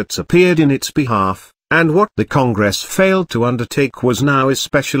advocates appeared in its behalf, and what the Congress failed to undertake was now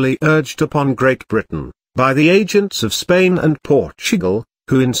especially urged upon Great Britain, by the agents of Spain and Portugal,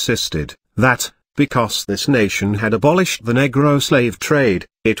 who insisted, that, because this nation had abolished the Negro slave trade,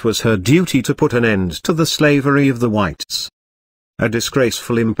 it was her duty to put an end to the slavery of the whites. A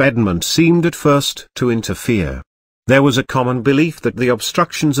disgraceful impediment seemed at first to interfere. There was a common belief that the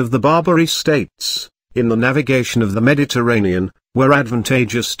obstructions of the Barbary states, in the navigation of the Mediterranean, were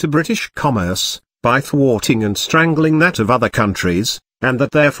advantageous to British commerce, by thwarting and strangling that of other countries, and that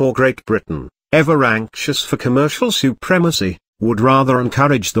therefore Great Britain, ever anxious for commercial supremacy, would rather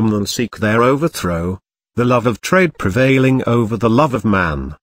encourage them than seek their overthrow, the love of trade prevailing over the love of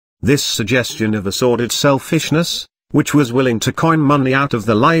man. This suggestion of a sordid selfishness, which was willing to coin money out of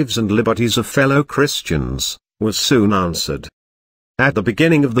the lives and liberties of fellow Christians, was soon answered. At the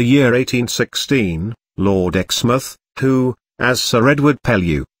beginning of the year 1816, Lord Exmouth, who, as Sir Edward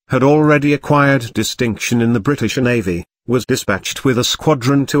Pellew, had already acquired distinction in the British Navy, was dispatched with a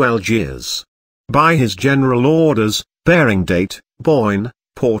squadron to Algiers. By his general orders, bearing date, Boyne,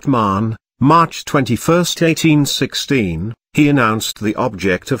 Port Mahon, March 21, 1816, he announced the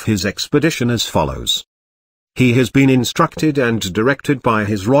object of his expedition as follows. He has been instructed and directed by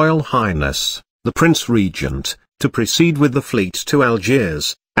His Royal Highness, the Prince Regent, to proceed with the fleet to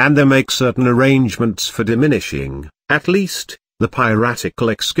Algiers, and there make certain arrangements for diminishing, at least, the piratical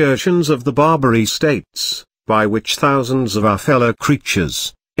excursions of the Barbary states, by which thousands of our fellow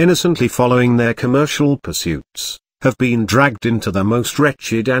creatures, innocently following their commercial pursuits, have been dragged into the most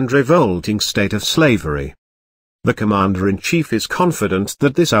wretched and revolting state of slavery. The Commander-in-Chief is confident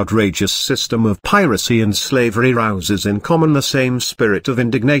that this outrageous system of piracy and slavery rouses in common the same spirit of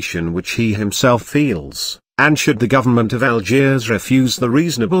indignation which he himself feels, And should the government of Algiers refuse the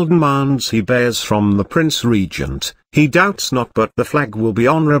reasonable demands he bears from the Prince Regent, he doubts not but the flag will be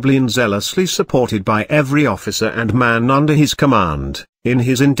honorably and zealously supported by every officer and man under his command, in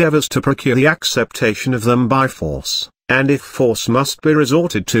his endeavors to procure the acceptation of them by force, and if force must be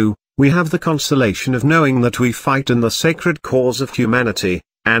resorted to, we have the consolation of knowing that we fight in the sacred cause of humanity,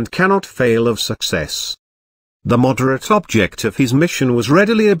 and cannot fail of success. The moderate object of his mission was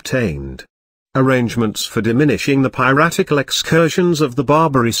readily obtained. Arrangements for diminishing the piratical excursions of the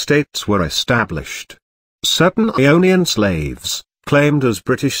Barbary states were established. Certain Ionian slaves, claimed as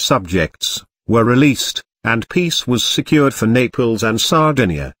British subjects, were released, and peace was secured for Naples and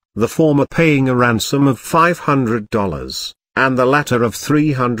Sardinia, the former paying a ransom of $500, and the latter of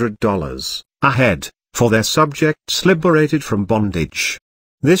 $300, a head, for their subjects liberated from bondage.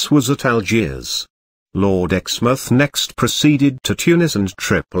 This was at Algiers. Lord Exmouth next proceeded to Tunis and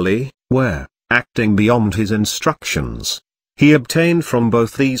Tripoli, where, acting beyond his instructions, he obtained from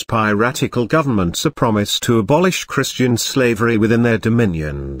both these piratical governments a promise to abolish Christian slavery within their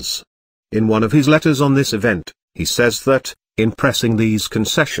dominions. In one of his letters on this event, he says that, in pressing these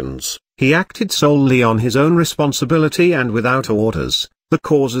concessions, he acted solely on his own responsibility and without orders, the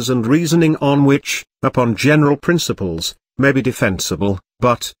causes and reasoning on which, upon general principles, may be defensible,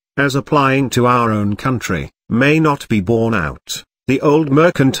 but, as applying to our own country, may not be borne out, the old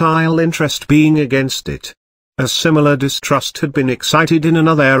mercantile interest being against it. A similar distrust had been excited in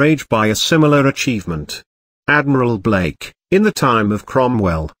another age by a similar achievement. Admiral Blake, in the time of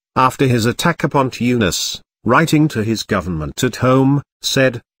Cromwell, after his attack upon Tunis, writing to his government at home,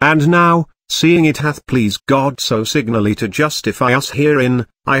 said, "And now, seeing it hath pleased God so signally to justify us herein,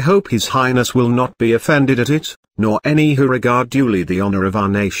 I hope His Highness will not be offended at it, nor any who regard duly the honor of our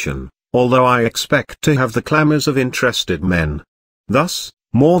nation, although I expect to have the clamors of interested men." Thus,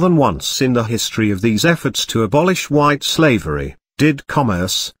 more than once in the history of these efforts to abolish white slavery, did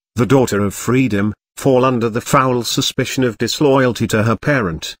commerce, the daughter of freedom, fall under the foul suspicion of disloyalty to her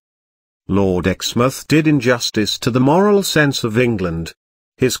parent. Lord Exmouth did injustice to the moral sense of England.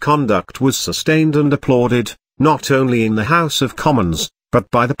 His conduct was sustained and applauded, not only in the House of Commons, but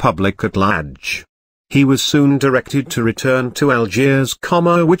by the public at large. He was soon directed to return to Algiers,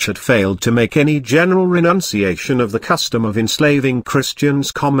 which had failed to make any general renunciation of the custom of enslaving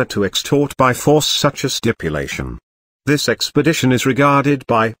Christians, to extort by force such a stipulation. This expedition is regarded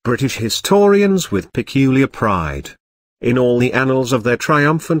by British historians with peculiar pride. In all the annals of their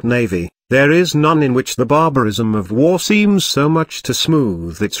triumphant navy, there is none in which the barbarism of war seems so much to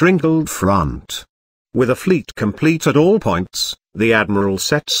smooth its wrinkled front. With a fleet complete at all points, the admiral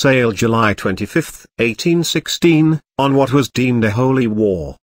set sail July 25, 1816, on what was deemed a holy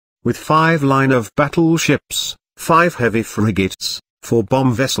war. With 5 line of battle ships, 5 heavy frigates, 4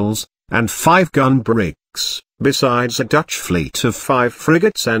 bomb vessels, and 5 gun brigs, besides a Dutch fleet of 5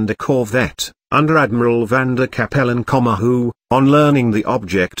 frigates and a corvette, under Admiral van der Capellen, who, on learning the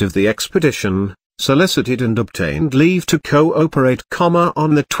object of the expedition, solicited and obtained leave to cooperate,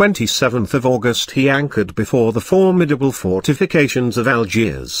 on the 27th of August he anchored before the formidable fortifications of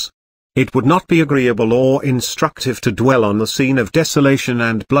Algiers. It would not be agreeable or instructive to dwell on the scene of desolation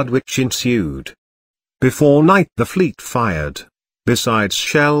and blood which ensued. Before night the fleet fired, besides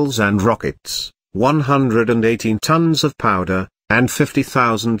shells and rockets, 118 tons of powder, and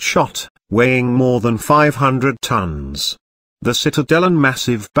 50,000 shot, weighing more than 500 tons. The citadel and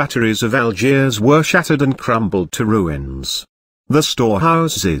massive batteries of Algiers were shattered and crumbled to ruins. The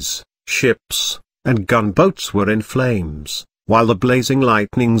storehouses, ships, and gunboats were in flames, while the blazing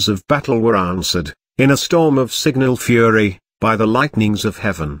lightnings of battle were answered, in a storm of signal fury, by the lightnings of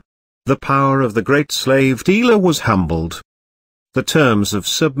heaven. The power of the great slave dealer was humbled. The terms of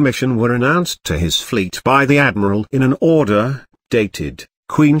submission were announced to his fleet by the admiral in an order, dated,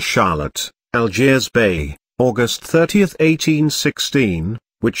 Queen Charlotte, Algiers Bay, August 30, 1816,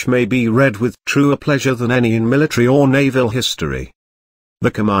 which may be read with truer pleasure than any in military or naval history.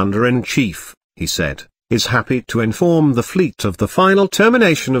 "The Commander-in-Chief," he said, "is happy to inform the fleet of the final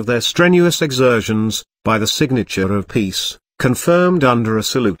termination of their strenuous exertions, by the signature of peace, confirmed under a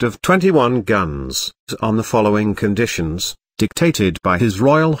salute of 21 guns, on the following conditions, dictated by His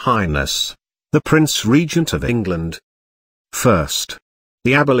Royal Highness, the Prince Regent of England. First,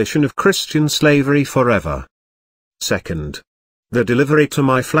 the abolition of Christian slavery forever. Second, the delivery to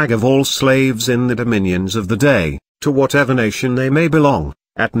my flag of all slaves in the dominions of the day, to whatever nation they may belong,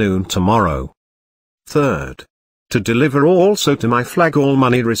 at noon tomorrow. Third, to deliver also to my flag all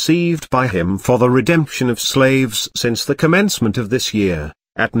money received by him for the redemption of slaves since the commencement of this year,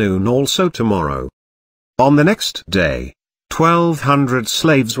 at noon also tomorrow." On the next day, 1,200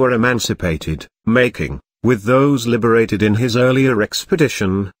 slaves were emancipated, making, with those liberated in his earlier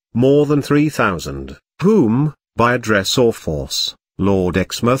expedition, more than 3,000, whom, by address or force, Lord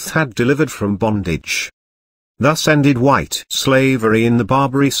Exmouth had delivered from bondage. Thus ended white slavery in the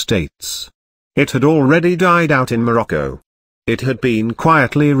Barbary States. It had already died out in Morocco. It had been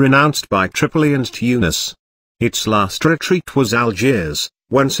quietly renounced by Tripoli and Tunis. Its last retreat was Algiers,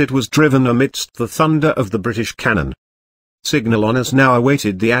 whence it was driven amidst the thunder of the British cannon. Signal honours now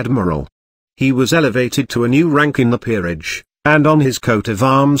awaited the admiral. He was elevated to a new rank in the peerage, and on his coat of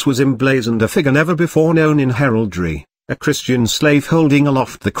arms was emblazoned a figure never before known in heraldry, a Christian slave holding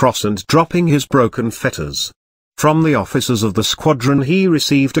aloft the cross and dropping his broken fetters. From the officers of the squadron he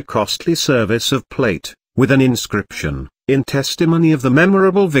received a costly service of plate, with an inscription, in testimony of the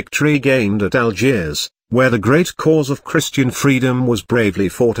memorable victory gained at Algiers, where the great cause of Christian freedom was bravely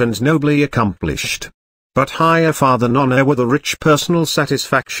fought and nobly accomplished. But higher far than honor were the rich personal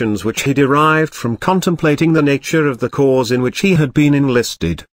satisfactions which he derived from contemplating the nature of the cause in which he had been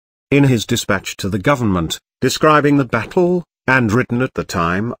enlisted. In his dispatch to the government, describing the battle, and written at the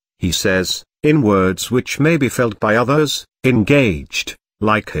time, he says, in words which may be felt by others, engaged,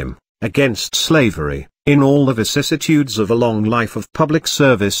 like him, against slavery, in all the vicissitudes of a long life of public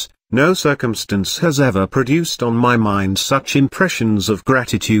service, no circumstance has ever produced on my mind such impressions of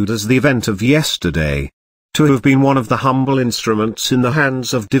gratitude as the event of yesterday. To have been one of the humble instruments in the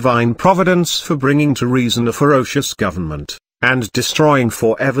hands of divine providence for bringing to reason a ferocious government, and destroying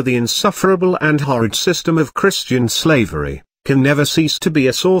forever the insufferable and horrid system of Christian slavery, can never cease to be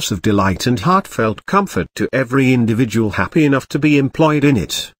a source of delight and heartfelt comfort to every individual happy enough to be employed in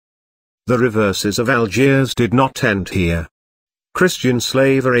it. The reverses of Algiers did not end here. Christian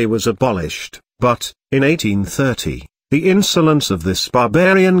slavery was abolished, but, in 1830, the insolence of this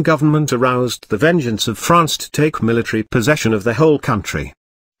barbarian government aroused the vengeance of France to take military possession of the whole country.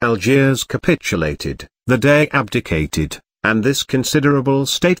 Algiers capitulated, the Dey abdicated, and this considerable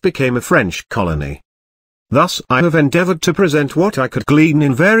state became a French colony. Thus I have endeavored to present what I could glean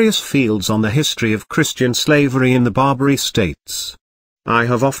in various fields on the history of Christian slavery in the Barbary States. I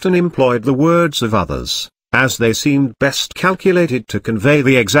have often employed the words of others, as they seemed best calculated to convey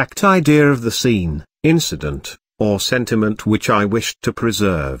the exact idea of the scene, incident, or sentiment which I wished to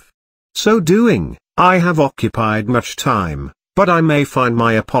preserve. So doing, I have occupied much time, but I may find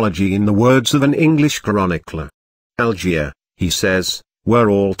my apology in the words of an English chronicler. Algiers, he says,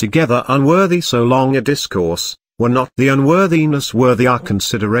 were altogether unworthy so long a discourse, were not the unworthiness worthy our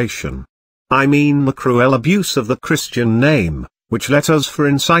consideration. I mean the cruel abuse of the Christian name, which let us for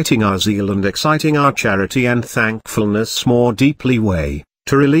inciting our zeal and exciting our charity and thankfulness more deeply weigh,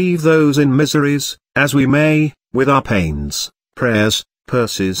 to relieve those in miseries, as we may, with our pains, prayers,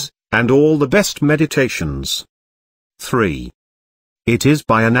 purses, and all the best meditations. 3. It is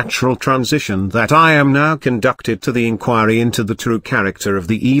by a natural transition that I am now conducted to the inquiry into the true character of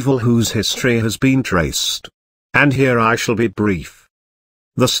the evil whose history has been traced. And here I shall be brief.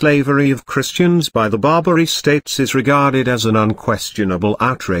 The slavery of Christians by the Barbary States is regarded as an unquestionable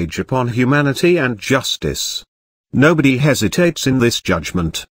outrage upon humanity and justice. Nobody hesitates in this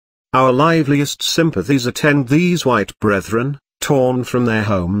judgment. Our liveliest sympathies attend these white brethren, torn from their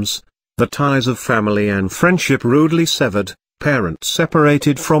homes, the ties of family and friendship rudely severed, parents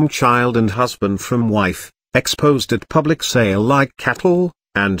separated from child and husband from wife, exposed at public sale like cattle,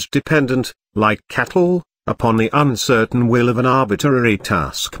 and dependent, like cattle, upon the uncertain will of an arbitrary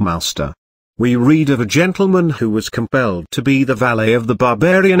taskmaster. We read of a gentleman who was compelled to be the valet of the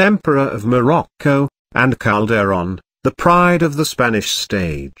barbarian emperor of Morocco, and Calderon, the pride of the Spanish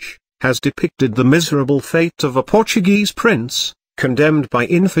stage, has depicted the miserable fate of a Portuguese prince, condemned by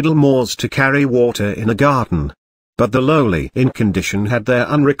infidel Moors to carry water in a garden. But the lowly in condition had their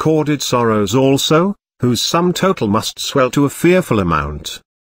unrecorded sorrows also, whose sum total must swell to a fearful amount.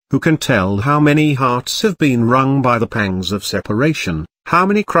 Who can tell how many hearts have been wrung by the pangs of separation, how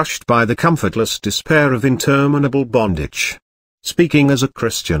many crushed by the comfortless despair of interminable bondage? Speaking as a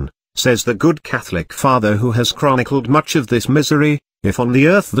Christian, says the good Catholic father who has chronicled much of this misery, if on the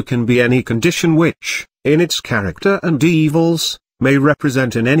earth there can be any condition which, in its character and evils, may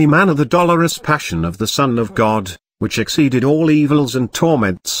represent in any manner the dolorous passion of the Son of God, which exceeded all evils and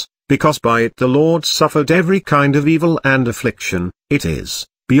torments, because by it the Lord suffered every kind of evil and affliction, it is,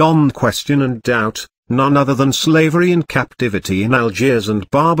 beyond question and doubt, none other than slavery and captivity in Algiers and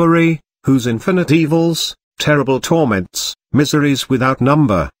Barbary, whose infinite evils, terrible torments, miseries without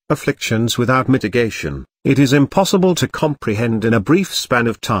number, afflictions without mitigation, it is impossible to comprehend in a brief span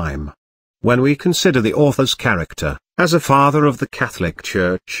of time. When we consider the author's character, as a father of the Catholic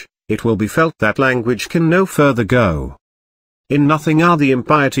Church, it will be felt that language can no further go. In nothing are the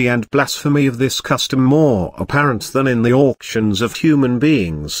impiety and blasphemy of this custom more apparent than in the auctions of human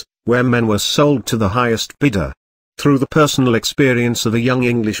beings, where men were sold to the highest bidder. Through the personal experience of a young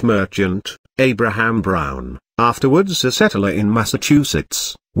English merchant, Abraham Brown, afterwards a settler in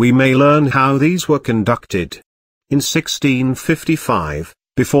Massachusetts, we may learn how these were conducted. In 1655,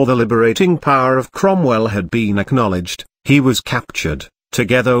 before the liberating power of Cromwell had been acknowledged, he was captured,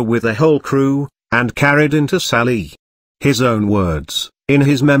 together with the whole crew, and carried into Sallee. His own words, in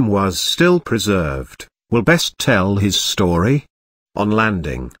his memoirs still preserved, will best tell his story. On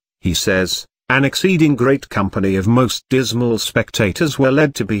landing, he says, an exceeding great company of most dismal spectators were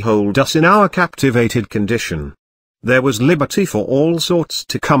led to behold us in our captivated condition. There was liberty for all sorts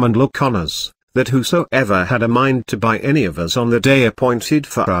to come and look on us, that whosoever had a mind to buy any of us on the day appointed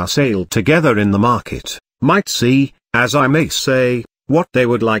for our sale together in the market, might see, as I may say, what they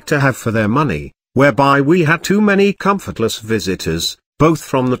would like to have for their money, whereby we had too many comfortless visitors, both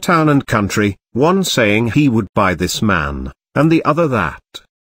from the town and country, one saying he would buy this man, and the other that.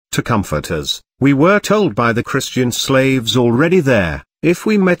 To comfort us, we were told by the Christian slaves already there, if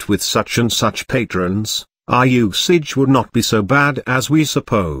we met with such and such patrons, our usage would not be so bad as we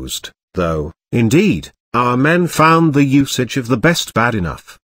supposed, though, indeed, our men found the usage of the best bad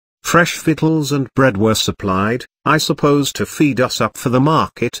enough. Fresh victuals and bread were supplied, I suppose to feed us up for the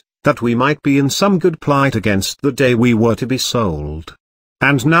market, that we might be in some good plight against the day we were to be sold.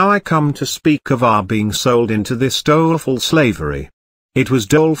 And now I come to speak of our being sold into this doleful slavery. It was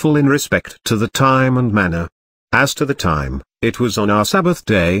doleful in respect to the time and manner. As to the time, it was on our Sabbath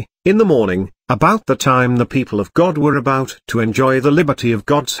day, in the morning, about the time the people of God were about to enjoy the liberty of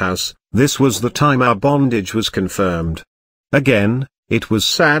God's house. This was the time our bondage was confirmed. Again, it was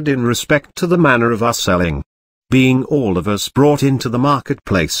sad in respect to the manner of our selling. Being all of us brought into the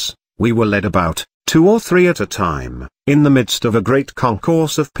marketplace, we were led about, 2 or 3 at a time, in the midst of a great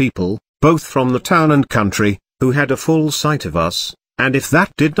concourse of people, both from the town and country, who had a full sight of us, and if that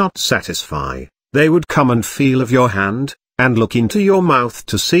did not satisfy, they would come and feel of your hand, and look into your mouth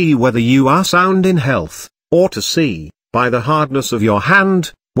to see whether you are sound in health, or to see, by the hardness of your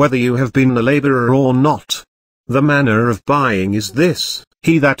hand, whether you have been a laborer or not. The manner of buying is this: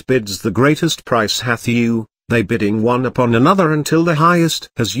 he that bids the greatest price hath you, they bidding one upon another until the highest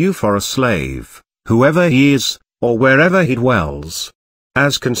has you for a slave, whoever he is, or wherever he dwells.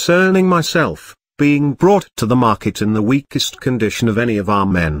 As concerning myself, being brought to the market in the weakest condition of any of our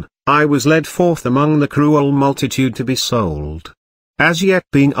men, I was led forth among the cruel multitude to be sold. As yet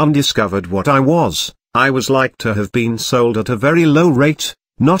being undiscovered what I was like to have been sold at a very low rate,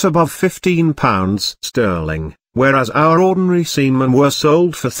 not above £15 sterling, whereas our ordinary seamen were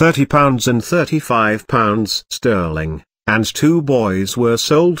sold for £30 and £35 sterling, and 2 boys were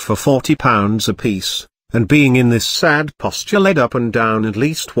sold for £40 apiece, and being in this sad posture led up and down at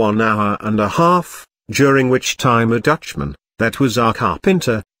least 1 hour and a half, during which time a Dutchman, that was our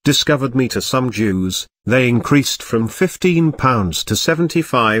carpenter, discovered me to some Jews, they increased from £15 to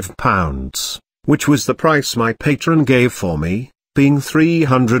 £75, which was the price my patron gave for me, being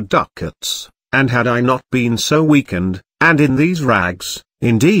 300 ducats, and had I not been so weakened, and in these rags,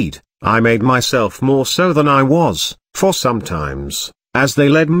 indeed, I made myself more so than I was, for sometimes, as they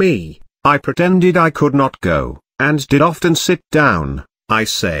led me, I pretended I could not go, and did often sit down. I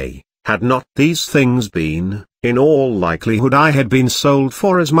say, had not these things been, in all likelihood I had been sold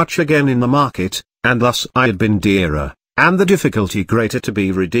for as much again in the market, and thus I had been dearer, and the difficulty greater to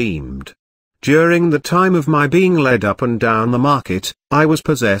be redeemed. During the time of my being led up and down the market, I was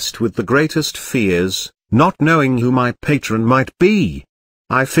possessed with the greatest fears, not knowing who my patron might be.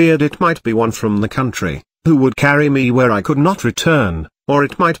 I feared it might be one from the country, who would carry me where I could not return, or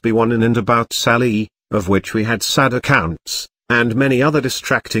it might be one in and about Sallee, of which we had sad accounts, and many other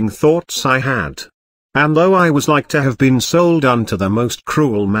distracting thoughts I had. And though I was like to have been sold unto the most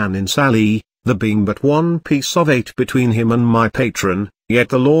cruel man in Sallee, there being but 1 piece of 8 between him and my patron, yet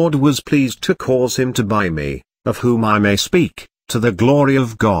the Lord was pleased to cause him to buy me, of whom I may speak, to the glory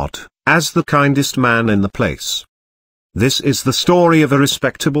of God, as the kindest man in the place. This is the story of a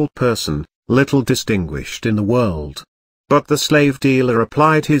respectable person, little distinguished in the world. But the slave dealer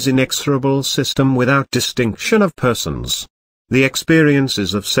applied his inexorable system without distinction of persons. The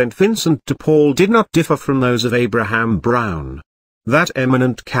experiences of St. Vincent de Paul did not differ from those of Abraham Brown. That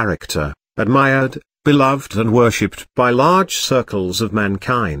eminent character, admired, beloved and worshipped by large circles of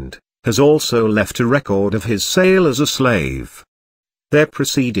mankind, has also left a record of his sale as a slave. Their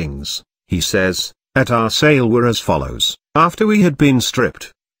proceedings, he says, at our sale were as follows: after we had been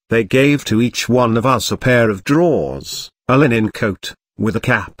stripped, they gave to each one of us a pair of drawers, a linen coat, with a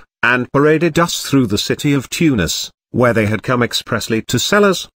cap, and paraded us through the city of Tunis, where they had come expressly to sell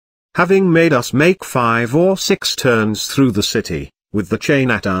us. Having made us make 5 or 6 turns through the city, with the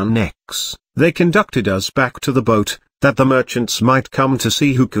chain at our necks, they conducted us back to the boat, that the merchants might come to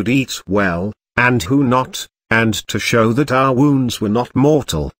see who could eat well, and who not, and to show that our wounds were not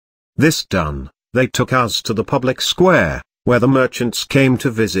mortal. This done, they took us to the public square, where the merchants came to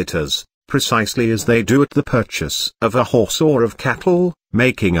visit us, precisely as they do at the purchase of a horse or of cattle,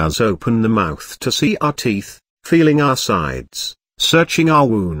 making us open the mouth to see our teeth, feeling our sides, searching our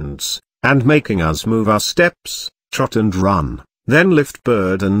wounds, and making us move our steps, trot and run, then lift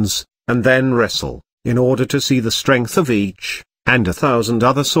burdens, and then wrestle, in order to see the strength of each, and 1,000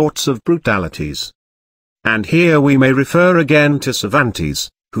 other sorts of brutalities. And here we may refer again to Cervantes,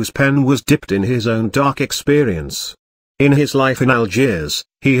 whose pen was dipped in his own dark experience. In his life in Algiers,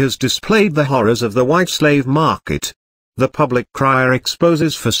 he has displayed the horrors of the white slave market. The public crier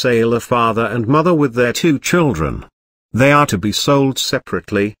exposes for sale a father and mother with their 2 children. They are to be sold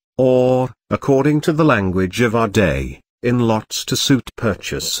separately, or, according to the language of our day, in lots to suit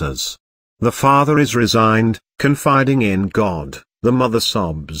purchasers. The father is resigned, confiding in God, the mother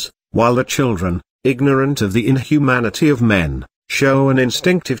sobs, while the children, ignorant of the inhumanity of men, show an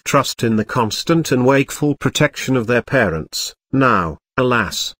instinctive trust in the constant and wakeful protection of their parents, now,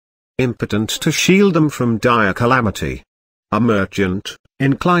 alas, impotent to shield them from dire calamity. A merchant,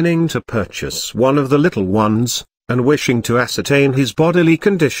 inclining to purchase one of the little ones, and wishing to ascertain his bodily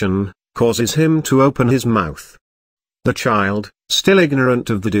condition, causes him to open his mouth. The child, still ignorant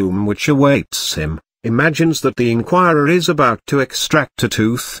of the doom which awaits him, imagines that the inquirer is about to extract a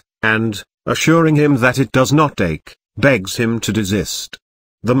tooth, and, assuring him that it does not ache, begs him to desist.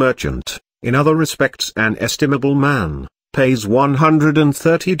 The merchant, in other respects an estimable man, pays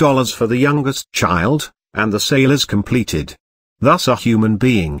 $130 for the youngest child, and the sale is completed. Thus a human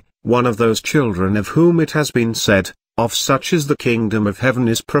being, one of those children of whom it has been said, of such is the kingdom of heaven,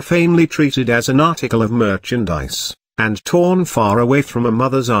 is profanely treated as an article of merchandise, and torn far away from a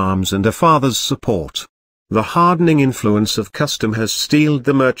mother's arms and a father's support. The hardening influence of custom has steeled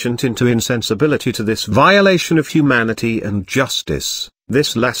the merchant into insensibility to this violation of humanity and justice,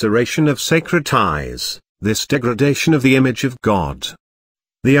 this laceration of sacred ties, this degradation of the image of God.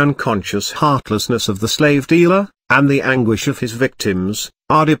 The unconscious heartlessness of the slave dealer, and the anguish of his victims,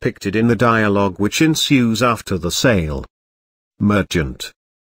 are depicted in the dialogue which ensues after the sale. Merchant.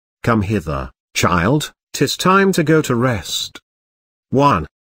 Come hither, child, 'tis time to go to rest. 1.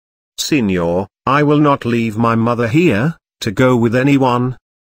 Signor, I will not leave my mother here, to go with anyone.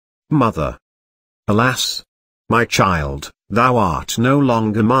 Mother. Alas! My child, thou art no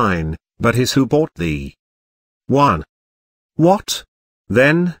longer mine, but his who bought thee. 1. What?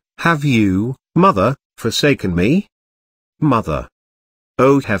 Then, have you, mother, forsaken me? Mother.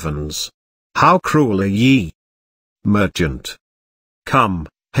 O heavens! How cruel are ye! Merchant. Come,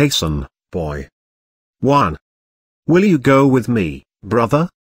 hasten, boy. 1. Will you go with me, brother?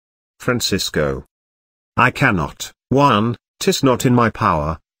 Francisco. I cannot. 1. 'Tis not in my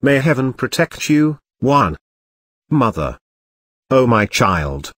power. May heaven protect you. 1. Mother. O my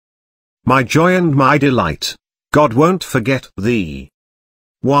child! My joy and my delight, God won't forget thee.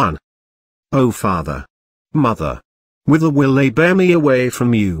 1. O father! Mother! Whither will they bear me away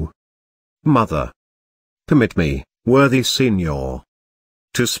from you? Mother. Permit me, worthy Signor,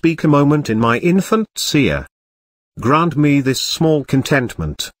 to speak a moment in my infant's ear. Grant me this small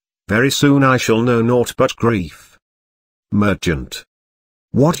contentment. Very soon I shall know naught but grief. Merchant.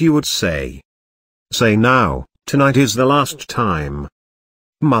 What you would say? Say now, tonight is the last time.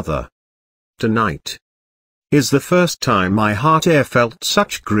 Mother. Tonight is the first time my heart e'er felt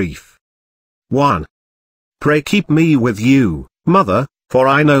such grief. 1. Pray keep me with you, mother, for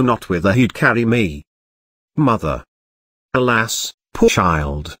I know not whither he'd carry me. Mother. Alas, poor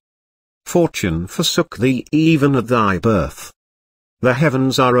child! Fortune forsook thee even at thy birth. The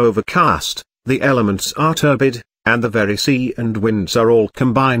heavens are overcast, the elements are turbid, and the very sea and winds are all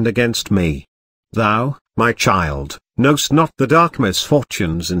combined against me. Thou, my child, know'st not the dark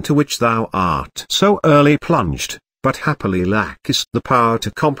misfortunes into which thou art so early plunged, but happily lackest the power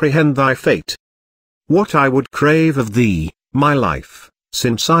to comprehend thy fate. What I would crave of thee, my life,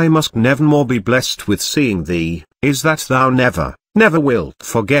 since I must nevermore be blessed with seeing thee, is that thou never, never wilt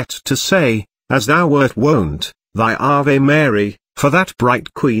forget to say, as thou wert wont, thy Ave Mary, for that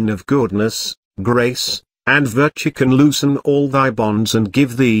bright Queen of goodness, grace, and virtue can loosen all thy bonds and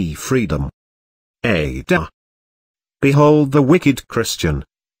give thee freedom. Ada. Behold the wicked Christian,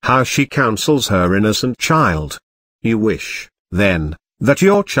 how she counsels her innocent child. You wish, then, that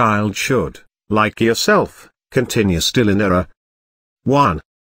your child should, like yourself, continue still in error. 1.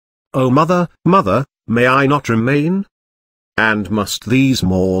 O mother, mother, may I not remain? And must these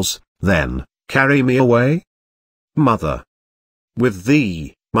Moors, then, carry me away? Mother. With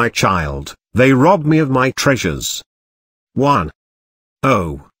thee, my child, they rob me of my treasures. 1.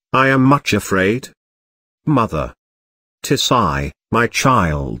 Oh, I am much afraid. Mother. 'Tis I, my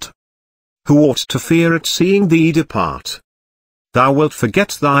child, who ought to fear at seeing thee depart. Thou wilt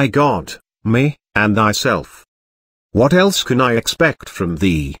forget thy God, me, and thyself. What else can I expect from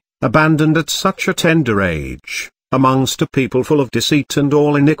thee, abandoned at such a tender age, amongst a people full of deceit and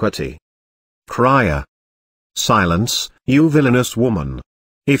all iniquity? Crier. Silence, you villainous woman.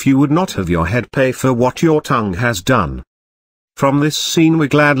 If you would not have your head pay for what your tongue has done. From this scene we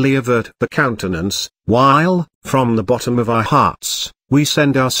gladly avert the countenance, while, from the bottom of our hearts, we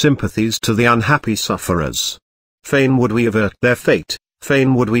send our sympathies to the unhappy sufferers. Fain would we avert their fate,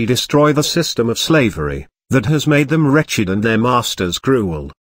 fain would we destroy the system of slavery, that has made them wretched and their masters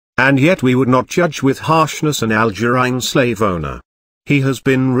cruel. And yet we would not judge with harshness an Algerine slave owner. He has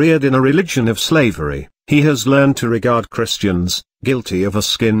been reared in a religion of slavery, he has learned to regard Christians, guilty of a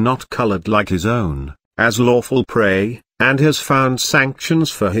skin not colored like his own, as lawful prey, and has found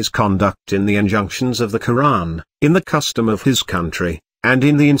sanctions for his conduct in the injunctions of the Koran, in the custom of his country, and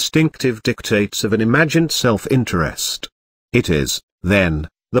in the instinctive dictates of an imagined self-interest. It is, then,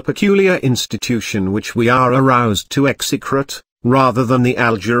 the peculiar institution which we are aroused to execrate, rather than the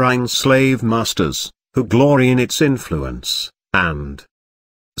Algerine slave masters, who glory in its influence, and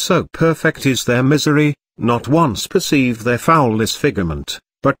so perfect is their misery, not once perceive their foul disfigurement,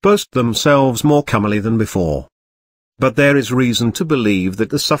 but boast themselves more comely than before. But there is reason to believe that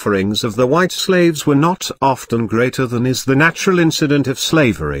the sufferings of the white slaves were not often greater than is the natural incident of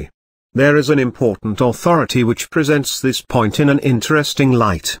slavery. There is an important authority which presents this point in an interesting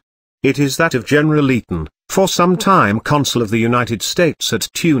light. It is that of General Eaton, for some time Consul of the United States at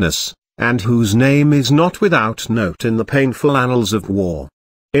Tunis, and whose name is not without note in the painful annals of war.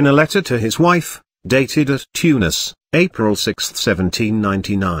 In a letter to his wife, dated at Tunis, April 6,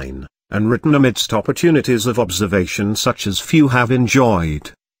 1799, and written amidst opportunities of observation such as few have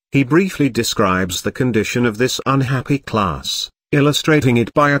enjoyed, he briefly describes the condition of this unhappy class, illustrating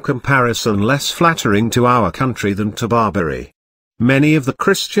it by a comparison less flattering to our country than to Barbary. Many of the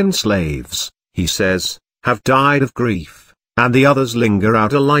Christian slaves, he says, have died of grief, and the others linger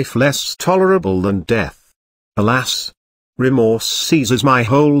out a life less tolerable than death. Alas! Remorse seizes my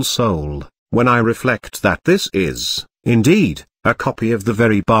whole soul, when I reflect that this is, indeed, a copy of the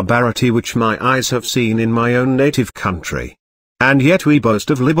very barbarity which my eyes have seen in my own native country. And yet we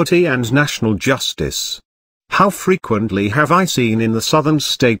boast of liberty and national justice. How frequently have I seen in the southern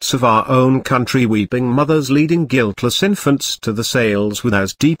states of our own country weeping mothers leading guiltless infants to the sales with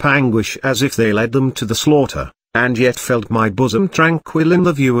as deep anguish as if they led them to the slaughter, and yet felt my bosom tranquil in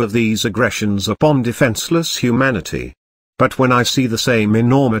the view of these aggressions upon defenseless humanity. But when I see the same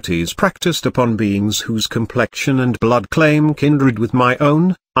enormities practiced upon beings whose complexion and blood claim kindred with my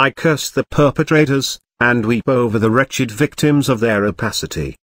own, I curse the perpetrators, and weep over the wretched victims of their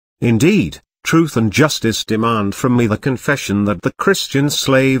rapacity. Indeed, truth and justice demand from me the confession that the Christian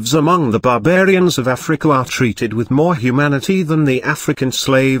slaves among the barbarians of Africa are treated with more humanity than the African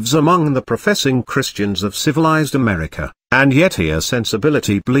slaves among the professing Christians of civilized America, and yet here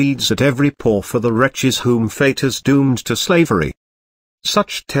sensibility bleeds at every pore for the wretches whom fate has doomed to slavery.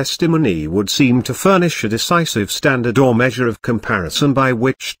 Such testimony would seem to furnish a decisive standard or measure of comparison by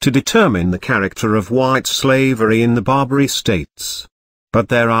which to determine the character of white slavery in the Barbary states. But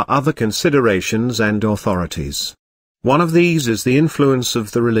there are other considerations and authorities. One of these is the influence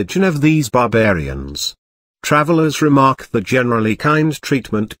of the religion of these barbarians. Travelers remark the generally kind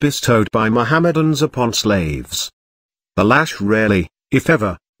treatment bestowed by Mohammedans upon slaves. The lash rarely, if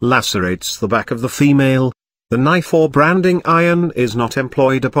ever, lacerates the back of the female. The knife or branding iron is not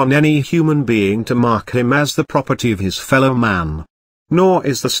employed upon any human being to mark him as the property of his fellow man. Nor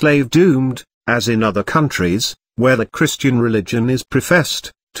is the slave doomed, as in other countries, where the Christian religion is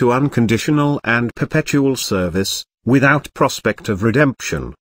professed, to unconditional and perpetual service, without prospect of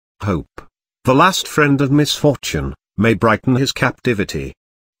redemption. Hope, the last friend of misfortune, may brighten his captivity.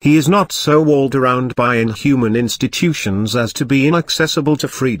 He is not so walled around by inhuman institutions as to be inaccessible to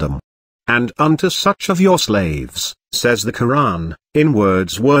freedom. And unto such of your slaves, says the Koran, in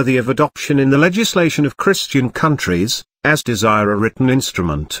words worthy of adoption in the legislation of Christian countries, as desire a written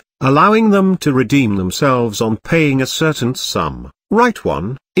instrument, allowing them to redeem themselves on paying a certain sum, write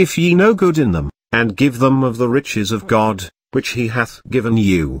one, if ye know good in them, and give them of the riches of God, which he hath given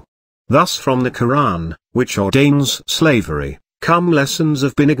you. Thus from the Koran, which ordains slavery, come lessons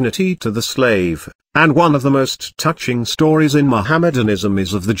of benignity to the slave, and one of the most touching stories in Mohammedanism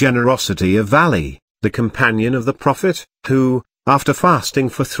is of the generosity of Ali, the companion of the prophet, who, after fasting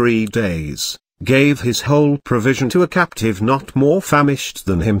for 3 days, gave his whole provision to a captive not more famished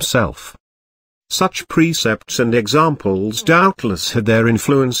than himself. Such precepts and examples doubtless had their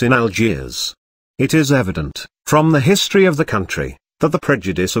influence in Algiers. It is evident, from the history of the country, that the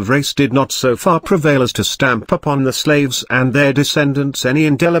prejudice of race did not so far prevail as to stamp upon the slaves and their descendants any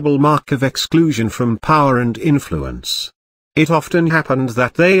indelible mark of exclusion from power and influence. It often happened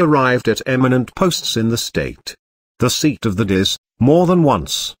that they arrived at eminent posts in the state. The seat of the Diz, more than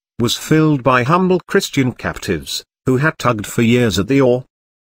once, was filled by humble Christian captives, who had tugged for years at the oar.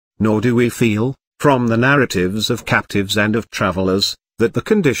 Nor do we feel, from the narratives of captives and of travelers, that the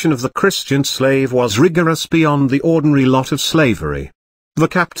condition of the Christian slave was rigorous beyond the ordinary lot of slavery. The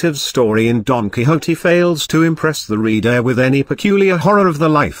captive's story in Don Quixote fails to impress the reader with any peculiar horror of the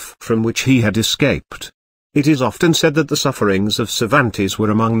life from which he had escaped. It is often said that the sufferings of Cervantes were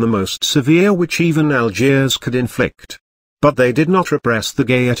among the most severe which even Algiers could inflict. But they did not repress the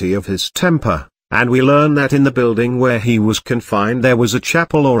gaiety of his temper, and we learn that in the building where he was confined there was a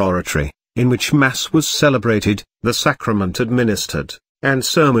chapel or oratory, in which Mass was celebrated, the sacrament administered, and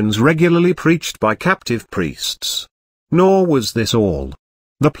sermons regularly preached by captive priests. Nor was this all.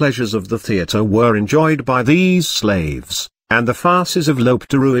 The pleasures of the theatre were enjoyed by these slaves, and the farces of Lope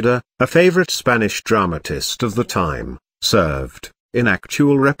de Rueda, a favorite Spanish dramatist of the time, served, in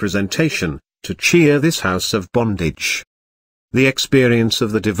actual representation, to cheer this house of bondage. The experience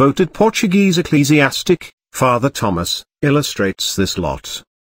of the devoted Portuguese ecclesiastic, Father Thomas, illustrates this lot.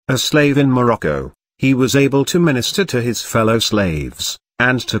 A slave in Morocco, he was able to minister to his fellow slaves,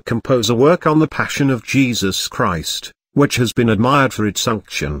 and to compose a work on the Passion of Jesus Christ, which has been admired for its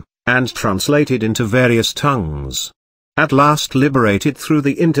unction, and translated into various tongues. At last liberated through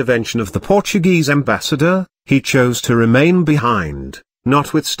the intervention of the Portuguese ambassador, he chose to remain behind,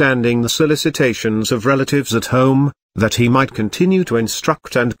 notwithstanding the solicitations of relatives at home, that he might continue to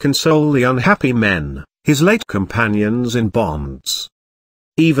instruct and console the unhappy men, his late companions in bonds.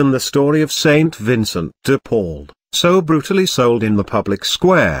 Even the story of Saint Vincent de Paul, so brutally sold in the public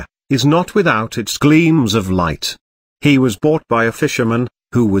square, is not without its gleams of light. He was bought by a fisherman,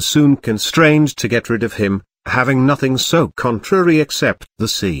 who was soon constrained to get rid of him, having nothing so contrary except the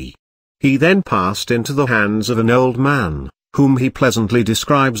sea. He then passed into the hands of an old man, whom he pleasantly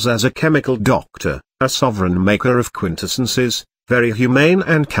describes as a chemical doctor, a sovereign maker of quintessences, very humane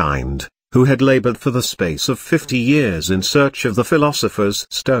and kind, who had labored for the space of 50 years in search of the philosopher's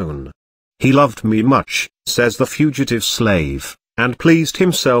stone. He loved me much, says the fugitive slave, and pleased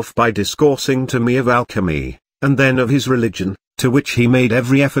himself by discoursing to me of alchemy, and then of his religion, to which he made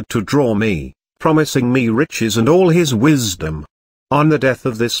every effort to draw me, promising me riches and all his wisdom. On the death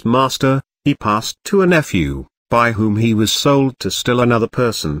of this master, he passed to a nephew, by whom he was sold to still another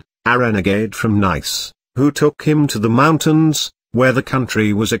person, a renegade from Nice, who took him to the mountains, where the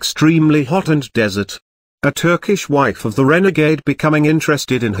country was extremely hot and desert. A Turkish wife of the renegade becoming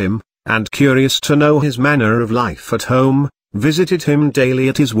interested in him, and curious to know his manner of life at home, visited him daily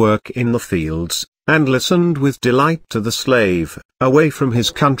at his work in the fields, and listened with delight to the slave, away from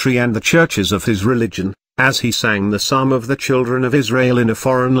his country and the churches of his religion, as he sang the psalm of the children of Israel in a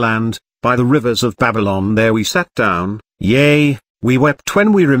foreign land. By the rivers of Babylon there we sat down, yea, we wept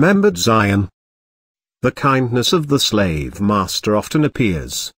when we remembered Zion. The kindness of the slave master often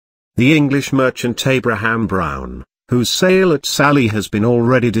appears. The English merchant Abraham Brown, whose sale at Sally has been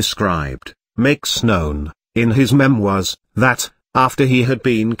already described, makes known, in his memoirs, that, after he had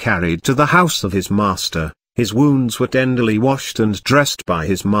been carried to the house of his master, his wounds were tenderly washed and dressed by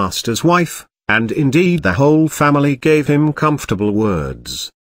his master's wife, and indeed the whole family gave him comfortable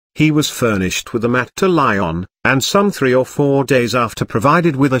words. He was furnished with a mat to lie on, and some 3 or 4 days after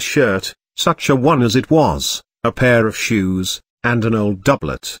provided with a shirt, such a one as it was, a pair of shoes, and an old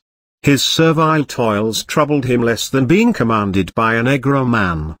doublet. His servile toils troubled him less than being commanded by a negro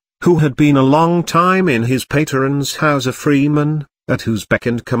man, who had been a long time in his patron's house, a freeman, at whose beck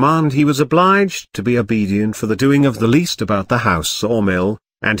and command he was obliged to be obedient for the doing of the least about the house or mill,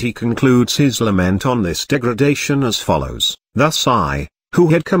 and he concludes his lament on this degradation as follows: Thus I, who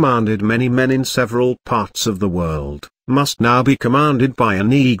had commanded many men in several parts of the world, must now be commanded by a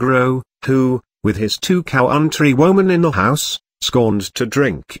negro, who, with his 2 countrywomen in the house, scorned to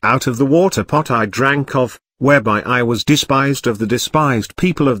drink out of the water pot I drank of, whereby I was despised of the despised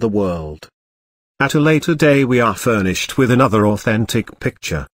people of the world. At a later day we are furnished with another authentic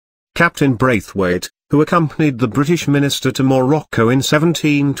picture. Captain Braithwaite, who accompanied the British minister to Morocco in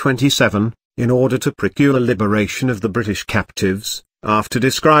 1727, in order to procure liberation of the British captives, after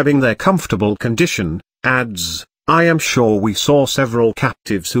describing their comfortable condition, adds, I am sure we saw several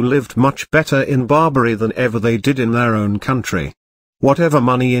captives who lived much better in Barbary than ever they did in their own country. Whatever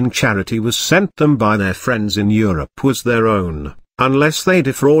money in charity was sent them by their friends in Europe was their own, unless they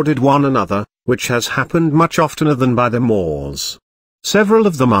defrauded one another, which has happened much oftener than by the Moors. Several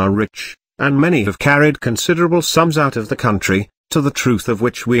of them are rich, and many have carried considerable sums out of the country, to the truth of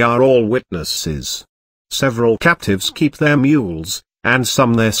which we are all witnesses. Several captives keep their mules, and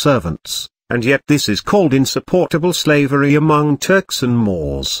some their servants, and yet this is called insupportable slavery among Turks and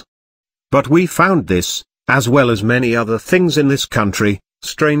Moors. But we found this, as well as many other things in this country,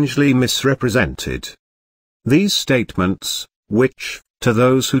 strangely misrepresented. These statements, which, to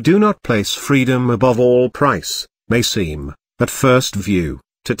those who do not place freedom above all price, may seem, at first view,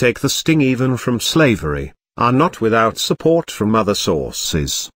 to take the sting even from slavery, are not without support from other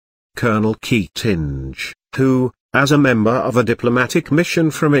sources. Colonel Keatinge, who, as a member of a diplomatic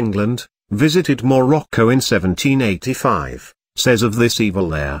mission from England, visited Morocco in 1785, says of this evil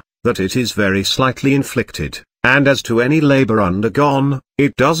there, that it is very slightly inflicted, and as to any labour undergone,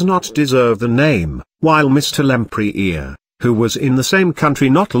 it does not deserve the name, while Mr. Lempriere, who was in the same country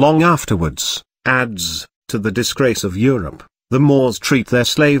not long afterwards, adds, to the disgrace of Europe, the Moors treat their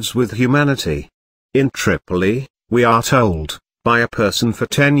slaves with humanity. In Tripoli, we are told, by a person for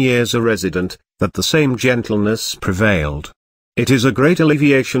 10 years a resident, that the same gentleness prevailed. It is a great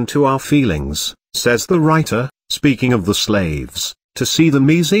alleviation to our feelings, says the writer, speaking of the slaves, to see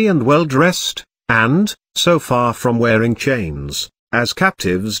them easy and well dressed, and, so far from wearing chains, as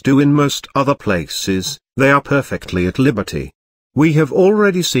captives do in most other places, they are perfectly at liberty. We have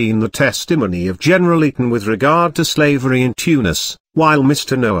already seen the testimony of General Eaton with regard to slavery in Tunis, while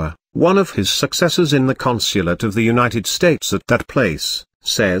Mr. Noah, one of his successors in the consulate of the United States at that place,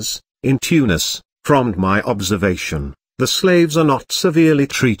 says, in Tunis, from my observation, the slaves are not severely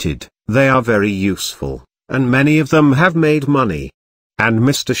treated, they are very useful, and many of them have made money. And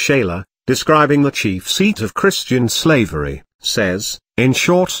Mr. Shaler, describing the chief seat of Christian slavery, says, in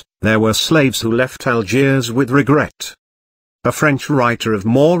short, there were slaves who left Algiers with regret. A French writer of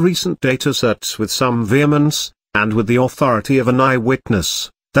more recent date asserts with some vehemence, and with the authority of an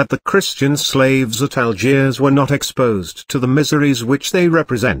eyewitness, that the Christian slaves at Algiers were not exposed to the miseries which they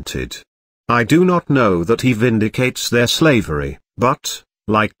represented. I do not know that he vindicates their slavery, but,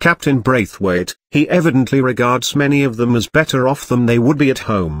 like Captain Braithwaite, he evidently regards many of them as better off than they would be at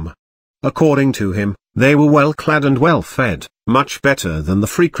home. According to him, they were well clad and well fed, much better than the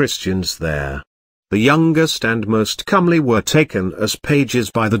free Christians there. The youngest and most comely were taken as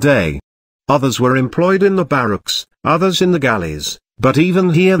pages by the day. Others were employed in the barracks, others in the galleys, but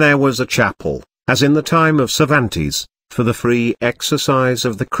even here there was a chapel, as in the time of Cervantes, for the free exercise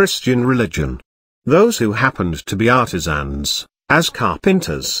of the Christian religion. Those who happened to be artisans, as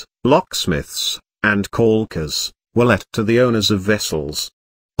carpenters, locksmiths, and caulkers, were let to the owners of vessels.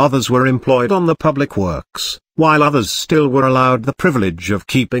 Others were employed on the public works, while others still were allowed the privilege of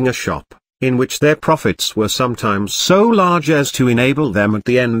keeping a shop, in which their profits were sometimes so large as to enable them at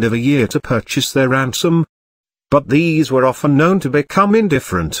the end of a year to purchase their ransom. But these were often known to become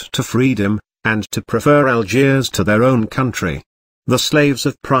indifferent to freedom, and to prefer Algiers to their own country. The slaves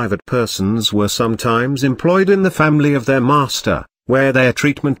of private persons were sometimes employed in the family of their master, where their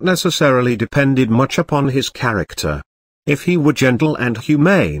treatment necessarily depended much upon his character. If he were gentle and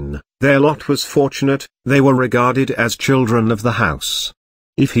humane, their lot was fortunate, they were regarded as children of the house.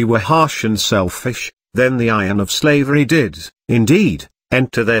 If he were harsh and selfish, then the iron of slavery did, indeed,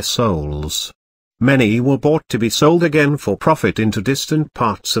 enter their souls. Many were bought to be sold again for profit into distant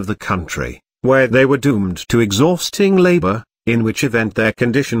parts of the country, where they were doomed to exhausting labor, in which event their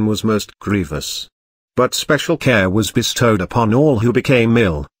condition was most grievous. But special care was bestowed upon all who became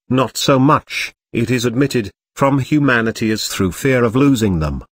ill, not so much, it is admitted, from humanity as through fear of losing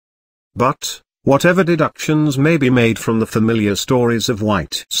them. But, whatever deductions may be made from the familiar stories of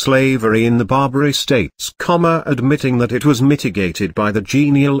white slavery in the Barbary states, admitting that it was mitigated by the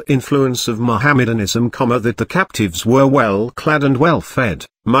genial influence of Mohammedanism, that the captives were well clad and well fed,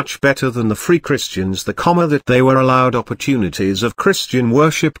 much better than the free Christians, that they were allowed opportunities of Christian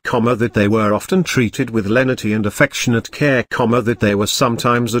worship, that they were often treated with lenity and affectionate care, that they were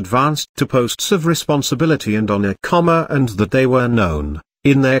sometimes advanced to posts of responsibility and honor, and that they were known,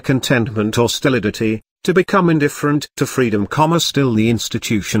 in their contentment or stolidity, to become indifferent to freedom, still the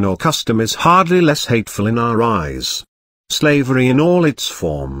institution or custom is hardly less hateful in our eyes. Slavery in all its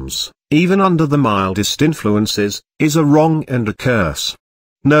forms, even under the mildest influences, is a wrong and a curse.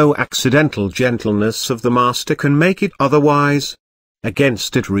 No accidental gentleness of the master can make it otherwise.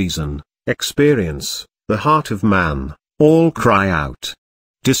 Against it reason, experience, the heart of man, all cry out.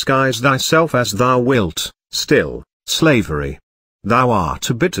 Disguise thyself as thou wilt, Still, slavery. Thou art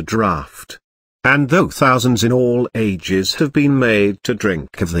a bitter draught. And though thousands in all ages have been made to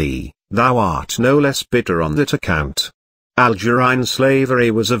drink of thee, thou art no less bitter on that account. Algerine slavery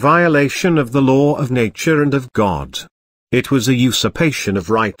was a violation of the law of nature and of God. It was a usurpation of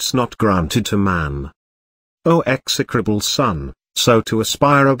rights not granted to man. O execrable son, so to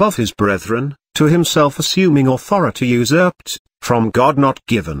aspire above his brethren, to himself assuming authority usurped, from God not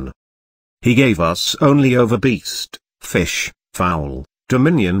given. He gave us only over beast, fish, fowl,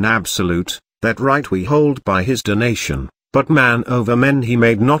 dominion absolute, that right we hold by his donation, but man over men he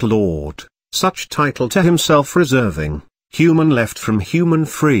made not lord, such title to himself reserving, human left from human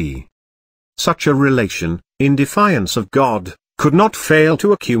free. Such a relation, in defiance of God, could not fail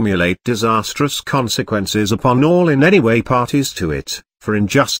to accumulate disastrous consequences upon all in any way parties to it, for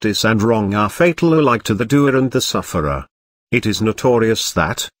injustice and wrong are fatal alike to the doer and the sufferer. It is notorious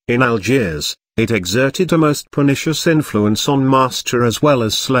that, in Algiers, it exerted a most pernicious influence on master as well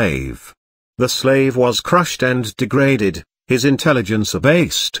as slave. The slave was crushed and degraded, his intelligence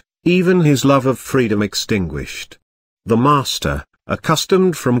abased, even his love of freedom extinguished. The master,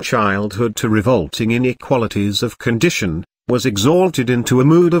 accustomed from childhood to revolting inequalities of condition, was exalted into a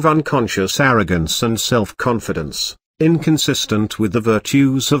mood of unconscious arrogance and self-confidence, inconsistent with the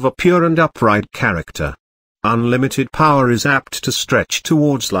virtues of a pure and upright character. Unlimited power is apt to stretch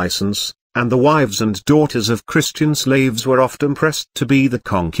towards license, and the wives and daughters of Christian slaves were often pressed to be the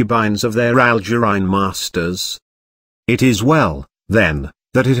concubines of their Algerine masters. It is well, then,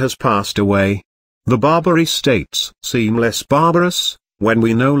 that it has passed away. The Barbary states seem less barbarous, when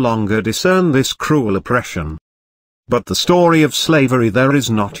we no longer discern this cruel oppression. But the story of slavery there is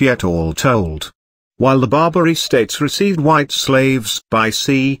not yet all told. While the Barbary states received white slaves by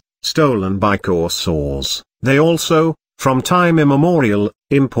sea, stolen by corsairs, they also, from time immemorial,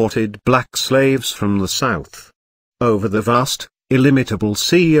 imported black slaves from the south. Over the vast, illimitable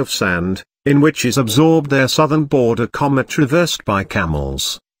sea of sand, in which is absorbed their southern border traversed by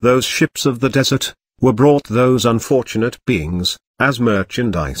camels, those ships of the desert, were brought those unfortunate beings, as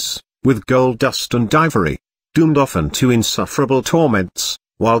merchandise, with gold dust and ivory, doomed often to insufferable torments,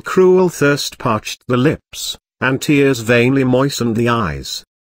 while cruel thirst parched the lips, and tears vainly moistened the eyes.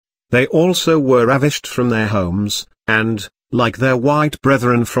 They also were ravished from their homes, and, like their white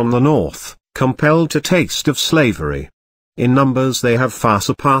brethren from the north, compelled to taste of slavery. In numbers they have far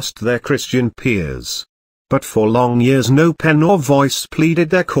surpassed their Christian peers. But for long years no pen or voice pleaded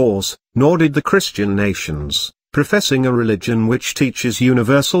their cause, nor did the Christian nations, professing a religion which teaches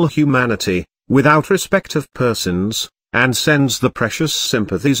universal humanity, without respect of persons, and sends the precious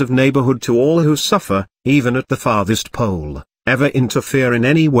sympathies of neighborhood to all who suffer, even at the farthest pole, ever interfere in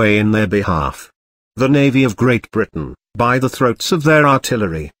any way in their behalf. The navy of Great Britain, by the throats of their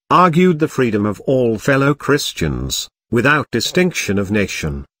artillery, argued the freedom of all fellow Christians, without distinction of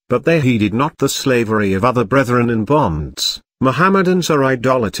nation, but they heeded not the slavery of other brethren in bonds. Mohammedans are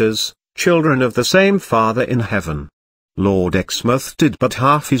idolaters, children of the same Father in heaven. Lord Exmouth did but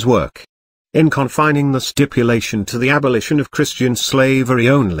half his work. In confining the stipulation to the abolition of Christian slavery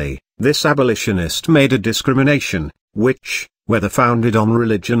only, this abolitionist made a discrimination, which, whether founded on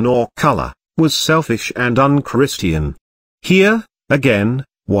religion or color, was selfish and unchristian. Here, again,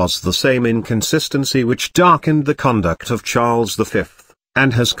 was the same inconsistency which darkened the conduct of Charles V,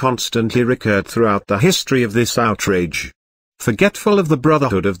 and has constantly recurred throughout the history of this outrage. Forgetful of the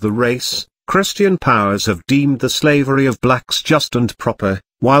brotherhood of the race, Christian powers have deemed the slavery of blacks just and proper,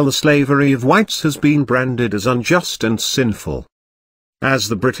 while the slavery of whites has been branded as unjust and sinful. As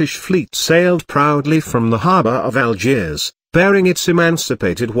the British fleet sailed proudly from the harbour of Algiers, bearing its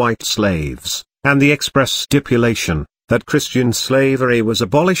emancipated white slaves, and the express stipulation, that Christian slavery was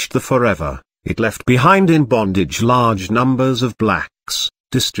abolished forever, it left behind in bondage large numbers of blacks,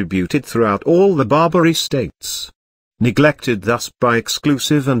 distributed throughout all the Barbary states. Neglected thus by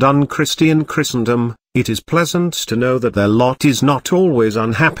exclusive and unchristian Christendom, it is pleasant to know that their lot is not always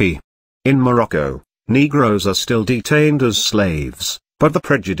unhappy. In Morocco, Negroes are still detained as slaves, but the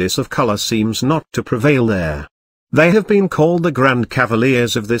prejudice of color seems not to prevail there. They have been called the Grand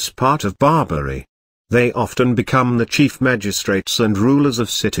Cavaliers of this part of Barbary. They often become the chief magistrates and rulers of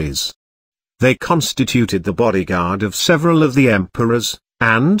cities. They constituted the bodyguard of several of the emperors,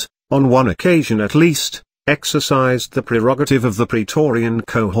 and, on one occasion at least, exercised the prerogative of the Praetorian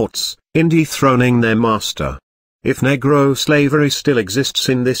cohorts, in dethroning their master. If Negro slavery still exists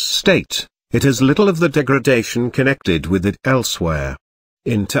in this state, it has little of the degradation connected with it elsewhere.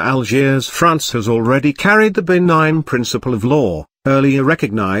 Into Algiers France has already carried the benign principle of law, earlier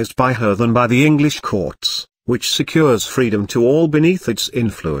recognized by her than by the English courts, which secures freedom to all beneath its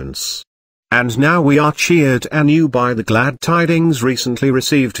influence. And now we are cheered anew by the glad tidings recently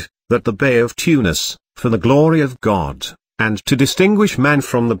received, that the Bay of Tunis, for the glory of God, and to distinguish man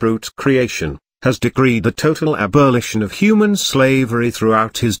from the brute creation, has decreed the total abolition of human slavery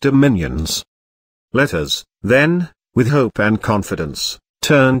throughout his dominions. Let us, then, with hope and confidence,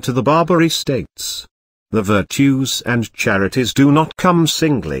 turn to the Barbary states. The virtues and charities do not come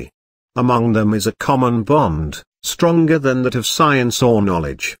singly. Among them is a common bond, stronger than that of science or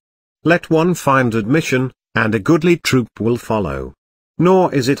knowledge. Let one find admission, and a goodly troop will follow.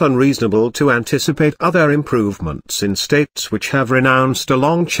 Nor is it unreasonable to anticipate other improvements in states which have renounced a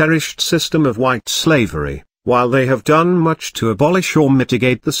long-cherished system of white slavery, while they have done much to abolish or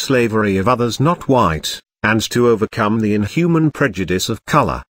mitigate the slavery of others not white, and to overcome the inhuman prejudice of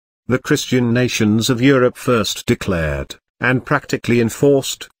color. The Christian nations of Europe first declared, and practically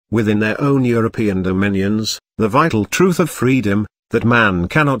enforced, within their own European dominions, the vital truth of freedom, that man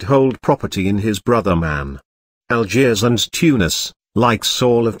cannot hold property in his brother man. Algiers and Tunis, like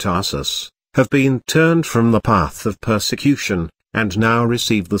Saul of Tarsus, have been turned from the path of persecution, and now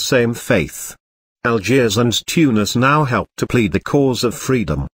receive the same faith. Algiers and Tunis now help to plead the cause of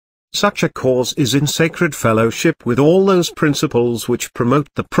freedom. Such a cause is in sacred fellowship with all those principles which promote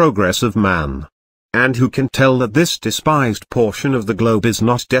the progress of man. And who can tell that this despised portion of the globe is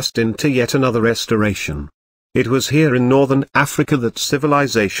not destined to yet another restoration? It was here in northern Africa that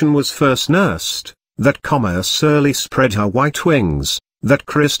civilization was first nursed, that commerce early spread her white wings, that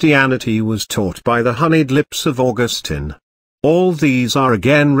Christianity was taught by the honeyed lips of Augustine. All these are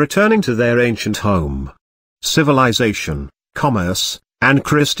again returning to their ancient home. Civilization, commerce, and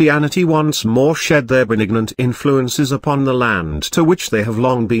Christianity once more shed their benignant influences upon the land to which they have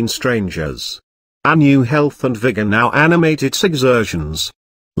long been strangers. A new health and vigor now animate its exertions.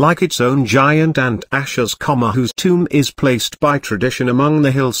 Like its own giant Ant Asher's, whose tomb is placed by tradition among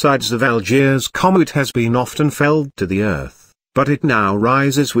the hillsides of Algiers, it has been often felled to the earth, but it now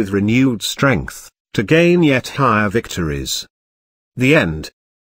rises with renewed strength, to gain yet higher victories. The end,